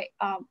as like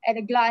at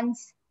a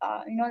glance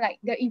like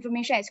the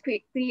information as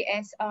quickly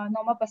as a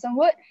normal person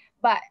would.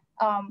 But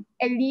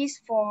at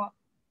least for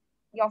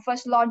your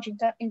first launch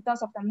in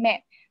terms of the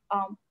map,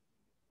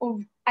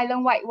 of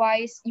island-wide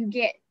wise, you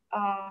get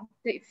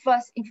the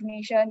first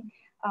information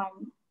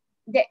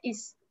that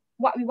is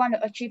what we want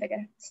to achieve at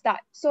the start.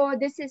 So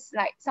this is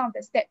like some of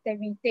the steps that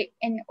we take,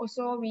 and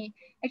also we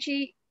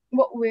actually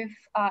work with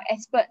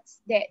experts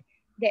that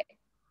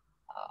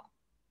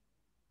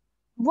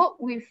work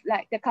with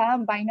like the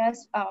color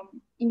blindness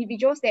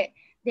individuals that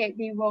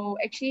they will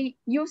actually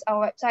use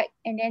our website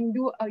and then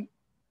do a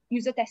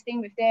user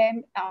testing with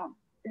them,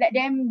 let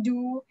them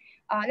use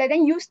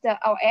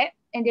our app,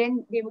 and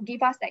then they will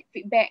give us like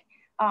feedback.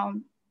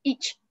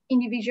 Each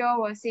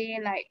individual will say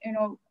like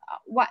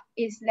what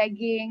is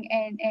lagging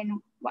and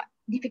what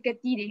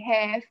difficulty they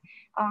have.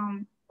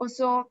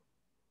 Also,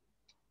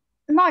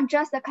 not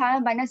just the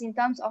color blindness in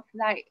terms of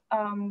like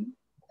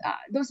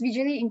those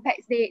visually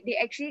impacts, they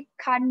actually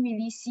can't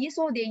really see,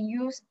 so they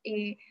use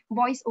a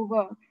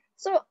voiceover.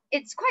 So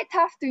it's quite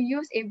tough to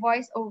use a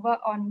voiceover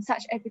on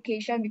such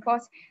application,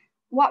 because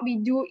what we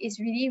do is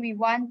really we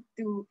want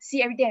to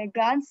see everything at a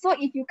glance. So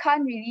if you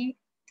can't really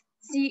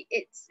see,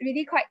 it's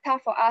really quite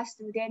tough for us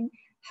to then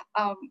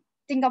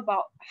think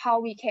about how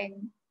we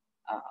can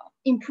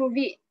improve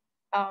it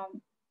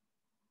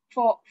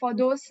for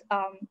those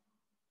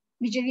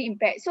visually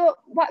impaired. So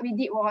what we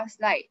did was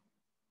like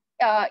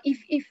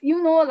if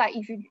you know, like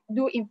if you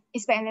do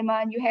inspect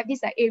element, you have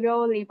this like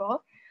aerial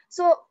label.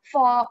 So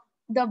for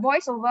the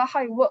voiceover,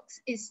 how it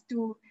works is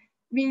to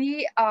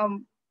really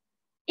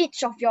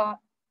each of your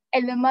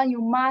element,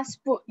 you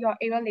must put your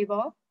aerial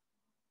label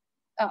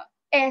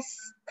as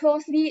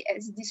closely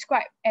as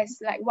described as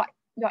like what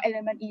your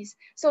element is.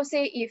 So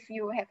say if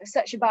you have a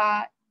search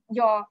bar,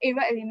 your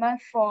aerial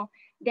element for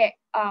that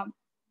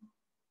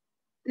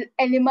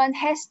element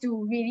has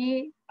to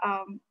really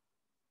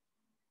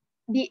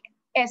be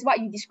as what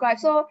you describe.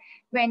 So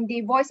when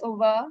they voice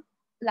over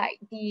like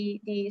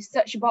the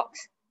search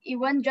box, it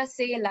won't just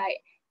say like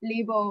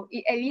label,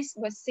 it at least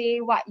will say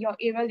what your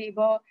area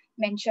label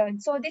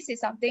mentioned. So this is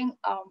something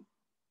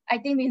I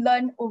think we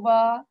learned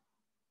over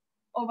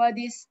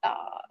this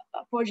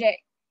project,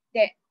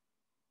 that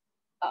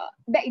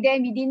back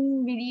then we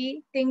didn't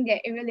really think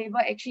that area label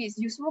actually is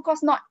useful,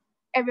 because not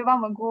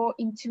everyone will go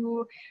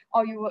into,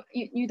 or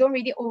you don't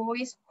really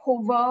always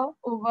hover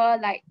over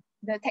like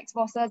the text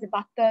boxes, the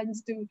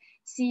buttons to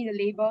see the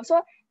label.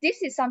 So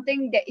this is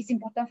something that is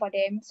important for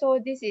them. So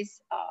this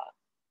is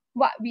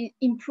what we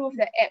improve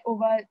the app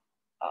over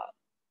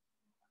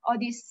all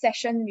this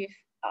session with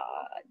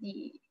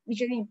the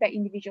visually impaired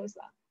individuals.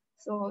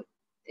 So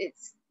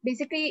it's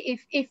basically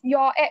if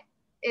your app,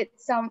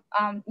 it's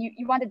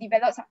you want to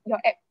develop your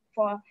app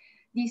for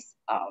these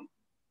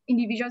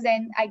individuals,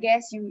 then I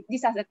guess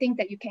these are the things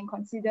that you can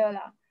consider.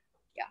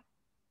 Yeah.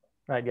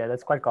 Right, yeah,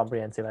 that's quite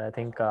comprehensive. And I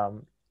think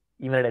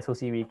even at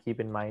SOC, we keep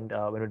in mind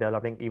when we're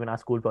developing even our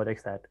school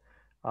projects that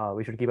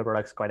we should keep our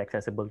products quite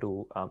accessible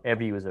to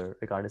every user,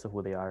 regardless of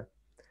who they are.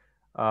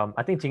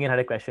 I think Chingen had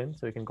a question,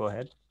 so you can go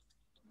ahead.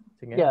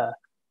 Chingen? Yeah,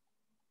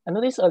 I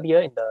noticed earlier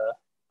in the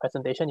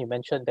presentation you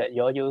mentioned that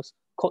you all use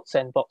Code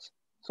Sandbox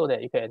so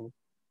that you can,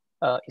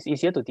 it's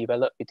easier to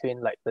develop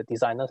between like the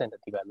designers and the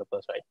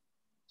developers, right?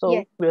 So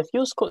Yeah. we have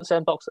used Code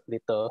Sandbox a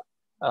little,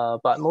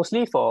 but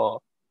mostly for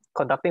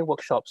conducting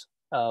workshops,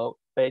 where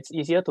it's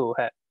easier to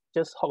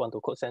just hop onto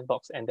Code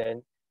Sandbox and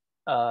then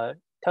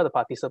tell the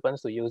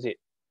participants to use it,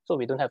 so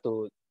we don't have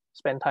to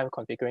spend time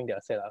configuring their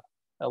setup.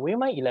 Would you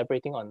mind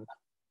elaborating on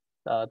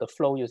the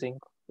flow using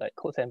like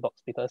Code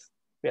Sandbox, because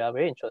we are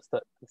very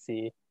interested to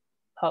see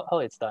how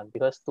it's done,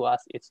 because to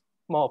us it's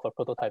more of a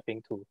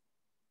prototyping tool.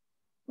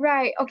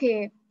 Right.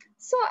 Okay.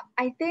 So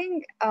I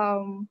think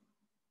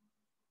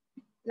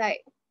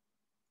like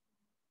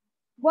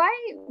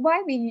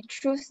why we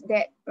choose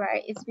that,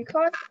 right? It's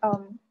because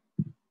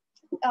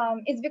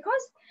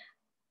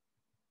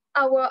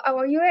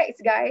our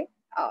UX guy,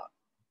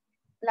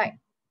 like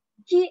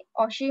he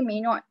or she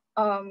may not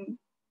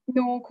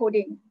know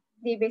coding.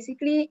 They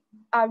basically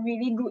are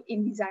really good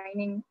in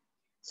designing.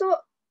 So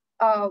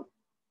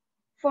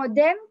for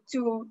them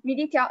to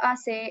really tell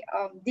us, say,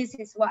 this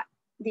is what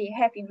they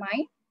have in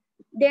mind,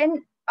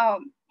 then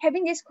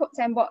having this Code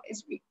Sandbox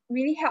is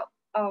really help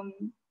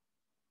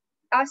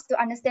us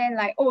to understand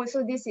like, oh,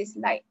 so this is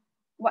like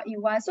what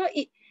you want. So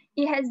it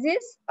has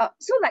this,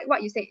 so like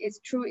what you said, it's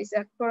true, it's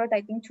a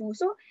prototyping tool.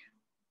 So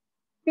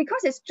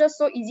because it's just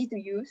so easy to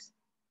use,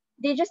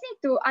 they just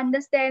need to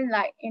understand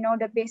like, you know,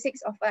 the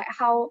basics of like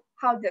how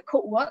the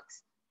code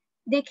works.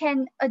 They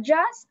can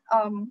adjust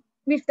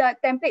with the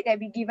template that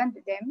we given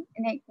to them,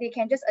 and they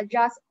can just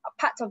adjust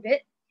parts of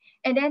it.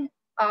 And then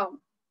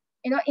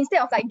you know,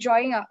 instead of like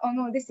drawing oh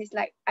no, this is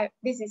like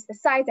this is the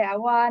size that I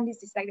want,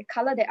 this is like the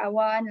color that I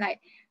want, like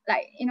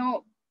you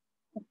know,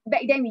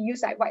 back then we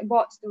use like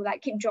whiteboards to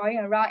like keep drawing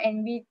around,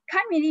 and we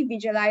can't really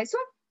visualize. So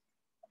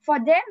for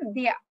them,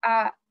 they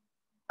are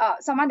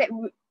someone that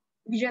would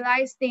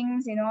visualize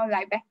things, you know,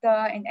 like better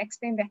and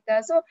explain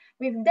better. So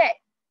with that,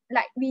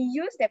 like we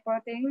use that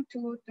prototyping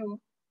tool to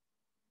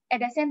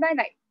at the same time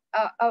like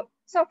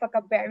sort of like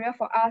a barrier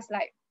for us,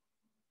 like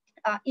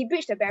it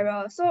bridged the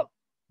barrier. So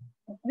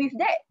with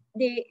that,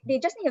 they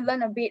just need to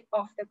learn a bit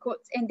of the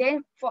codes, and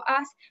then for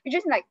us, we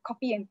just like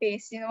copy and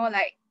paste, you know,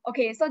 like,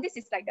 okay, so this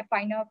is like the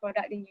final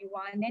product that you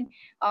want. And then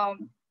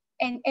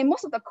and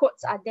most of the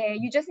codes are there.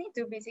 You just need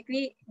to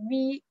basically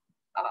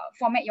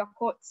format your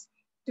codes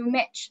to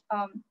match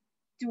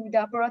to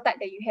the prototype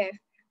that you have.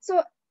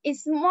 So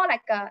it's more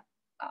like a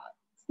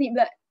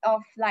snippet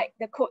of like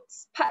the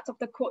codes, parts of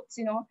the codes,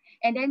 you know.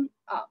 And then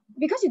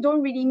because you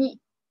don't really need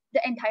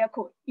the entire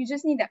code, you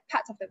just need the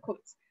parts of the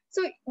codes.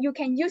 So you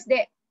can use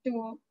that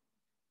to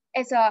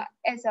as a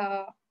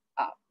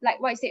like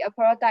what I say, a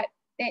prototype,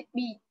 that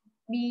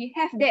we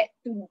have that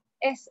to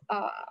as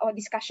our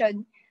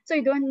discussion. So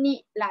you don't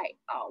need like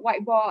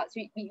whiteboards.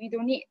 We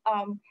don't need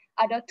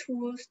other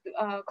tools,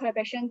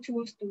 collaboration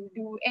tools to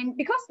do. And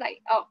because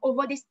like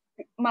over these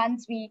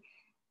months we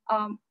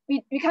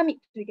can't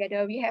meet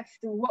together, we have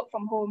to work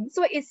from home.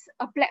 So it's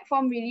a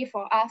platform really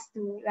for us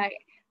to like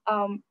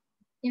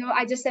you know,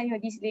 I just send you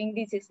this link,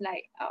 this is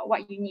like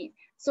what you need.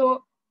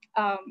 So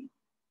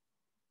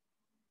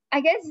I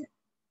guess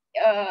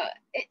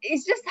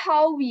it's just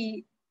how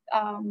we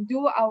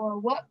do our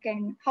work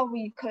and how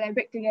we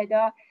collaborate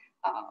together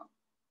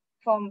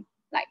from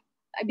like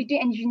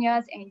between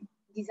engineers and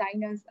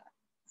designers.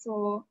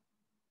 So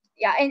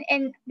yeah,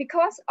 and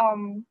because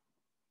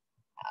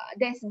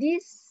there's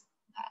this,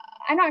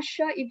 I'm not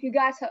sure if you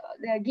guys heard,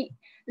 the Geek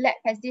Lab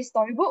has this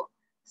storybook.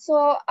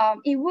 So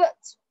it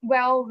works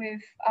well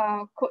with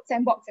Code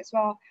Sandbox as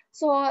well.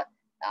 So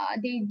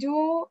they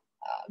do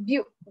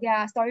build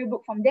their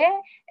storybook from there,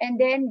 and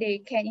then they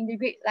can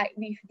integrate like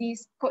with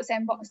this Code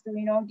Sandbox to,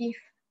 you know, give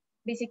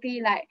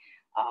basically like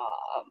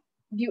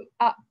build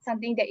up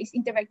something that is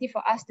interactive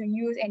for us to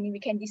use, and we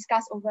can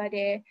discuss over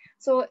there.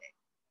 So,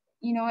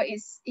 you know,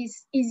 it's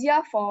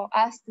easier for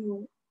us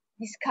to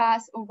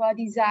discuss over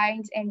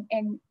designs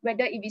and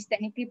whether it is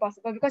technically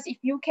possible, because if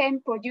you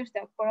can produce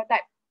the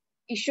prototype,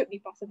 it should be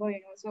possible, you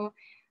know. So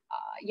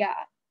yeah,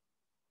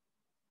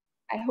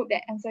 I hope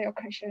that answered your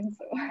question.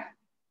 So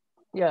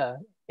Yeah,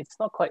 it's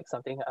not quite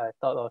something I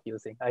thought of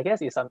using. I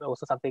guess it's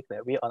also something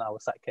that we on our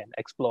side can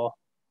explore,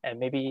 and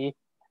maybe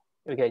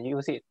we can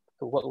use it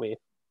to work with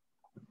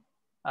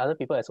other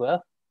people as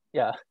well.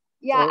 Yeah.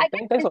 yeah, So I guess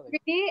thanks it's for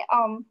really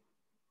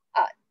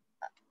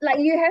like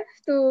you have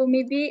to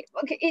maybe,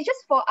 okay, it's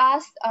just for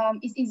us,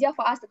 it's easier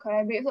for us to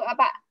collaborate. So,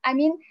 but I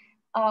mean,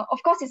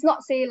 of course, it's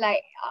not say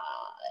like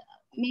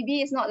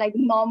maybe it's not like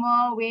the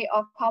normal way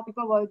of how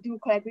people will do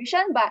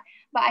collaboration, but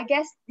I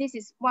guess this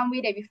is one way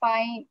that we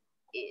find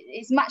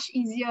it's much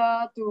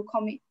easier to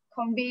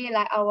convey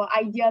like our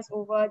ideas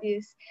over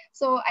this.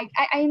 So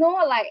I know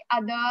like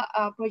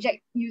other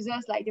project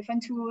users like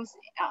different tools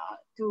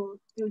to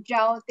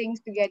gel things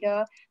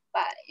together,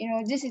 but you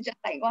know, this is just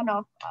like one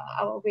of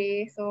our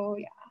ways. So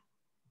yeah.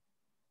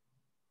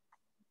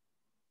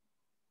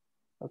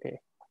 Okay,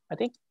 I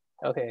think,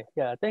 okay,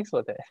 yeah, thanks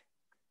for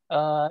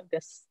that.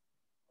 There's,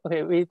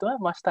 okay, we don't have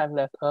much time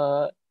left.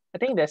 I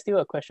think there's still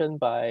a question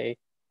by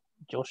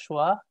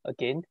Joshua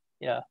again.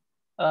 Yeah.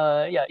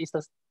 Yeah,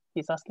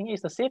 he's asking,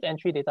 is the safe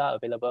entry data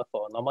available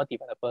for normal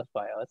developers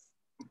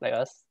like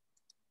us?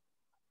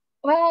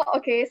 Well,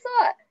 okay, so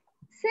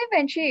safe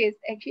entry is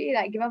actually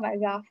like given by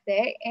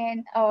GovTech,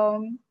 and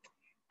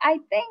I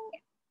think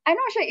I'm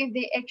not sure if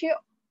they actually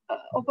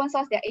open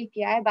source their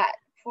API, but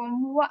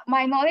from what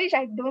my knowledge,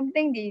 I don't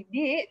think they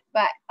did.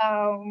 But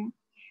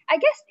I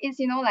guess it's,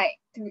 you know, like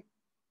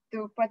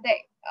to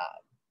protect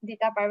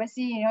data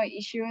privacy, you know,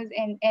 issues,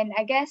 and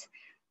I guess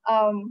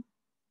um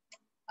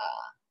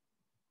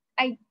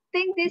I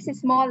think this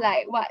is more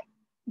like what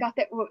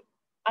GovTech would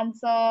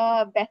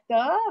answer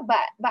better, but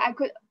I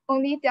could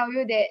only tell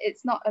you that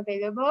it's not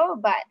available.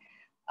 But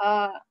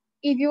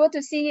if you were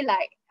to see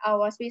like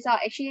our space out,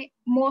 actually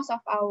most of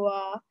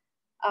our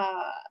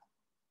uh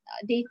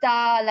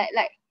data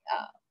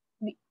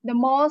the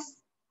most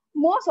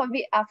of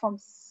it are from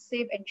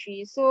safe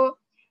entry. So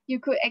you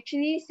could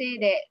actually say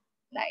that,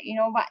 like, you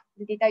know, what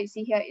the data you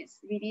see here is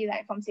really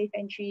like from safe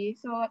entry.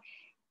 So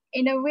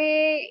in a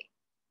way,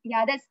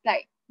 yeah, that's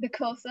like the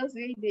closest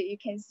way that you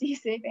can see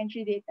safe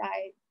entry data,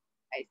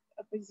 I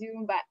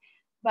presume.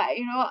 But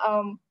you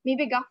know,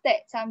 maybe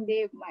GovTech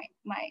someday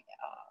might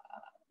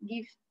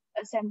give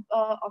a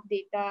sample of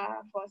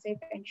data for safe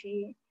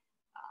entry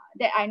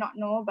that I not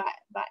know.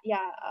 But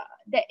yeah,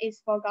 that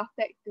is for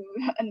GovTech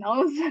to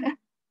announce.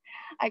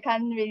 I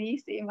can't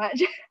really say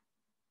much.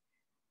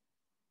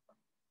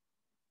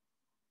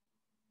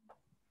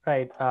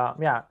 Right.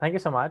 Yeah. Thank you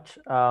so much.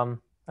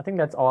 I think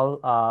that's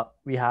all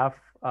we have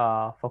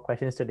for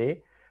questions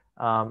today.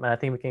 And I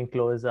think we can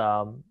close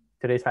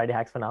today's Friday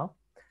Hacks for now.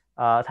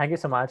 Thank you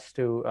so much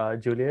to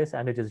Julius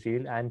and to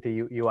Jazreel and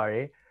to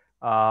URA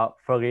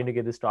for agreeing to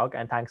give this talk.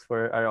 And thanks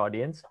for our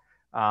audience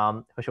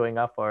for showing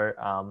up for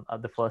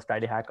the first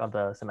Friday Hack of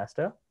the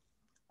semester.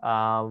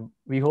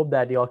 We hope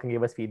that you all can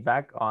give us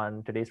feedback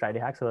on today's Friday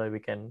Hack so that we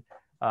can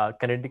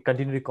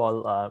continue to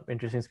call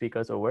interesting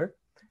speakers over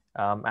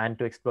and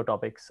to explore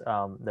topics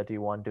that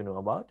you want to know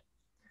about.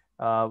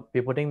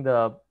 We're putting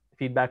the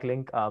feedback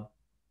link up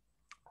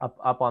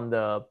on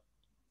the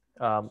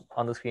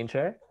screen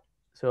share.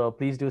 So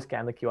please do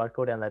scan the QR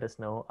code and let us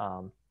know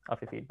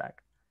of your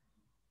feedback.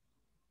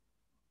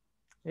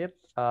 Yep.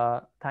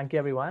 Thank you,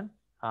 everyone.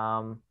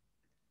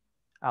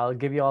 I'll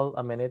give you all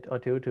a minute or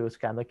two to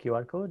scan the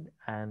QR code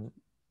and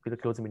we'll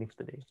close the meeting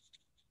for the day.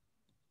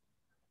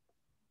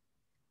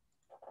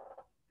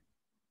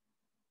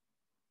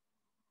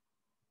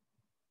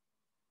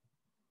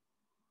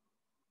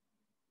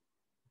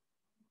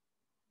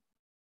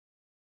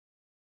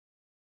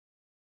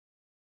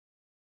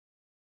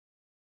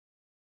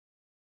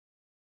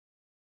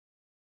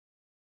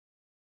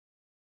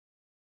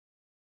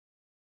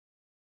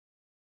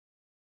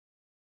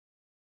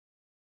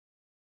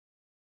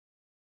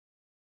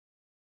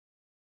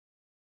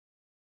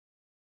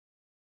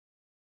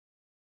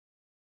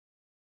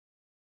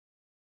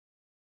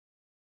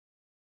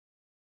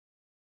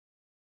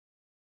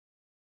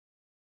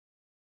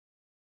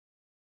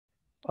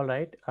 All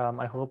right.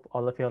 I hope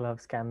all of you all have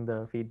scanned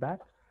the feedback.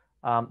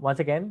 Once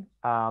again,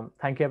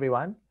 thank you,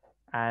 everyone.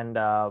 And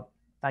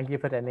thank you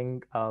for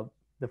attending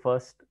the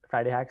first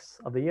Friday Hacks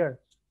of the year.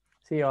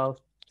 See you all.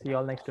 See you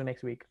all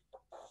next week.